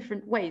 million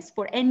different ways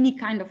for any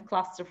kind of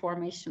cluster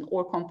formation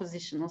or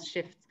compositional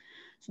shift.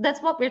 So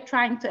that's what we're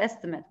trying to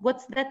estimate.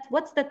 What's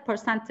that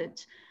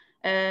percentage?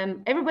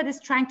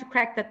 Everybody's trying to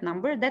crack that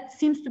number. That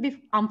seems to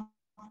be,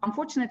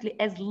 unfortunately,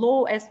 as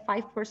low as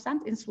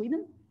 5% in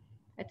Sweden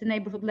at the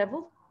neighborhood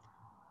level.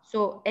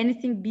 So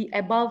anything be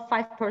above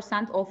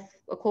 5% of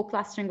a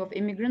co-clustering of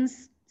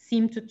immigrants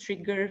seem to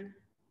trigger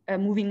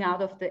moving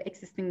out of the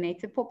existing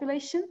native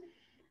population.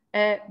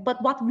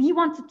 But what we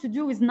wanted to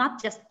do is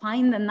not just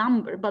find a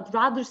number, but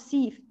rather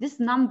see if this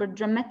number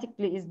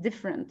dramatically is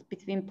different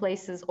between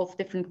places of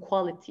different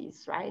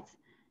qualities, right?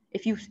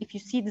 If you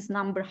see this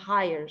number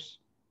higher,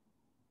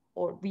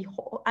 or we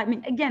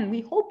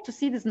hope to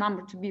see this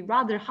number to be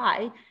rather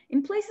high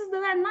in places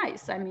that are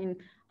nice. I mean,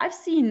 I've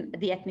seen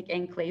the ethnic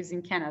enclaves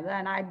in Canada,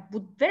 and I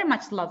would very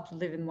much love to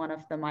live in one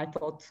of them, I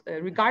thought,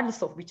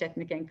 regardless of which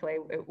ethnic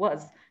enclave it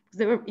was, because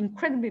they were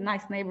incredibly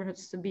nice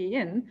neighborhoods to be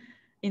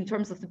in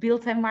terms of the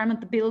built environment,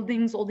 the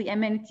buildings, all the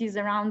amenities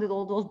around it,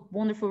 all those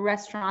wonderful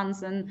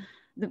restaurants, and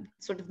the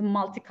sort of the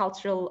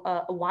multicultural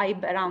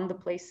vibe around the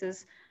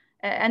places.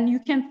 And you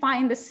can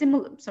find a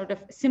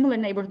similar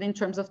neighborhood in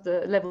terms of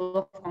the level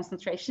of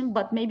concentration,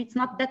 but maybe it's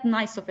not that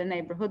nice of a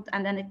neighborhood,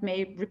 and then it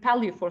may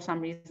repel you for some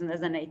reason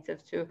as a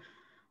native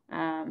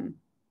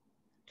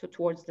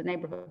towards the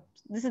neighborhood.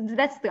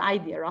 That's the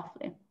idea,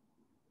 roughly.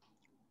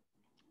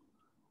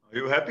 Are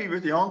you happy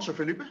with the answer,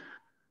 Felipe?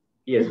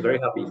 Yes, very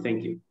happy.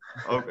 Thank you.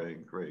 Okay,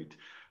 great.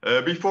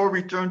 Before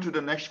we turn to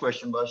the next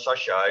question by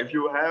Sasha, if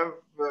you have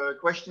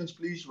questions,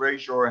 please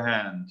raise your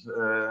hand.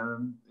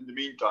 In the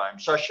meantime,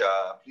 Sasha,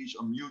 please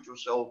unmute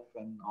yourself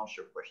and ask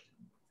your question.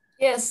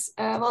 Yes,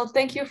 well,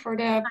 thank you for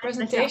the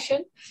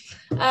presentation.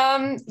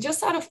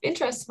 Just out of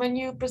interest, when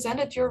you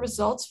presented your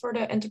results for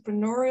the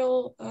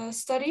entrepreneurial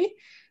study,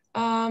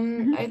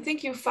 I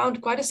think you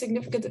found quite a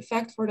significant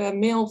effect for the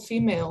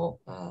male-female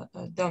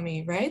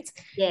dummy, right?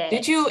 Yeah.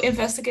 Did you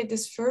investigate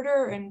this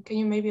further, and can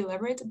you maybe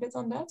elaborate a bit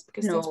on that?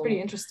 Because that's pretty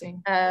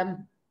interesting.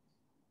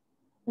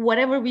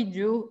 Whatever we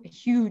do, a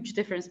huge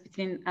difference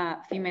between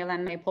female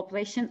and male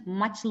population,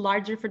 much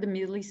larger for the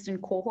Middle Eastern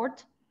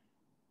cohort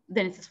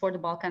than it is for the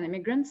Balkan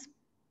immigrants.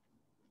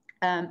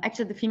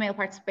 Actually, the female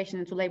participation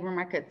into labor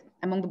market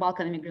among the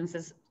Balkan immigrants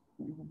is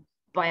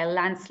by a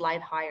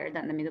landslide higher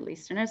than the Middle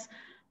Easterners,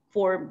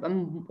 for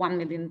 1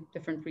 million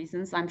different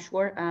reasons, I'm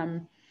sure.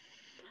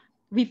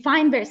 We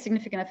find very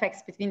significant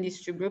effects between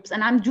these two groups,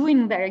 and I'm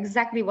doing there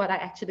exactly what I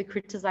actually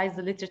criticize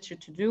the literature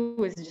to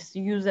do, is just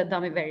use a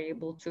dummy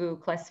variable to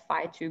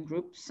classify two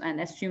groups and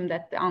assume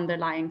that the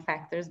underlying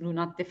factors do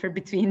not differ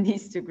between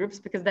these two groups,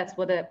 because that's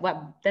what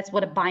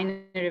a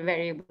binary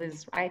variable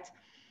is, right?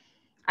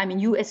 I mean,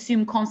 you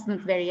assume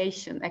constant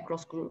variation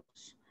across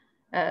groups.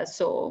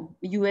 So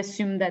you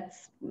assume that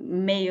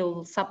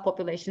male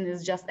subpopulation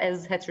is just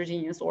as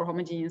heterogeneous or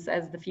homogeneous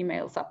as the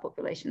female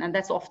subpopulation, and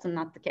that's often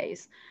not the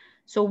case.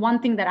 So one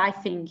thing that I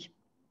think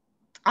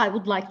I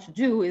would like to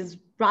do is,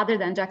 rather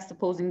than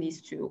juxtaposing these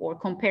two or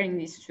comparing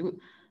these two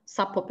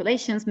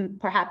subpopulations,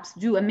 perhaps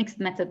do a mixed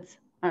method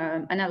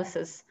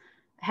analysis,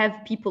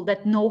 have people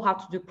that know how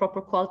to do proper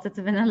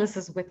qualitative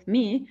analysis with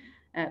me,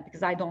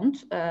 because I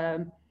don't,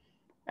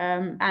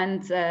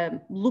 and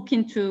look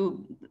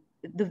into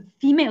the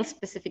female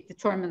specific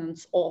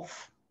determinants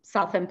of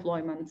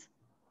self-employment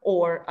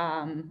or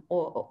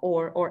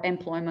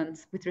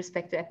employment with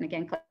respect to ethnic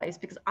enclaves,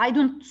 because I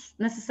don't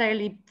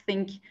necessarily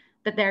think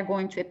that they're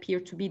going to appear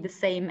to be the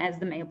same as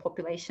the male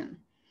population.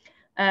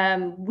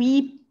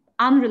 We,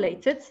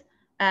 unrelated,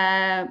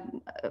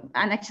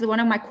 and actually one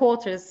of my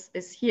co-authors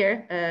is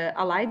here,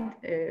 Allied.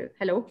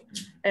 Hello.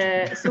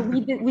 So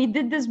we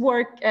did this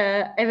work,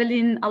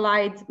 Evelyn,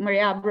 Allied,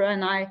 Maria Abra,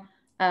 and I,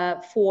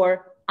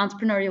 for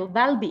entrepreneurial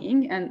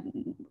well-being.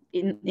 And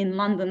in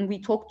London, we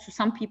talked to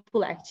some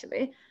people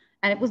actually,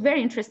 and it was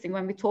very interesting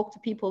when we talked to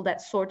people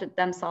that sorted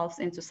themselves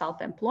into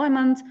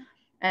self-employment.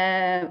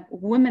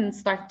 Women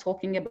started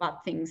talking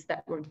about things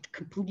that were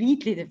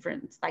completely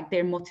different, like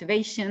their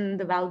motivation,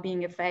 the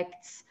well-being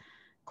effects,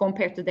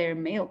 compared to their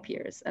male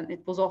peers. And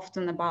it was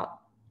often about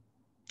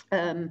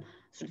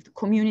sort of the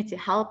community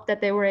help that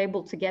they were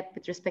able to get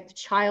with respect to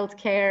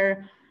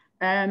childcare,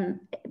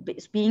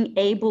 being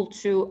able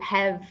to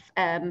have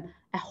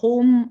a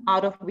home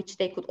out of which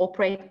they could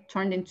operate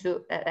turned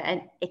into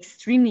an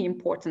extremely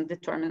important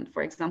determinant,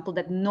 for example,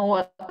 that no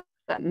other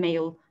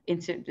male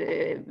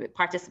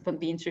participant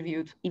be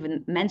interviewed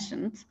even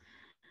mentioned.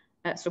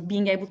 So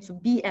being able to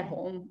be at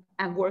home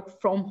and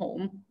work from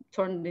home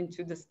turned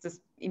into this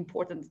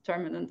important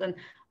determinant, and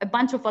a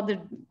bunch of other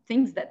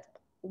things that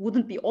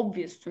wouldn't be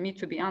obvious to me,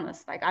 to be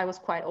honest. Like I was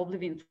quite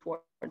oblivious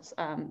towards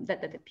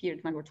that appeared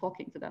when we're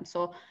talking to them.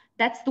 So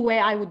that's the way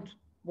I would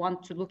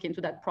want to look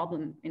into that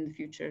problem in the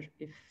future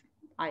if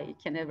I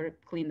can ever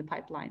clean the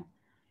pipeline.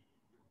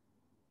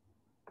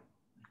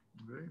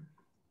 Okay.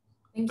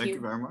 Thank you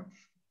very much.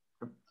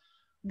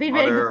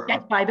 Very good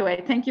catch, by the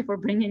way. Thank you for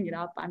bringing it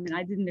up. I mean,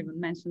 I didn't even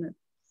mention it.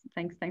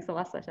 Thanks a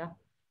lot, Sasha.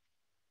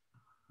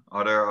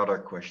 Are there other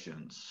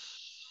questions?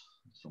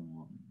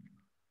 Someone?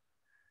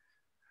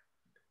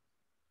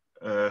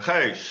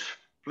 Gijs,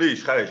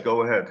 please, Gijs,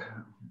 go ahead.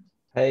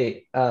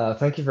 Hey,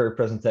 thank you for your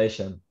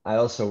presentation. I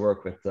also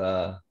work with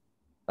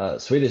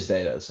Swedish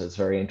data, so it's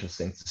very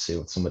interesting to see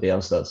what somebody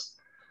else does.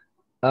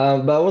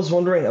 But I was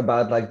wondering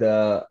about like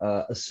the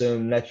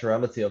assumed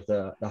naturality of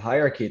the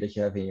hierarchy that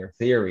you have in your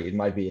theory. It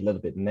might be a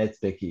little bit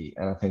nitpicky,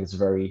 and I think it's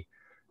very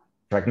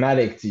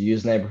pragmatic to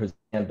use neighborhoods.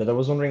 But I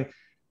was wondering,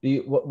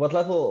 what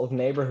level of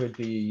neighborhood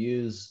do you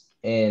use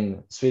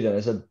in Sweden?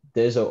 Is it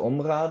deze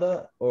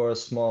område or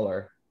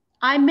smaller?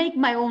 I make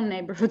my own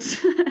neighborhoods.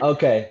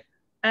 Okay.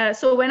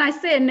 So when I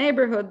say a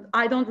neighborhood,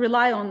 I don't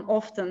rely on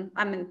often.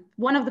 I mean,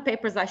 one of the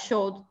papers I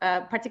showed,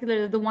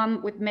 particularly the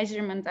one with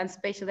measurement and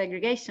spatial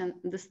aggregation,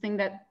 this thing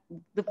that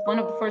one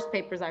of the first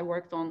papers I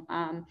worked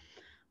on,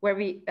 where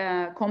we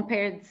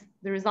compared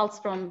the results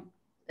from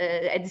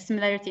a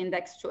dissimilarity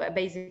index to a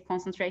basic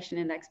concentration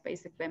index,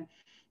 basically.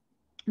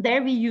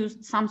 There we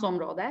used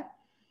samsområde.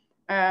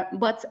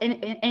 But in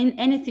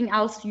anything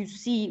else you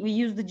see, we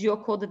use the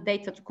geocoded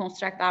data to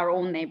construct our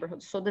own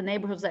neighborhoods. So the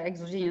neighborhoods are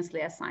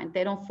exogenously assigned.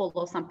 They don't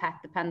follow some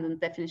path-dependent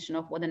definition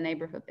of what a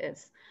neighborhood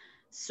is.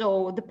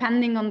 So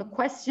depending on the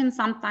question,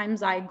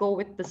 sometimes I go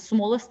with the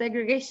smallest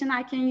aggregation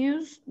I can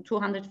use,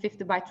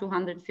 250 by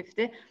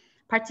 250,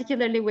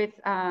 particularly with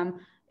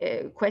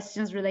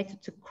questions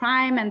related to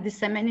crime and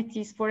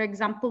disamenities, for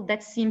example.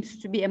 That seems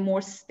to be a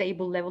more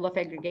stable level of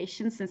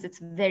aggregation since it's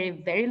very,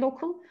 very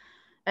local.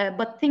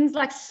 But things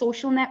like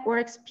social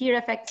networks, peer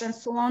effects, and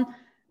so on,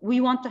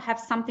 we want to have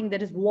something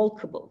that is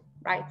walkable,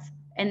 right?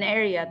 An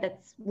area that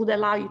would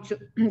allow you to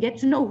get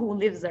to know who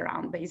lives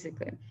around,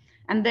 basically.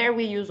 And there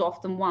we use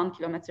often 1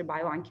 kilometer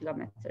by 1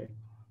 kilometer.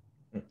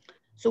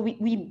 So we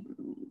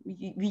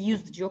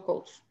use the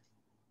geocodes.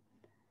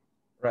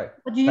 Right.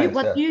 What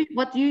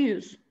do you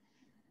use?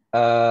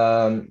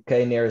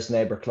 K-nearest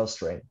neighbor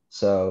clustering,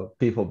 so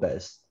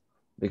people-based,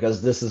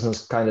 because this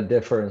is kind of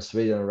different in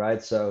Sweden,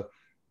 right? So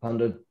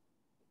 100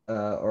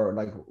 or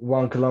like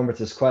 1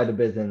 kilometer is quite a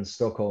bit in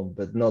Stockholm,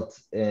 but not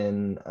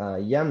in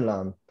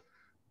Jämtland.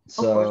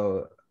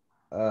 So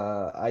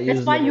I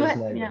use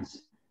neighbors. Yeah.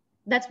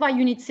 That's why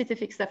you need city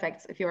fixed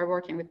effects if you are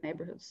working with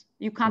neighborhoods.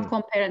 You can't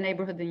compare a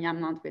neighborhood in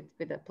Jämtland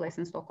with a place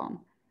in Stockholm.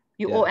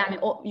 You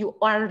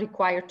are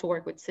required to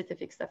work with city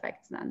fixed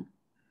effects then.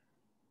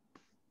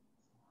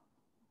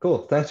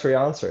 Cool. Thanks for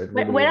your answer.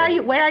 Where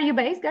are you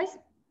based, guys?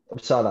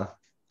 Uppsala.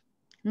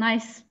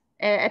 Nice.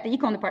 At the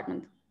econ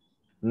department.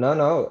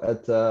 No,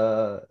 at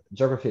the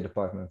geography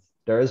department.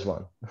 There is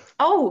one.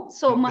 Oh,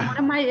 so one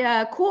of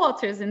my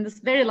co-authors in this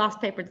very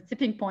last paper, the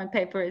tipping point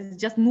paper, is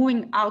just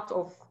moving out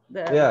of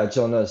the... Yeah,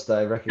 John Öst,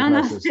 I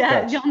recognize his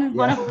touch. John is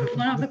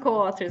one of the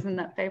co-authors in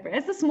that paper.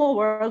 It's a small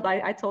world.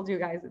 I told you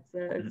guys,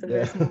 it's a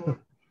very small world.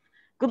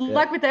 Good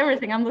luck with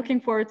everything. I'm looking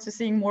forward to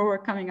seeing more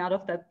work coming out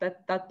of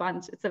that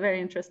bunch. It's a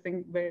very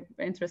interesting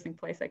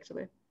place,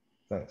 actually.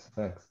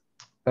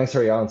 Thanks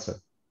for your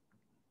answer.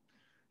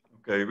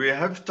 Okay, we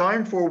have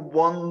time for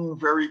one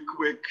very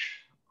quick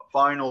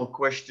final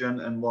question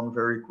and one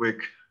very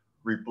quick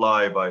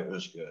reply by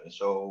Özge.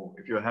 So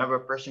if you have a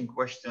pressing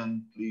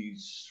question,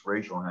 please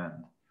raise your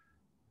hand.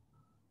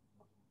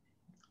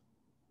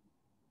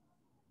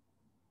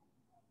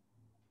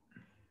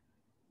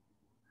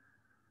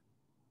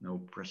 No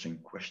pressing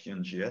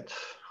questions yet.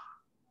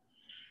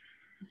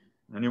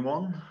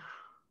 Anyone?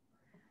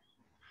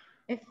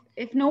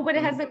 If nobody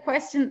has a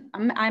question,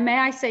 may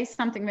I say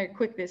something very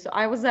quickly? So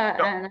I was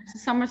a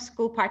summer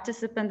school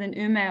participant in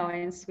Umeå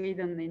in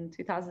Sweden in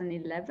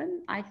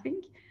 2011, I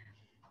think.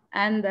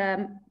 And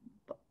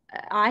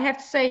I have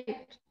to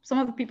say, some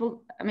of the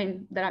people, I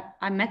mean, that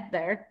I met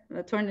there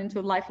turned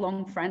into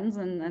lifelong friends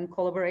and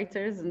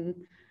collaborators, and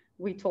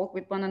we talk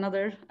with one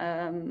another,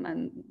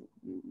 and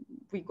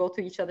we go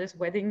to each other's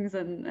weddings,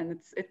 and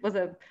it was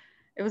a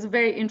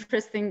very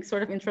interesting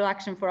sort of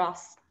introduction for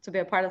us to be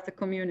a part of the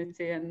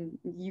community. And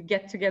you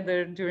get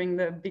together during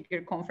the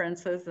bigger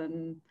conferences,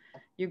 and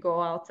you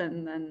go out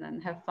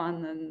and have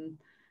fun and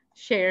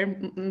share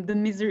the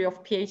misery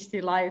of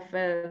PhD life.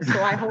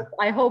 So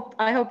I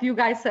hope you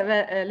guys have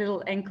a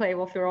little enclave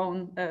of your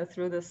own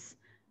through this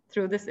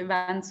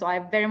event. So I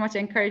very much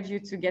encourage you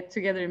to get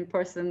together in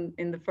person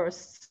in the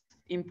first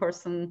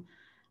in-person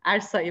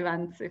ERSA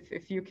event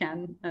if you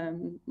can.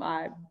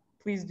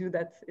 Please do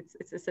that.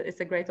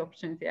 It's a great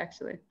opportunity,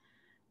 actually.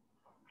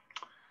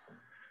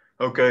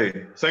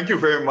 Okay, thank you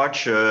very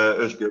much,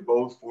 Özge,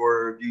 both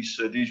for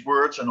these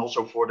words and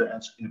also for the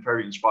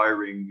very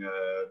inspiring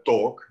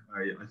talk.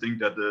 I think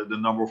that the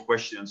number of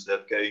questions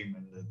that came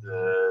and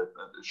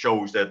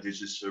shows that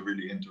this is a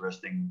really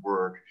interesting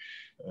work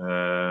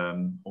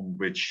on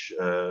which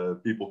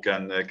people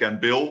can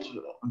build.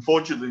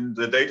 Unfortunately,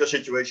 the data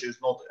situation is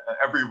not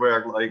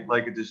everywhere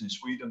like it is in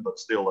Sweden, but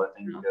still, I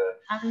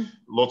think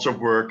lots of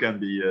work can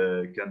be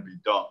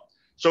done.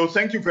 So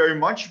thank you very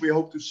much. We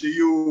hope to see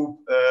you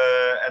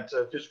at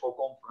physical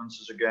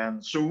conferences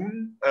again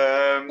soon.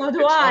 So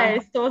do I.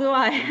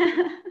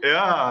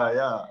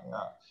 Yeah.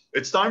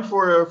 It's time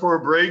for a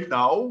break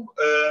now.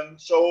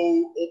 So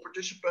all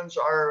participants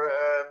are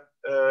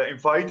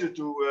invited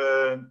to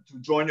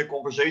join a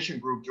conversation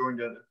group during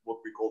what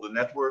we call the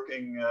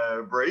networking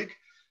break,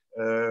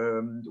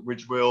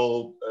 which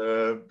will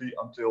be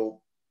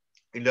until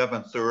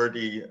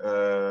 11:30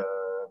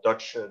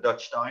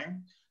 Dutch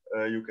time.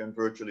 You can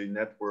virtually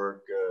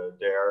network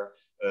there.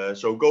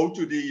 So go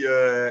to the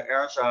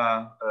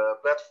ERSA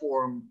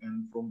platform,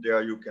 and from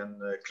there you can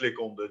click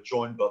on the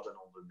join button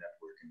on the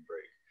networking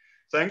break.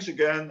 Thanks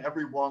again,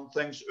 everyone.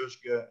 Thanks,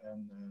 Özge,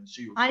 and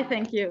see you soon. I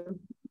thank you.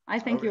 I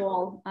thank you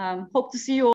all. Hope to see you all.